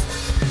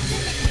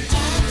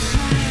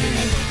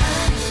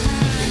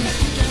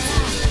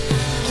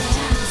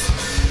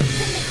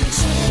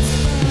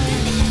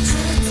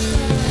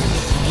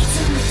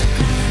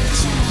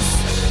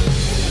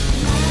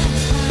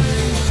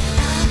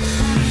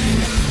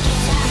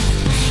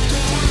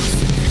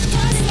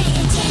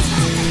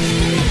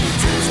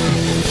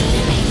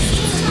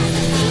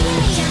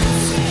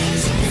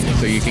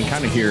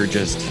 Here,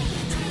 just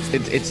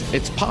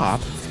it's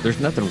pop. There's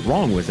nothing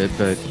wrong with it,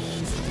 but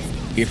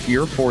if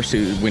you're forced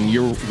to, when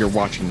you're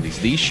watching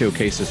these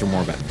showcases are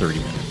more about 30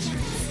 minutes,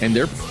 and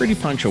they're pretty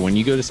punctual. When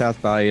you go to South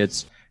by,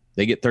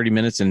 they get 30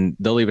 minutes, and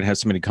they'll even have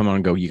somebody come on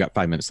and go, you got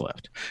 5 minutes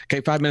left.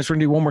 Okay, 5 minutes, we're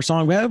gonna do one more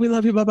song. Well, we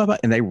love you, blah blah blah,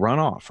 and they run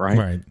off.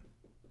 Right.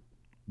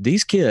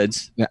 These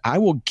kids, I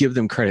will give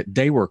them credit.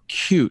 They were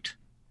cute.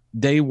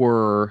 They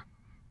were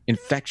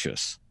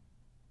infectious.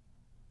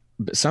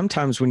 But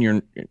sometimes when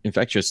you're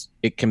infectious,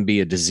 it can be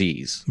a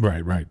disease.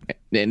 Right.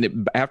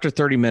 And after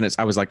 30 minutes,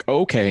 I was like,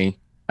 okay,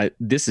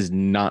 this is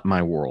not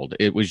my world.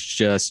 It was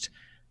just,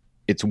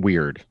 it's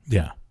weird.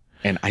 Yeah.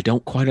 And I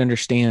don't quite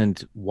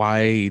understand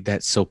why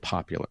that's so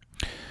popular.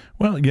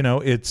 Well,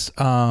 it's,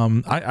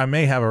 I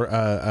may have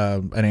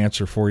an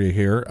answer for you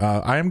here.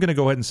 I am going to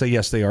go ahead and say,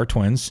 yes, they are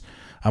twins.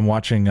 I'm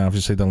watching,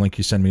 obviously, the link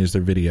you send me is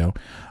their video.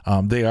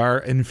 They are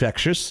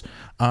infectious.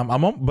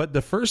 But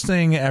the first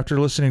thing, after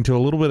listening to a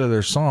little bit of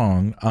their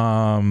song,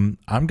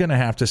 I'm going to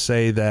have to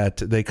say that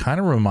they kind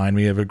of remind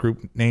me of a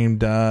group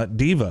named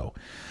Devo.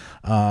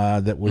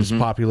 that was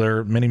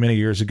popular many, many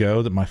years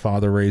ago that my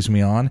father raised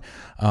me on.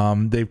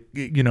 They,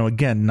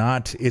 again,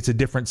 it's a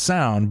different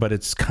sound, but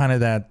it's kind of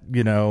that,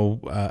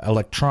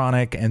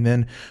 electronic. And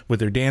then with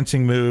their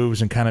dancing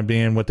moves and kind of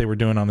being what they were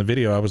doing on the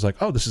video, I was like,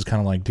 oh, this is kind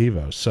of like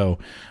Devo. So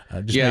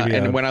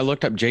and when I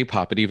looked up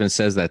J-pop, it even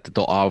says that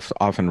they'll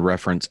often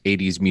reference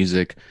 80s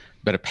music.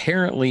 But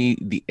apparently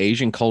the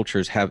Asian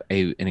cultures have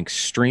an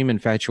extreme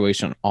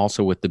infatuation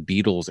also with the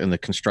Beatles and the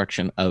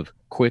construction of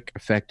quick,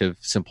 effective,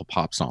 simple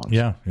pop songs.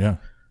 Yeah, yeah.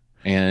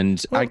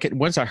 And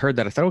once I heard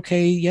that, I thought,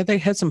 okay, yeah, they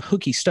had some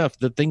hooky stuff.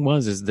 The thing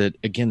is that,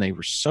 again, they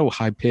were so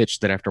high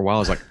pitched that after a while I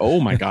was like, oh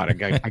my God,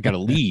 I got to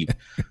leave.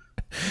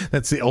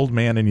 That's the old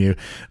man in you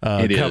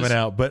coming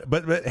out.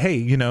 But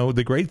hey,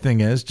 the great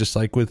thing is, just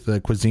like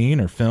with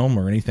cuisine or film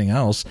or anything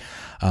else,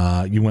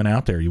 you went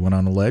out there, you went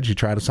on a ledge, you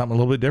tried something a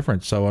little bit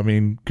different. So, I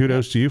mean,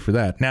 kudos to you for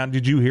that. Now,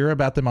 did you hear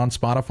about them on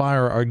Spotify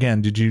or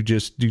again, did you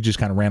just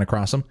kind of ran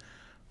across them?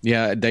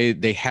 Yeah,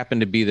 they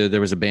happened to be there.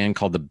 There was a band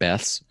called the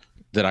Beths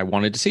that I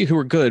wanted to see who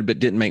were good, but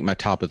didn't make my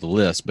top of the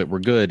list, but were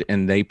good,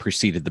 and they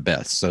preceded the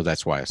Beths. So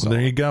that's why I saw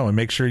there you go. And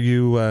make sure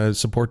you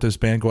support this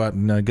band. Go out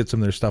and get some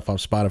of their stuff off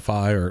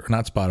Spotify, or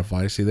not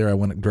Spotify. See there, I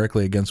went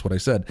directly against what I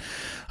said.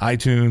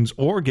 iTunes,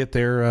 or get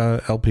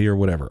their LP or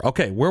whatever.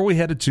 Okay, where are we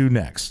headed to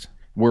next?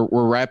 We're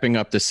wrapping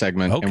up this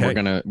segment,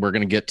 and we're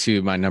gonna get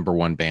to my number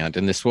one band.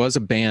 And this was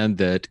a band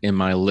that in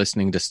my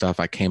listening to stuff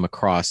I came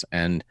across,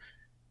 and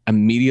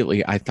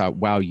immediately I thought,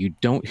 wow, you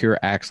don't hear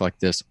acts like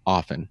this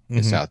often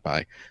in South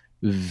by.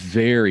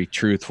 Very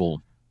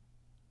truthful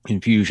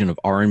infusion of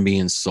R&B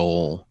and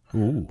soul.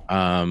 Ooh.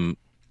 To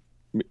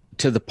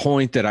the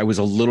point that I was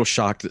a little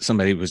shocked that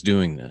somebody was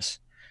doing this.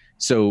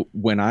 So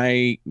when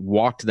I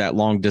walked that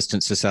long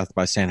distance to South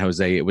by San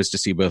Jose, it was to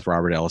see both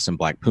Robert Ellis and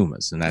Black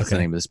Pumas, and that's the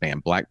name of this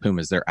band, Black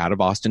Pumas. They're out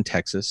of Austin,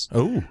 Texas.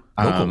 Oh,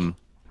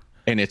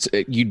 and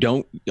you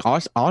don't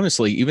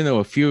honestly, even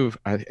though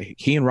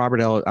they and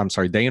Robert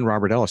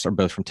Ellis are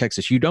both from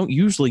Texas, you don't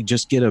usually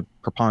just get a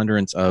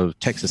preponderance of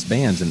Texas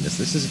bands in this.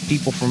 This is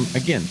people from,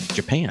 again,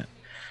 Japan.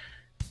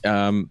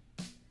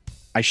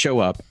 I show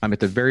up, I'm at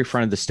the very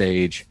front of the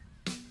stage.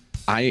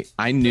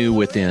 I knew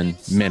within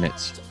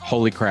minutes,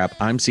 holy crap,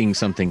 I'm seeing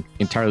something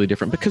entirely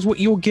different, because what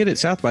you'll get at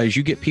South by is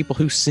you get people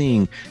who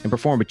sing and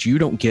perform, but you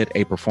don't get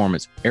a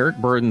performance. Eric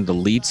Burden, the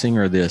lead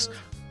singer of this,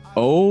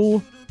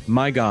 oh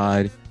my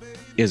God,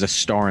 is a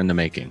star in the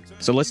making.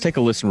 So let's take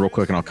a listen real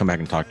quick, and I'll come back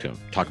and talk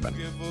about it.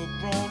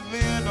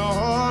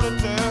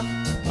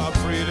 I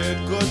pray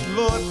that good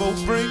Lord will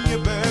bring you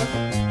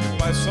back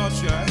by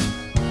sunshine.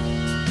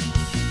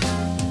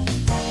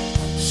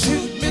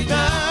 Shoot me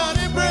down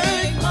and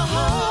break my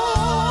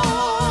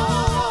heart.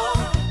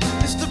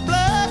 It's the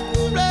black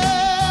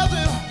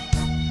raven.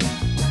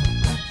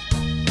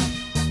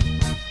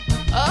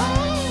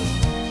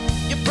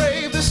 Oh, you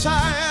brave the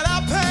sign.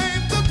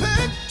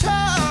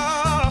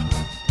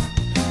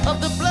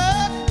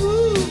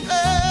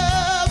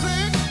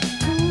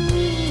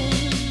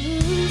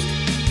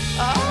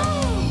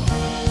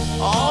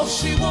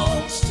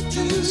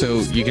 So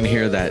you can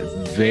hear that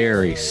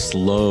very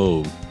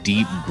slow,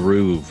 deep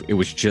groove. It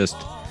was just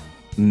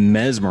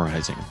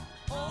mesmerizing.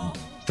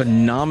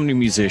 Phenomenal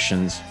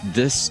musicians.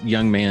 This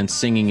young man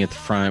singing at the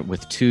front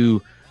with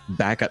two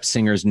backup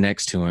singers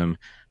next to him.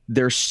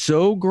 They're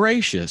so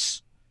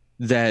gracious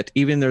that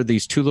even though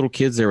these two little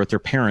kids there with their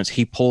parents,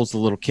 he pulls the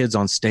little kids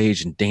on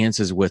stage and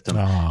dances with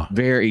them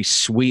very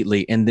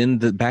sweetly. And then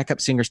the backup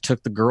singers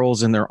took the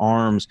girls in their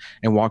arms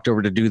and walked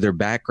over to do their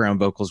background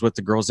vocals with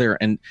the girls there.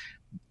 And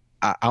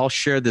I'll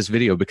share this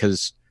video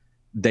because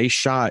they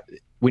shot,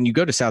 when you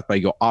go to South by,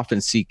 you'll often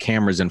see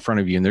cameras in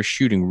front of you and they're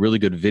shooting really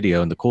good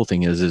video. And the cool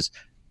thing is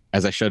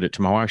as I showed it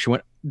to my wife, she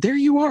went, there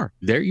you are.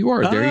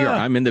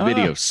 I'm in the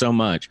video so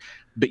much.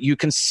 But you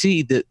can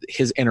see that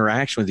his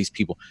interaction with these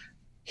people,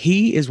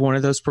 he is one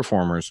of those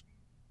performers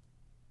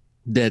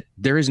that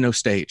there is no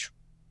stage.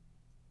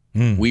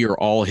 We are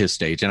all his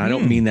stage. And I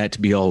don't mean that to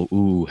be all,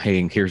 ooh,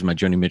 hey, here's my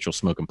Joni Mitchell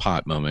smoking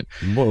pot moment.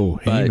 Whoa,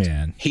 hey,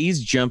 man. He's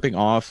jumping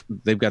off.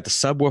 They've got the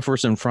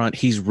subwoofers in front.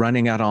 He's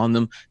running out on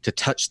them to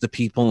touch the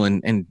people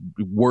and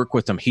work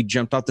with them. He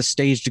jumped off the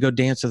stage to go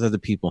dance with other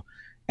people.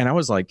 And I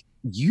was like,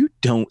 you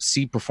don't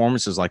see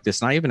performances like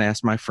this. And I even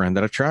asked my friend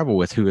that I travel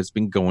with who has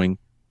been going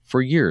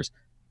for years,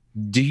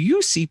 do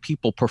you see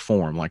people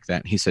perform like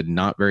that? And he said,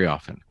 not very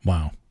often.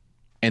 Wow.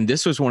 And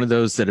this was one of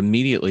those that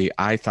immediately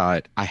I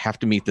thought, I have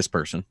to meet this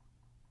person.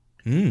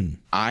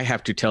 I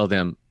have to tell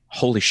them,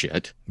 holy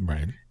shit.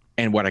 Right.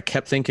 And what I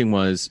kept thinking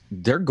was,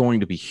 they're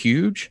going to be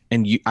huge.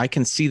 And I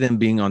can see them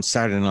being on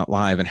Saturday Night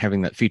Live and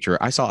having that feature.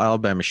 I saw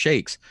Alabama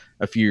Shakes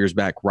a few years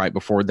back, right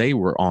before they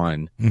were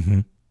on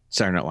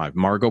Saturday Night Live.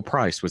 Margot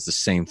Price was the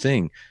same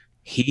thing.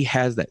 He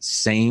has that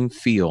same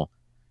feel.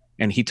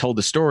 And he told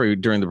the story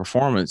during the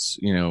performance,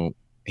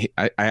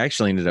 I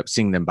actually ended up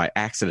seeing them by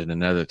accident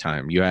another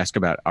time. You ask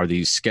about, are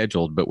these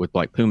scheduled? But with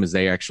Black Pumas,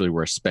 they actually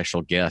were a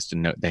special guest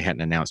and they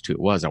hadn't announced who it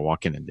was. I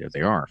walk in and there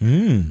they are.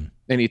 And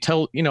he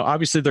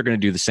obviously they're going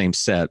to do the same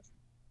set.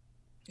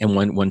 And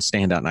one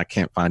standout, and I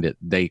can't find it,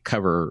 they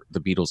cover the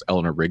Beatles'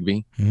 Eleanor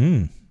Rigby.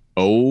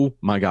 Oh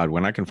my God.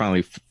 When I can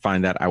finally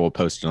find that, I will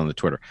post it on the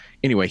Twitter.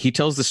 Anyway, he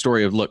tells the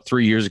story of, look,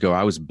 3 years ago,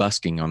 I was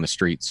busking on the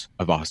streets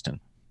of Austin,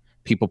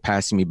 people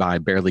passing me by,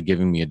 barely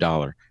giving me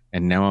 $1.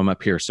 And now I'm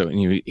up here. So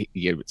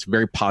it's a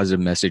very positive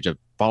message of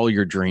follow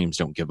your dreams.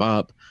 Don't give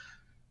up.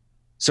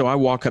 So I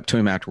walk up to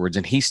him afterwards,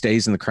 and he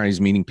stays in the crowd.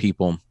 He's meeting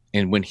people.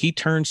 And when he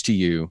turns to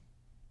you,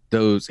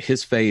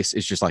 his face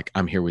is just like,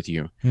 I'm here with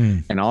you.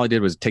 And all I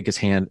did was take his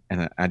hand,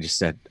 and I just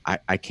said,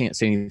 I can't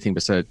say anything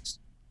besides,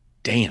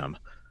 damn.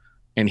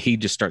 And he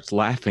just starts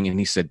laughing, and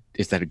he said,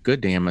 is that a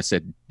good damn? I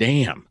said,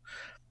 damn.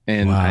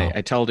 And wow.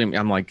 I told him,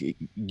 I'm like,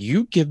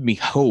 you give me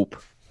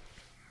hope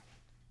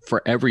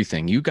for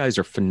everything. You guys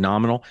are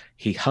phenomenal.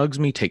 He hugs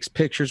me, takes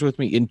pictures with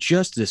me, and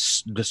just the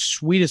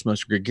sweetest,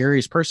 most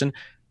gregarious person.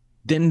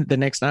 Then the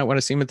next night when I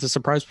see him at the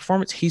surprise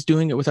performance, he's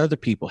doing it with other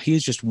people. He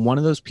is just one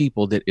of those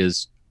people that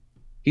he's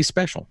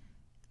special.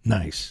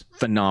 Nice.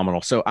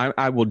 Phenomenal. So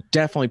I will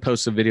definitely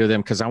post a video of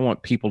them because I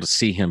want people to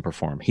see him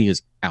perform. He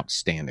is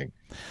outstanding.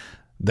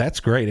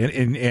 That's great.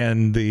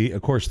 And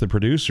of course, the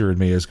producer in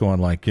me is going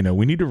like,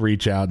 we need to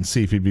reach out and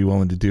see if he'd be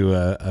willing to do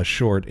a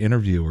short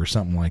interview or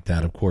something like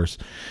that. Of course,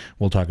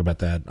 we'll talk about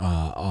that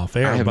off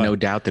air. I have no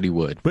doubt that he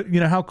would. But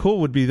how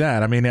cool would be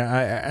that? I mean,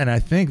 I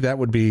think that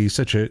would be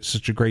such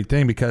a great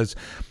thing, because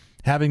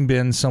having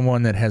been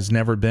someone that has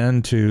never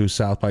been to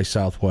South by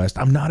Southwest,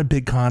 I'm not a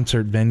big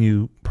concert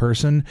venue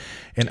person,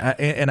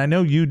 and I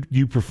know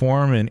you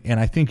perform, and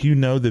I think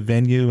the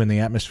venue and the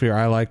atmosphere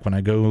I like when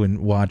I go and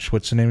watch.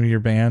 What's the name of your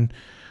band?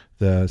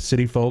 The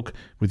City Folk,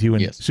 with you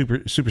and yes.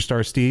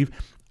 Superstar Steve.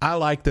 I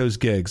like those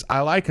gigs. I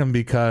like them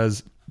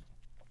because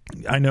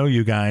I know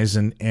you guys,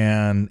 and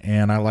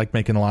I like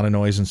making a lot of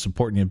noise and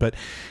supporting you. But,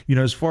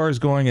 as far as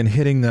going and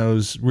hitting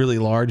those really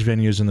large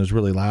venues and those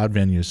really loud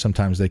venues,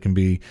 sometimes they can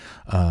be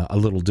a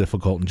little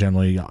difficult. And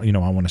generally, I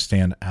want to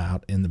stand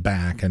out in the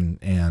back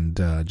and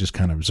just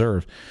kind of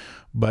observe.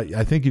 But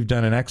I think you've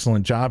done an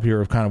excellent job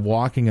here of kind of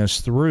walking us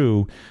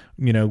through,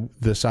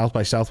 the South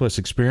by Southwest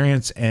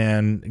experience.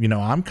 And,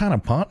 I'm kind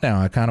of pumped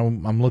now.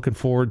 I'm looking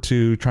forward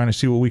to trying to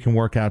see what we can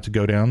work out to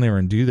go down there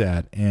and do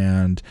that.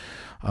 And,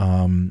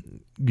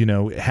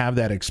 have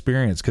that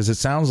experience, because it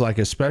sounds like,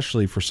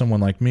 especially for someone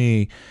like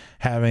me,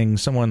 having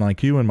someone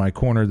like you in my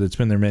corner that's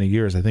been there many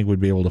years, I think we'd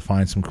be able to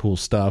find some cool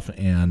stuff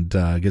and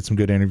get some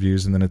good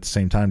interviews, and then at the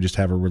same time just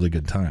have a really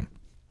good time.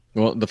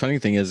 Well, the funny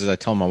thing is I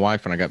tell my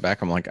wife when I got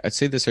back, I'm like, I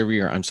say this every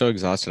year. I'm so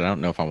exhausted. I don't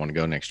know if I want to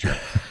go next year,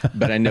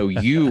 but I know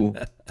you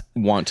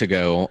want to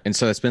go. And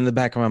so it's been in the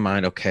back of my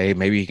mind. Okay,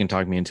 maybe you can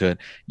talk me into it.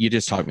 You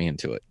just talked me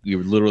into it.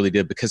 You literally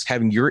did, because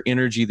having your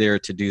energy there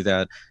to do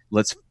that,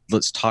 let's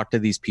talk to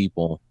these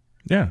people.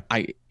 Yeah.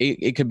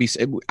 It could be,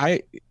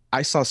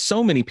 I saw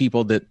so many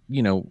people that,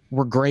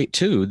 were great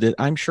too, that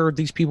I'm sure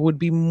these people would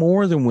be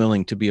more than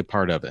willing to be a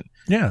part of it.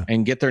 Yeah.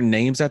 And get their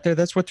names out there.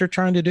 That's what they're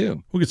trying to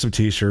do. We'll get some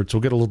t-shirts.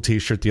 We'll get a little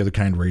t-shirt, The Other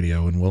Kind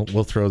Radio, and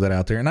we'll throw that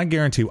out there. And I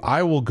guarantee you,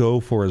 I will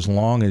go for as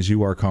long as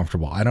you are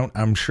comfortable.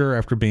 I'm sure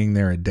after being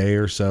there a day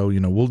or so,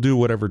 we'll do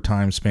whatever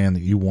time span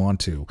that you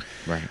want to.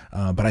 Right.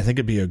 But I think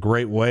it'd be a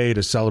great way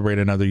to celebrate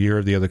another year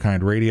of The Other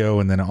Kind Radio.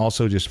 And then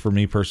also just for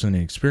me personally,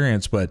 the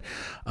experience, but,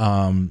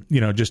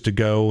 just to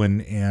go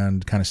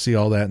and kind of see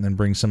all that and then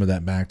bring some of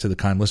that back to the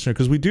kind listener.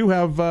 Because we do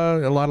have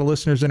a lot of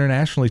listeners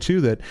internationally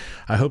too, that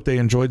I hope they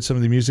enjoyed some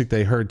of the music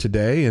they heard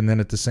today, and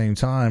then at the same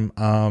time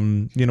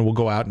we'll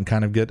go out and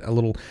kind of get a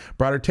little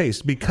broader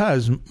taste.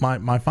 Because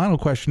my final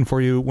question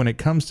for you, when it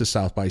comes to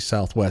South by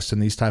Southwest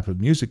and these type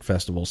of music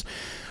festivals,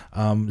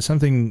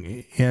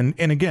 something, and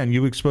again,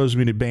 you exposed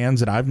me to bands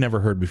that I've never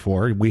heard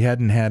before. We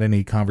hadn't had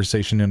any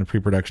conversation in a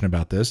pre-production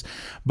about this,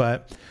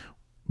 but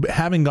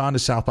having gone to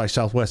South by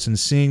Southwest and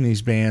seeing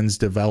these bands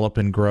develop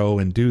and grow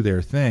and do their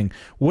thing,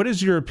 what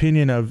is your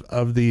opinion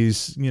of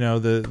these,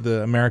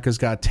 the America's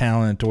Got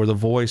Talent or The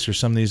Voice or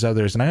some of these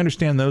others? And I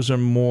understand those are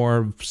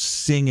more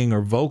singing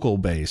or vocal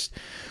based,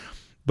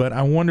 but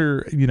I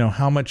wonder,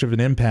 how much of an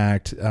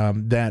impact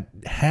that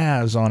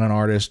has on an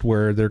artist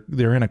where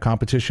they're in a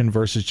competition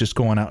versus just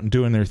going out and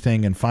doing their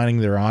thing and finding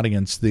their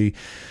audience the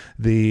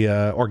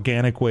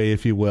organic way,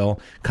 if you will,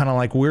 kind of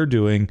like we're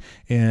doing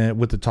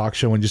with the talk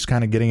show, and just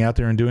kind of getting out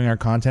there and doing our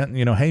content.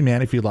 Hey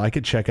man, if you like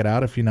it, check it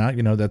out. If you're not,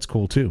 that's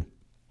cool too.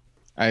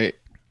 I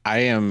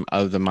am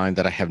of the mind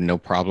that I have no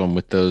problem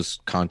with those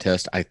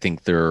contests. I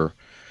think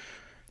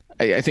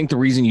I think the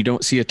reason you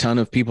don't see a ton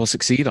of people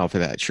succeed off of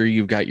that, sure,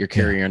 you've got your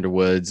Carrie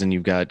Underwoods and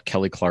you've got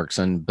Kelly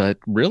Clarkson, but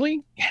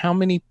really, how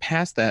many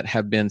past that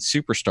have been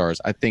superstars?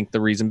 I think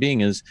the reason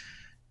being is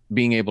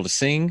being able to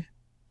sing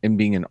and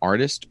being an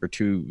artist are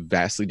two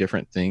vastly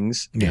different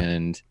things. Yeah.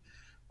 And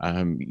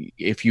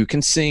if you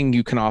can sing,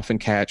 you can often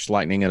catch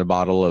lightning in a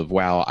bottle of,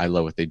 wow, I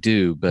love what they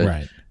do. But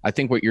right. I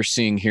think what you're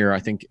seeing here, I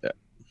think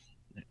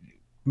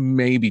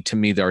maybe to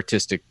me, the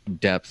artistic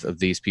depth of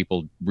these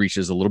people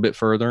reaches a little bit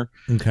further.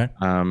 Okay.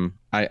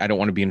 I don't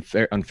want to be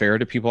unfair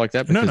to people like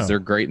that, because they're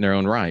great in their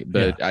own right.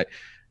 But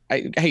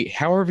hey,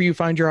 however you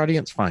find your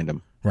audience, find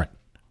them. Right.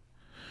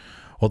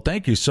 Well,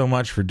 thank you so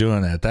much for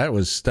doing that. That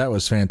was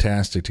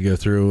fantastic to go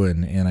through.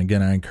 And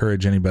again, I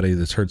encourage anybody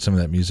that's heard some of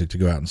that music to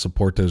go out and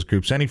support those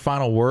groups. Any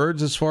final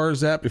words as far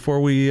as that before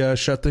we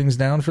shut things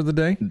down for the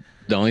day?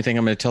 The only thing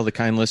I'm going to tell the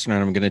kind listener,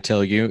 and I'm going to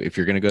tell you, if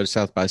you're going to go to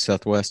South by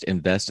Southwest,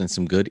 invest in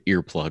some good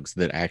earplugs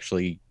that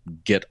actually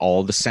get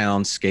all the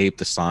soundscape,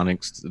 the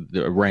sonics,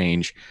 the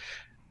range.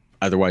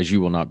 Otherwise, you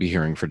will not be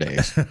hearing for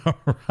days. All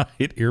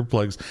right,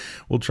 earplugs.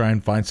 We'll try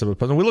and find some.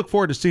 We look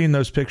forward to seeing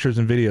those pictures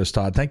and videos,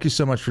 Todd. Thank you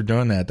so much for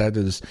doing that. That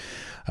is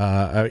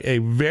a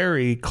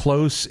very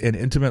close and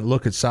intimate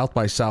look at South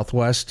by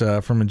Southwest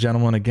from a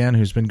gentleman, again,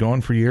 who's been going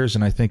for years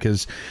and I think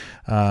is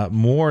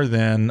more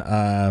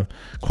than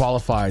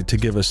qualified to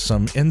give us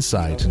some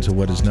insight into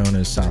what is known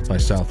as South by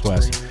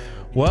Southwest.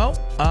 Well,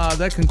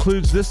 that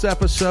concludes this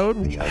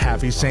episode.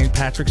 Happy St.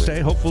 Patrick's Day.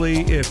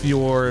 Hopefully, if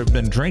you've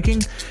been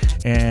drinking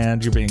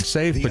and you're being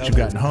safe, but you've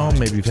gotten home,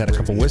 maybe you've had a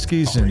couple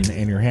whiskeys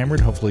and you're hammered,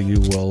 hopefully you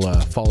will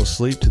fall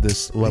asleep to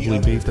this lovely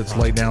beat that's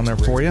laid down there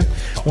for you.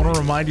 I want to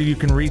remind you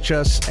can reach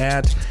us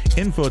at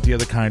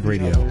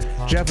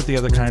info@theotherkindradio,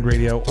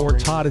 Jeff@theotherkindradio, or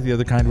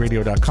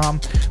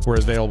Todd@theotherkindradio.com. We're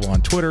available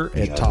on Twitter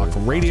at Talk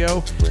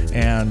Radio,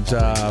 and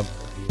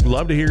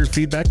love to hear your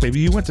feedback. Maybe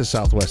you went to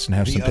Southwest and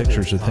have some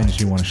pictures of things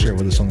you want to share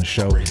with us on the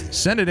show.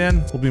 Send it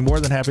in. We'll be more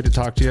than happy to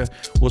talk to you.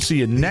 We'll see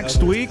you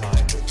next week.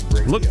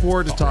 Look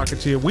forward to talking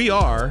to you. We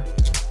are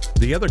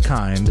The Other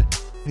Kind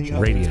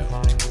Radio.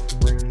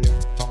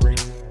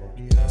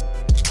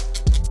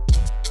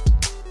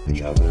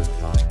 The Other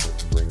Kind.